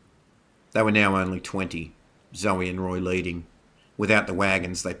 They were now only 20, Zoe and Roy leading. Without the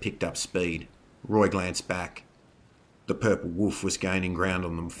wagons, they picked up speed. Roy glanced back. The purple wolf was gaining ground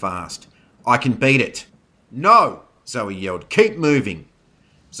on them fast. "I can beat it!" "No!" Zoe yelled. "Keep moving!"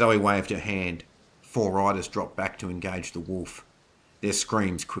 Zoe waved her hand. 4 riders dropped back to engage the wolf. Their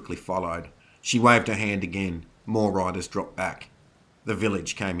screams quickly followed. She waved her hand again. More riders dropped back. The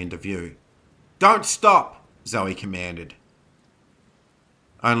village came into view. "Don't stop!" Zoe commanded.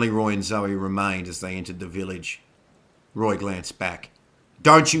 Only Roy and Zoe remained as they entered the village. Roy glanced back.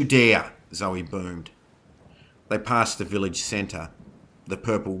 "Don't you dare!" Zoe boomed. They passed the village centre. The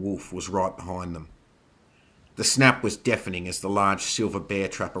purple wolf was right behind them. The snap was deafening as the large silver bear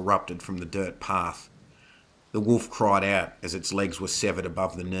trap erupted from the dirt path. The wolf cried out as its legs were severed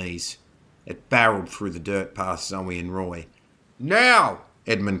above the knees. It barreled through the dirt past Zoe and Roy. "Now!"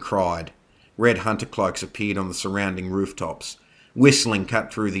 Edmund cried. Red hunter cloaks appeared on the surrounding rooftops. Whistling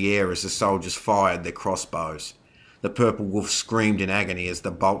cut through the air as the soldiers fired their crossbows. The purple wolf screamed in agony as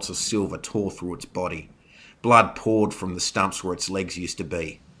the bolts of silver tore through its body. Blood poured from the stumps where its legs used to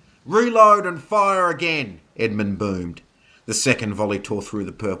be. "Reload and fire again!" Edmund boomed. The second volley tore through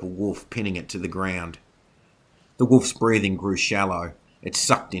the purple wolf, pinning it to the ground. The wolf's breathing grew shallow. It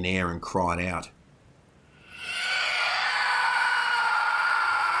sucked in air and cried out.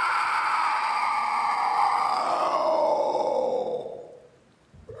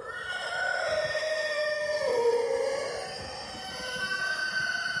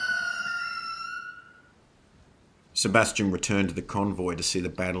 Sebastian returned to the convoy to see the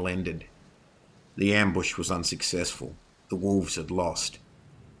battle ended. The ambush was unsuccessful. The wolves had lost.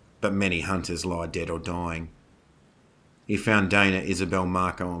 But many hunters lie dead or dying. He found Dana, Isabel,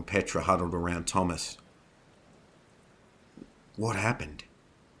 Marco and Petra huddled around Thomas. "What happened?"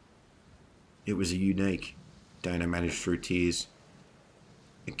 "It was a unique," Dana managed through tears.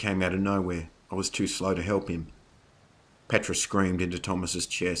 "It came out of nowhere. I was too slow to help him." Petra screamed into Thomas's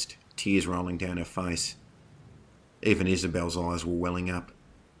chest, tears rolling down her face. Even Isabel's eyes were welling up.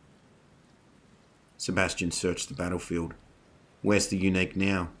 Sebastian searched the battlefield. "Where's the unique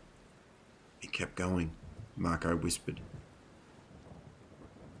now?" "He kept going," Marco whispered.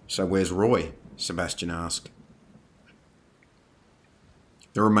 "So where's Roy?" Sebastian asked.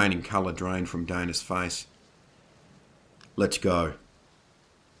 The remaining colour drained from Dana's face. "Let's go,"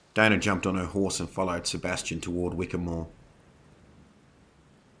 Dana jumped on her horse and followed Sebastian toward Wickermore.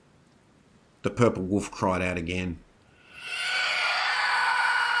 The purple wolf cried out again.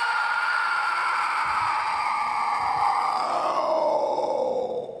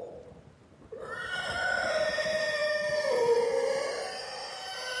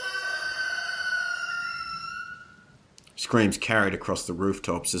 Screams carried across the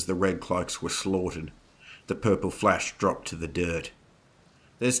rooftops as the red cloaks were slaughtered. The purple flash dropped to the dirt.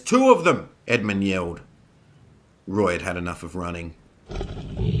 "There's two of them!" Edmund yelled. Roy had had enough of running.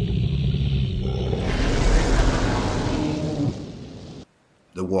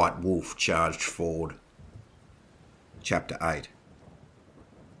 The white wolf charged forward. Chapter 8.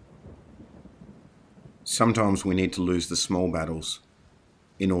 Sometimes we need to lose the small battles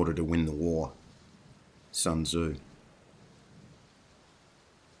in order to win the war. Sun Tzu.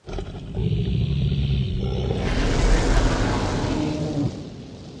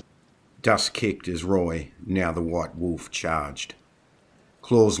 Dust kicked as Roy, now the white wolf, charged.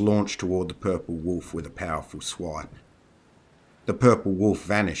 Claws launched toward the purple wolf with a powerful swipe. The purple wolf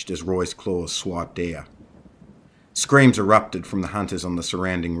vanished as Roy's claws swiped air. Screams erupted from the hunters on the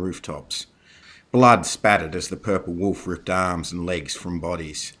surrounding rooftops. Blood spattered as the purple wolf ripped arms and legs from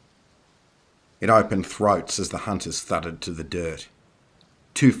bodies. It opened throats as the hunters thudded to the dirt.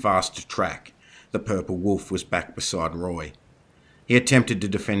 Too fast to track, the purple wolf was back beside Roy. He attempted to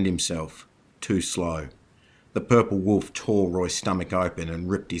defend himself. Too slow. The purple wolf tore Roy's stomach open and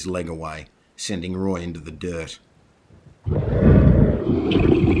ripped his leg away, sending Roy into the dirt.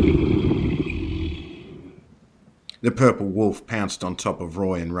 The purple wolf pounced on top of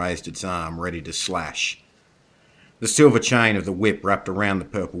Roy and raised its arm, ready to slash. The silver chain of the whip wrapped around the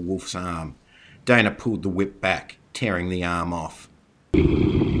purple wolf's arm. Dana pulled the whip back, tearing the arm off.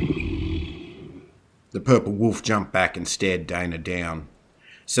 The purple wolf jumped back and stared Dana down.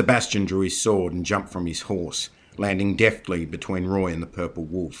 Sebastian drew his sword and jumped from his horse, landing deftly between Roy and the purple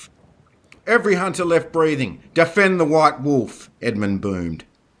wolf. "Every hunter left breathing! Defend the white wolf!" Edmund boomed.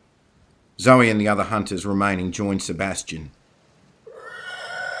 Zoe and the other hunters remaining joined Sebastian.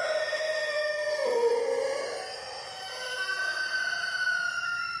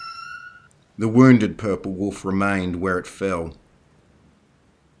 The wounded purple wolf remained where it fell.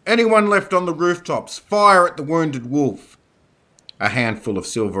 "Anyone left on the rooftops, fire at the wounded wolf!" A handful of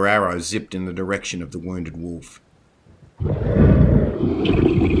silver arrows zipped in the direction of the wounded wolf.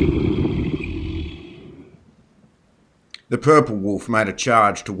 The purple wolf made a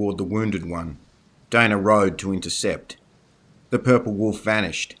charge toward the wounded one. Dana rode to intercept. The purple wolf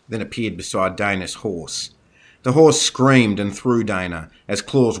vanished, then appeared beside Dana's horse. The horse screamed and threw Dana as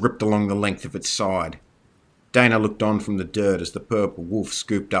claws ripped along the length of its side. Dana looked on from the dirt as the purple wolf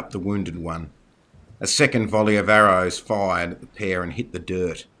scooped up the wounded one. A second volley of arrows fired at the pair and hit the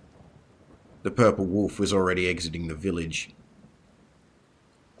dirt. The purple wolf was already exiting the village.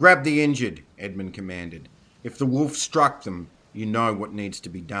 "Grab the injured," Edmund commanded. "If the wolf struck them, you know what needs to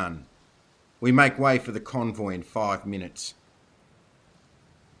be done. We make way for the convoy in 5 minutes."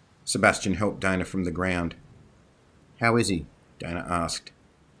 Sebastian helped Dana from the ground. "How is he?" Dana asked.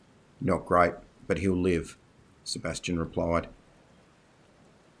 "Not great, but he'll live," Sebastian replied.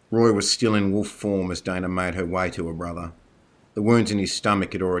 Roy was still in wolf form as Dana made her way to her brother. The wounds in his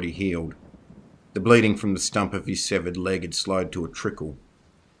stomach had already healed. The bleeding from the stump of his severed leg had slowed to a trickle.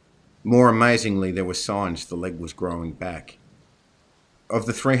 More amazingly, there were signs the leg was growing back. Of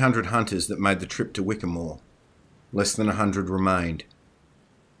the 300 hunters that made the trip to Wickermore, less than 100 remained.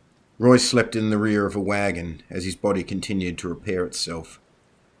 Roy slept in the rear of a wagon as his body continued to repair itself.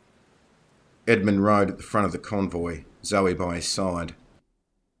 Edmund rode at the front of the convoy, Zoe by his side.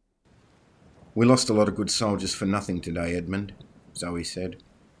 "We lost a lot of good soldiers for nothing today, Edmund," Zoe said.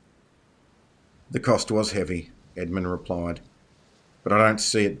 "The cost was heavy," Edmund replied, "but I don't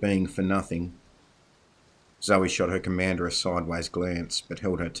see it being for nothing." Zoe shot her commander a sideways glance, but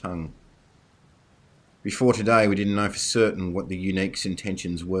held her tongue. "Before today, we didn't know for certain what the Unique's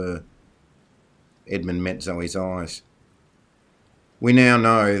intentions were." Edmund met Zoe's eyes. "We now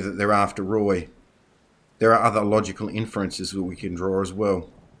know that they're after Roy. There are other logical inferences that we can draw as well."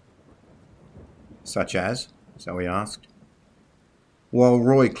 "Such as?" Zoe asked. "While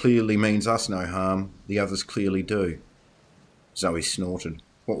Roy clearly means us no harm, the others clearly do." Zoe snorted.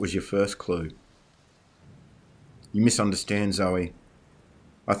 "What was your first clue?" "You misunderstand, Zoe.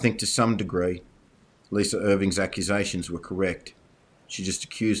 I think to some degree, Lisa Irving's accusations were correct. She just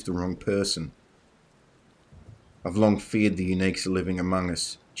accused the wrong person. I've long feared the Uniques are living among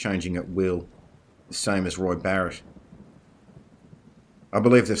us, changing at will, the same as Roy Barrett. I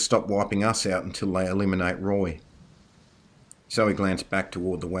believe they've stopped wiping us out until they eliminate Roy." So he glanced back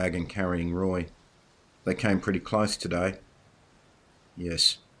toward the wagon carrying Roy. They came pretty close today.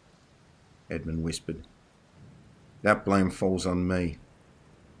 Yes, Edmund whispered. That blame falls on me.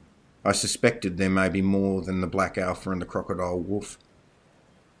 I suspected there may be more than the black alpha and the crocodile wolf.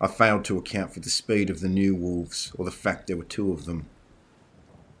 I failed to account for the speed of the new wolves, or the fact there were two of them.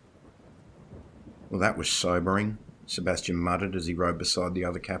 Well, that was sobering, Sebastian muttered as he rode beside the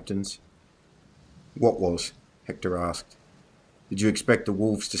other captains. What was? Hector asked. Did you expect the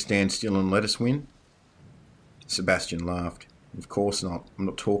wolves to stand still and let us win? Sebastian laughed. Of course not. I'm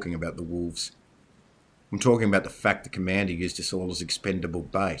not talking about the wolves. I'm talking about the fact the commander used us all as expendable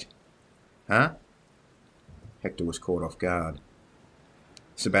bait. Huh? Hector was caught off guard.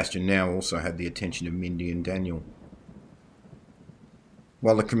 Sebastian now also had the attention of Mindy and Daniel.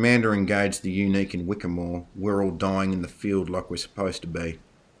 While the commander engaged the unique in Wickamore, we're all dying in the field like we're supposed to be.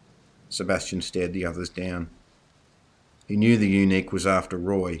 Sebastian stared the others down. He knew the unique was after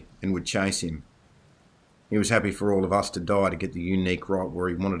Roy and would chase him. He was happy for all of us to die to get the unique right where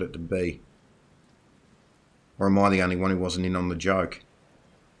he wanted it to be. Or am I the only one who wasn't in on the joke?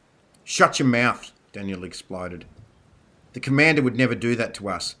 Shut your mouth, Daniel exploded. The commander would never do that to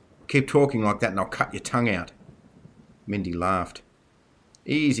us. Keep talking like that and I'll cut your tongue out. Mindy laughed.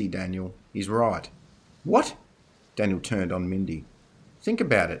 Easy, Daniel. He's right. What? Daniel turned on Mindy. Think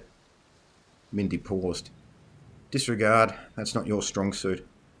about it. Mindy paused. Disregard. That's not your strong suit.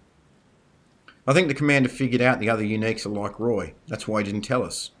 I think the commander figured out the other uniques are like Roy. That's why he didn't tell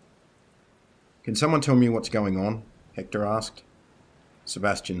us. Can someone tell me what's going on? Hector asked.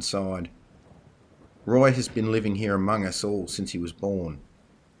 Sebastian sighed. Roy has been living here among us all since he was born.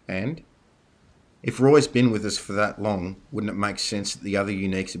 And? If Roy's been with us for that long, wouldn't it make sense that the other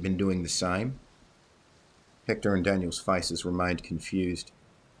uniques have been doing the same? Hector and Daniel's faces remained confused.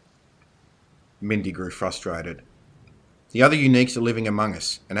 Mindy grew frustrated. The other uniques are living among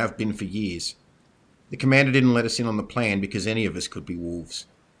us, and have been for years. The commander didn't let us in on the plan because any of us could be wolves.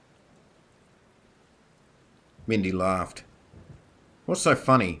 Mindy laughed. What's so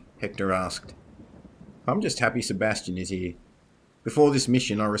funny? Hector asked. I'm just happy Sebastian is here. Before this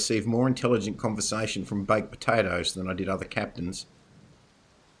mission, I received more intelligent conversation from baked potatoes than I did other captains.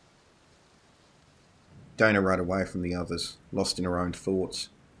 Dana rode away from the others, lost in her own thoughts.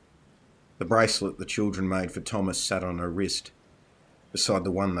 The bracelet the children made for Thomas sat on her wrist, beside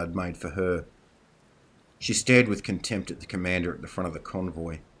the one they'd made for her. She stared with contempt at the commander at the front of the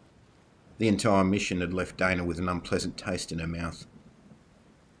convoy. The entire mission had left Dana with an unpleasant taste in her mouth,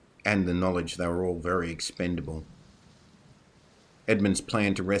 and the knowledge they were all very expendable. Edmund's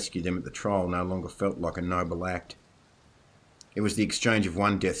plan to rescue them at the trial no longer felt like a noble act. It was the exchange of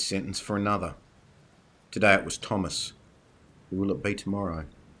one death sentence for another. Today it was Thomas. Who will it be tomorrow?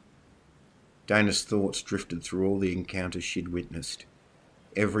 Dana's thoughts drifted through all the encounters she'd witnessed.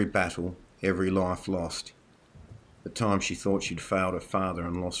 Every battle, every life lost. The time she thought she'd failed her father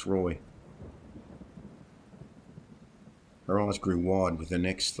and lost Roy. Her eyes grew wide with the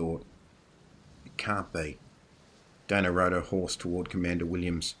next thought. It can't be. Dana rode her horse toward Commander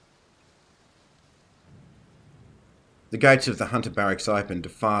Williams. The gates of the Hunter barracks opened to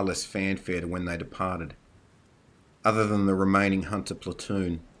far less fanfare than when they departed. Other than the remaining Hunter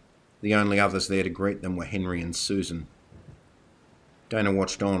platoon, the only others there to greet them were Henry and Susan. Dana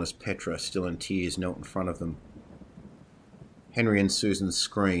watched on as Petra, still in tears, knelt in front of them. Henry and Susan's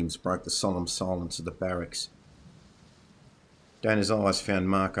screams broke the solemn silence of the barracks. Dana's eyes found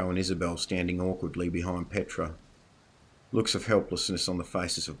Marco and Isabel standing awkwardly behind Petra, looks of helplessness on the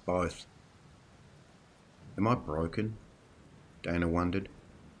faces of both. Am I broken? Dana wondered.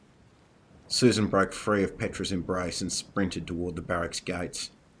 Susan broke free of Petra's embrace and sprinted toward the barracks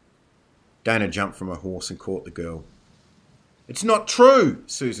gates. Dana jumped from her horse and caught the girl. It's not true,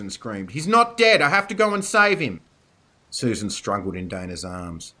 Susan screamed. He's not dead. I have to go and save him. Susan struggled in Dana's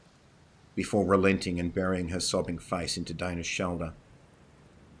arms, before relenting and burying her sobbing face into Dana's shoulder.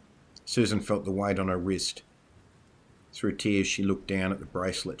 Susan felt the weight on her wrist. Through tears, she looked down at the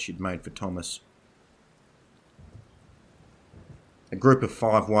bracelet she'd made for Thomas. A group of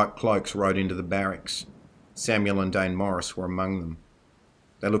 5 white cloaks rode into the barracks. Samuel and Dane Morris were among them.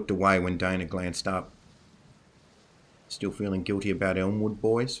 They looked away when Dana glanced up. Still feeling guilty about Elmwood,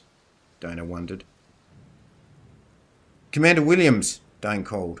 boys? Dana wondered. Commander Williams, Dane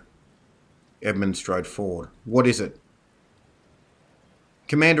called. Edmund strode forward. What is it?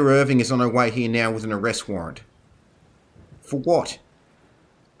 Commander Irving is on her way here now with an arrest warrant. For what?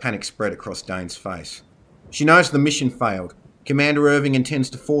 Panic spread across Dane's face. She knows the mission failed. Commander Irving intends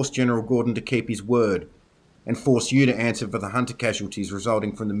to force General Gordon to keep his word, and force you to answer for the Hunter casualties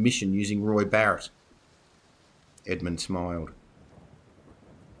resulting from the mission using Roy Barrett. Edmund smiled.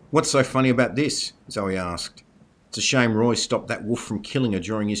 What's so funny about this? Zoe asked. It's a shame Roy stopped that wolf from killing her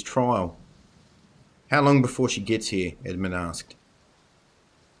during his trial. How long before she gets here? Edmund asked.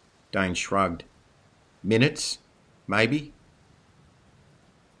 Dane shrugged. Minutes? Maybe?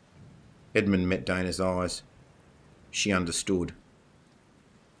 Edmund met Dana's eyes. She understood.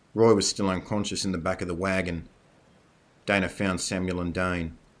 Roy was still unconscious in the back of the wagon. Dana found Samuel and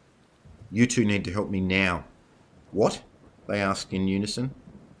Dane. You two need to help me now. What? They asked in unison.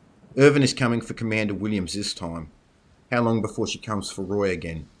 Irvin is coming for Commander Williams this time. How long before she comes for Roy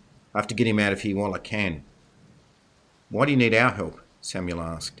again? I have to get him out of here while I can. Why do you need our help? Samuel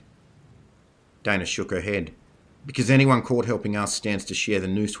asked. Dana shook her head. Because anyone caught helping us stands to share the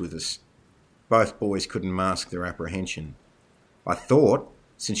noose with us. Both boys couldn't mask their apprehension. I thought,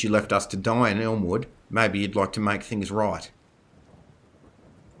 since you left us to die in Elmwood, maybe you'd like to make things right.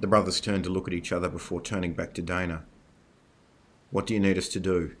 The brothers turned to look at each other before turning back to Dana. What do you need us to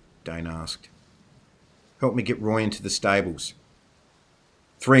do? Dane asked. Help me get Roy into the stables.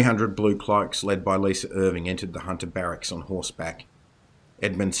 300 blue cloaks led by Lisa Irving entered the Hunter barracks on horseback.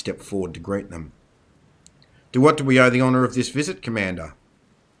 Edmund stepped forward to greet them. To what do we owe the honour of this visit, Commander?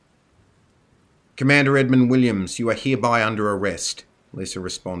 Commander Edmund Williams, you are hereby under arrest, Lisa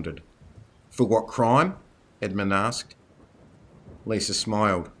responded. For what crime? Edmund asked. Lisa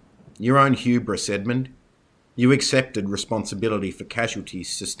smiled. Your own hubris, Edmund. You accepted responsibility for casualties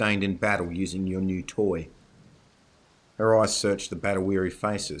sustained in battle using your new toy. Her eyes searched the battle-weary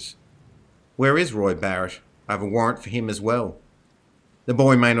faces. Where is Roy Barrett? I have a warrant for him as well. The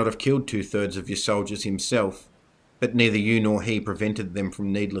boy may not have killed 2/3 of your soldiers himself, but neither you nor he prevented them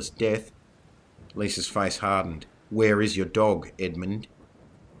from needless death. Lisa's face hardened. Where is your dog, Edmund?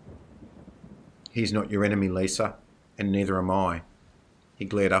 He's not your enemy, Lisa, and neither am I. He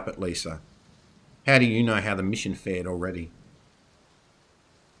glared up at Lisa. How do you know how the mission fared already?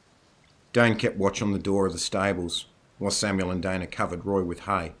 Dane kept watch on the door of the stables, while Samuel and Dana covered Roy with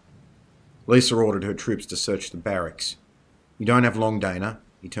hay. Lisa ordered her troops to search the barracks. You don't have long, Dana.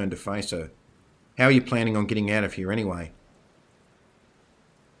 He turned to face her. How are you planning on getting out of here anyway?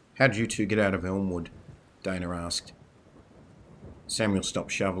 How did you two get out of Elmwood? Dana asked. Samuel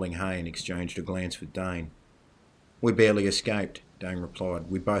stopped shoveling hay and exchanged a glance with Dane. We barely escaped, Dane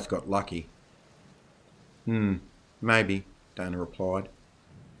replied. We both got lucky. Maybe, Dana replied.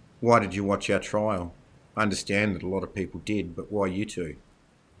 Why did you watch our trial? I understand that a lot of people did, but why you two?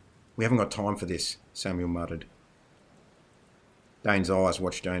 We haven't got time for this, Samuel muttered. Dane's eyes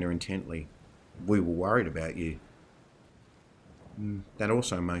watched Dana intently. We were worried about you. That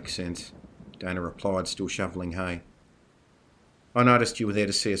also makes sense, Dana replied, still shoveling hay. I noticed you were there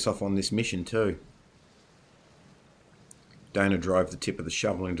to see us off on this mission too. Dana drove the tip of the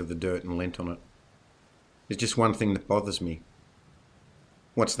shovel into the dirt and leant on it. There's just one thing that bothers me.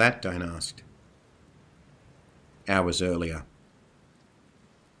 What's that? Dana asked. Hours earlier.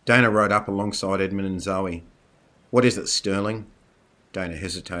 Dana rode up alongside Edmund and Zoe. What is it, Sterling? Dana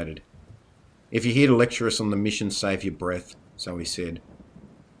hesitated. If you're here to lecture us on the mission, save your breath, Zoe said.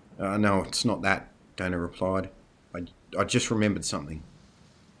 No, it's not that, Dana replied. I just remembered something.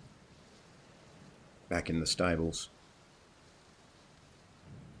 Back in the stables.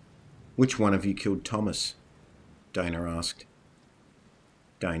 Which one of you killed Thomas? Dana asked.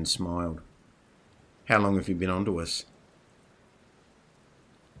 Dane smiled. How long have you been onto us?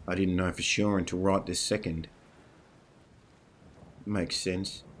 I didn't know for sure until right this second. Makes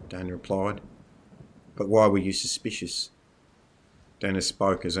sense, Dana replied. But why were you suspicious? Dana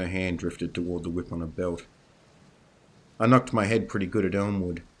spoke as her hand drifted toward the whip on her belt. I knocked my head pretty good at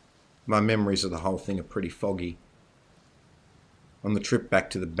Elmwood. My memories of the whole thing are pretty foggy. On the trip back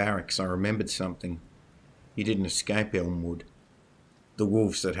to the barracks, I remembered something. You didn't escape Elmwood. The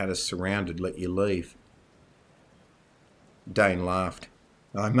wolves that had us surrounded let you leave. Dane laughed.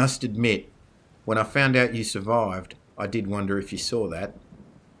 I must admit, when I found out you survived, I did wonder if you saw that.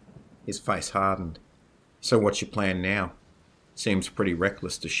 His face hardened. So what's your plan now? Seems pretty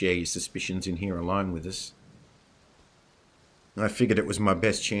reckless to share your suspicions in here alone with us. I figured it was my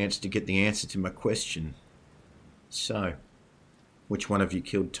best chance to get the answer to my question. So, which one of you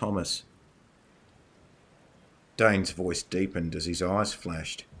killed Thomas? Dane's voice deepened as his eyes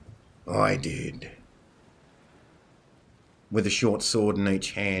flashed. I did. With a short sword in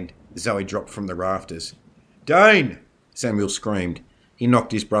each hand, Zoe dropped from the rafters. Dane! Samuel screamed. He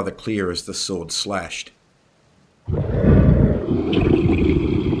knocked his brother clear as the sword slashed.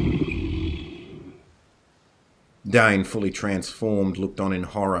 Dane, fully transformed, looked on in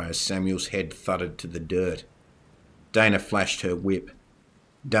horror as Samuel's head thudded to the dirt. Dana flashed her whip.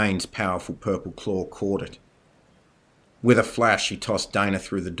 Dane's powerful purple claw caught it. With a flash, he tossed Dana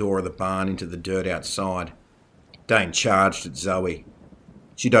through the door of the barn into the dirt outside. Dane charged at Zoe.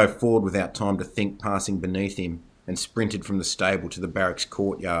 She dove forward without time to think, passing beneath him, and sprinted from the stable to the barracks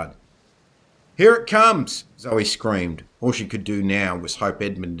courtyard. "Here it comes!" Zoe screamed. All she could do now was hope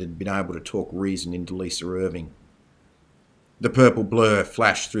Edmund had been able to talk reason into Lisa Irving. The purple blur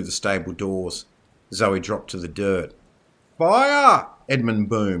flashed through the stable doors. Zoe dropped to the dirt. "Fire!" Edmund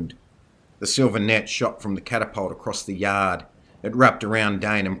boomed. The silver net shot from the catapult across the yard. It wrapped around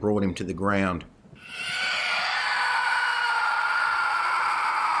Dane and brought him to the ground.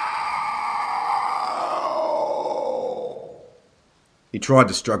 He tried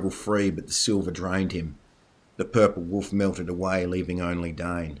to struggle free, but the silver drained him. The purple wolf melted away, leaving only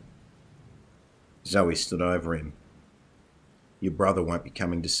Dane. Zoe stood over him. "Your brother won't be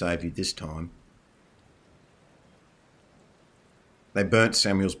coming to save you this time." They burnt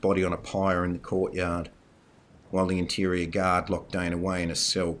Samuel's body on a pyre in the courtyard, while the interior guard locked Dane away in a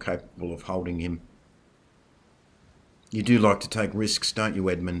cell capable of holding him. "You do like to take risks, don't you,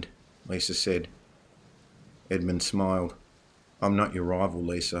 Edmund?" Lisa said. Edmund smiled. "I'm not your rival,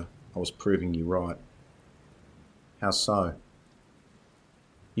 Lisa. I was proving you right." "How so?"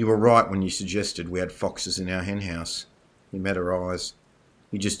 "You were right when you suggested we had foxes in our henhouse." He met her eyes.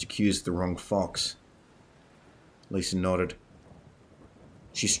 "You just accused the wrong fox." Lisa nodded.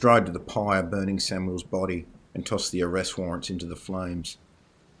 She strode to the pyre burning Samuel's body and tossed the arrest warrants into the flames.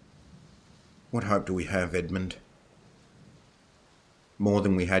 "What hope do we have, Edmund?" "More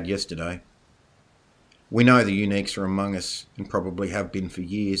than we had yesterday. We know the uniques are among us, and probably have been for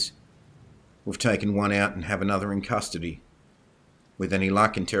years. We've taken one out and have another in custody. With any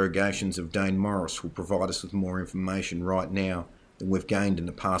luck, interrogations of Dane Morris will provide us with more information right now than we've gained in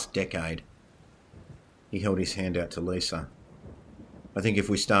the past decade." He held his hand out to Lisa. "I think if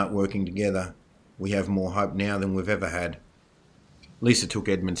we start working together, we have more hope now than we've ever had." Lisa took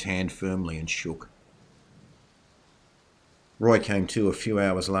Edmund's hand firmly and shook. Roy came to a few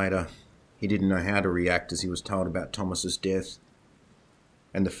hours later. He didn't know how to react as he was told about Thomas's death,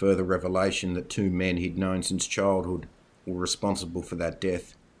 and the further revelation that two men he'd known since childhood were responsible for that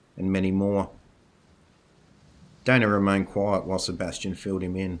death, and many more. Dana remained quiet while Sebastian filled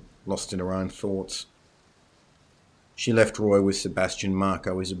him in, lost in her own thoughts. She left Roy with Sebastian,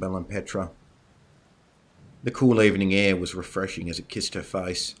 Marco, Isabel and Petra. The cool evening air was refreshing as it kissed her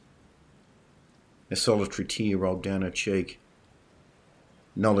face. A solitary tear rolled down her cheek.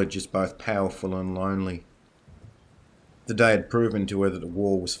 Knowledge is both powerful and lonely. The day had proven to her that the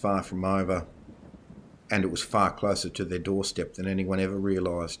war was far from over, and it was far closer to their doorstep than anyone ever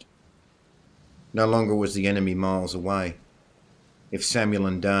realised. No longer was the enemy miles away. If Samuel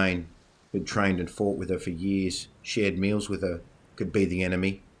and Dane, who'd trained and fought with her for years, shared meals with her, could be the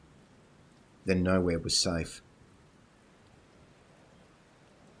enemy, then nowhere was safe.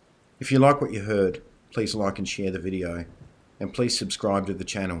 If you like what you heard, please like and share the video, and please subscribe to the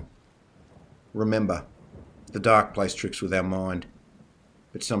channel. Remember, the dark plays tricks with our mind,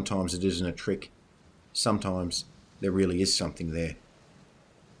 but sometimes it isn't a trick. Sometimes there really is something there.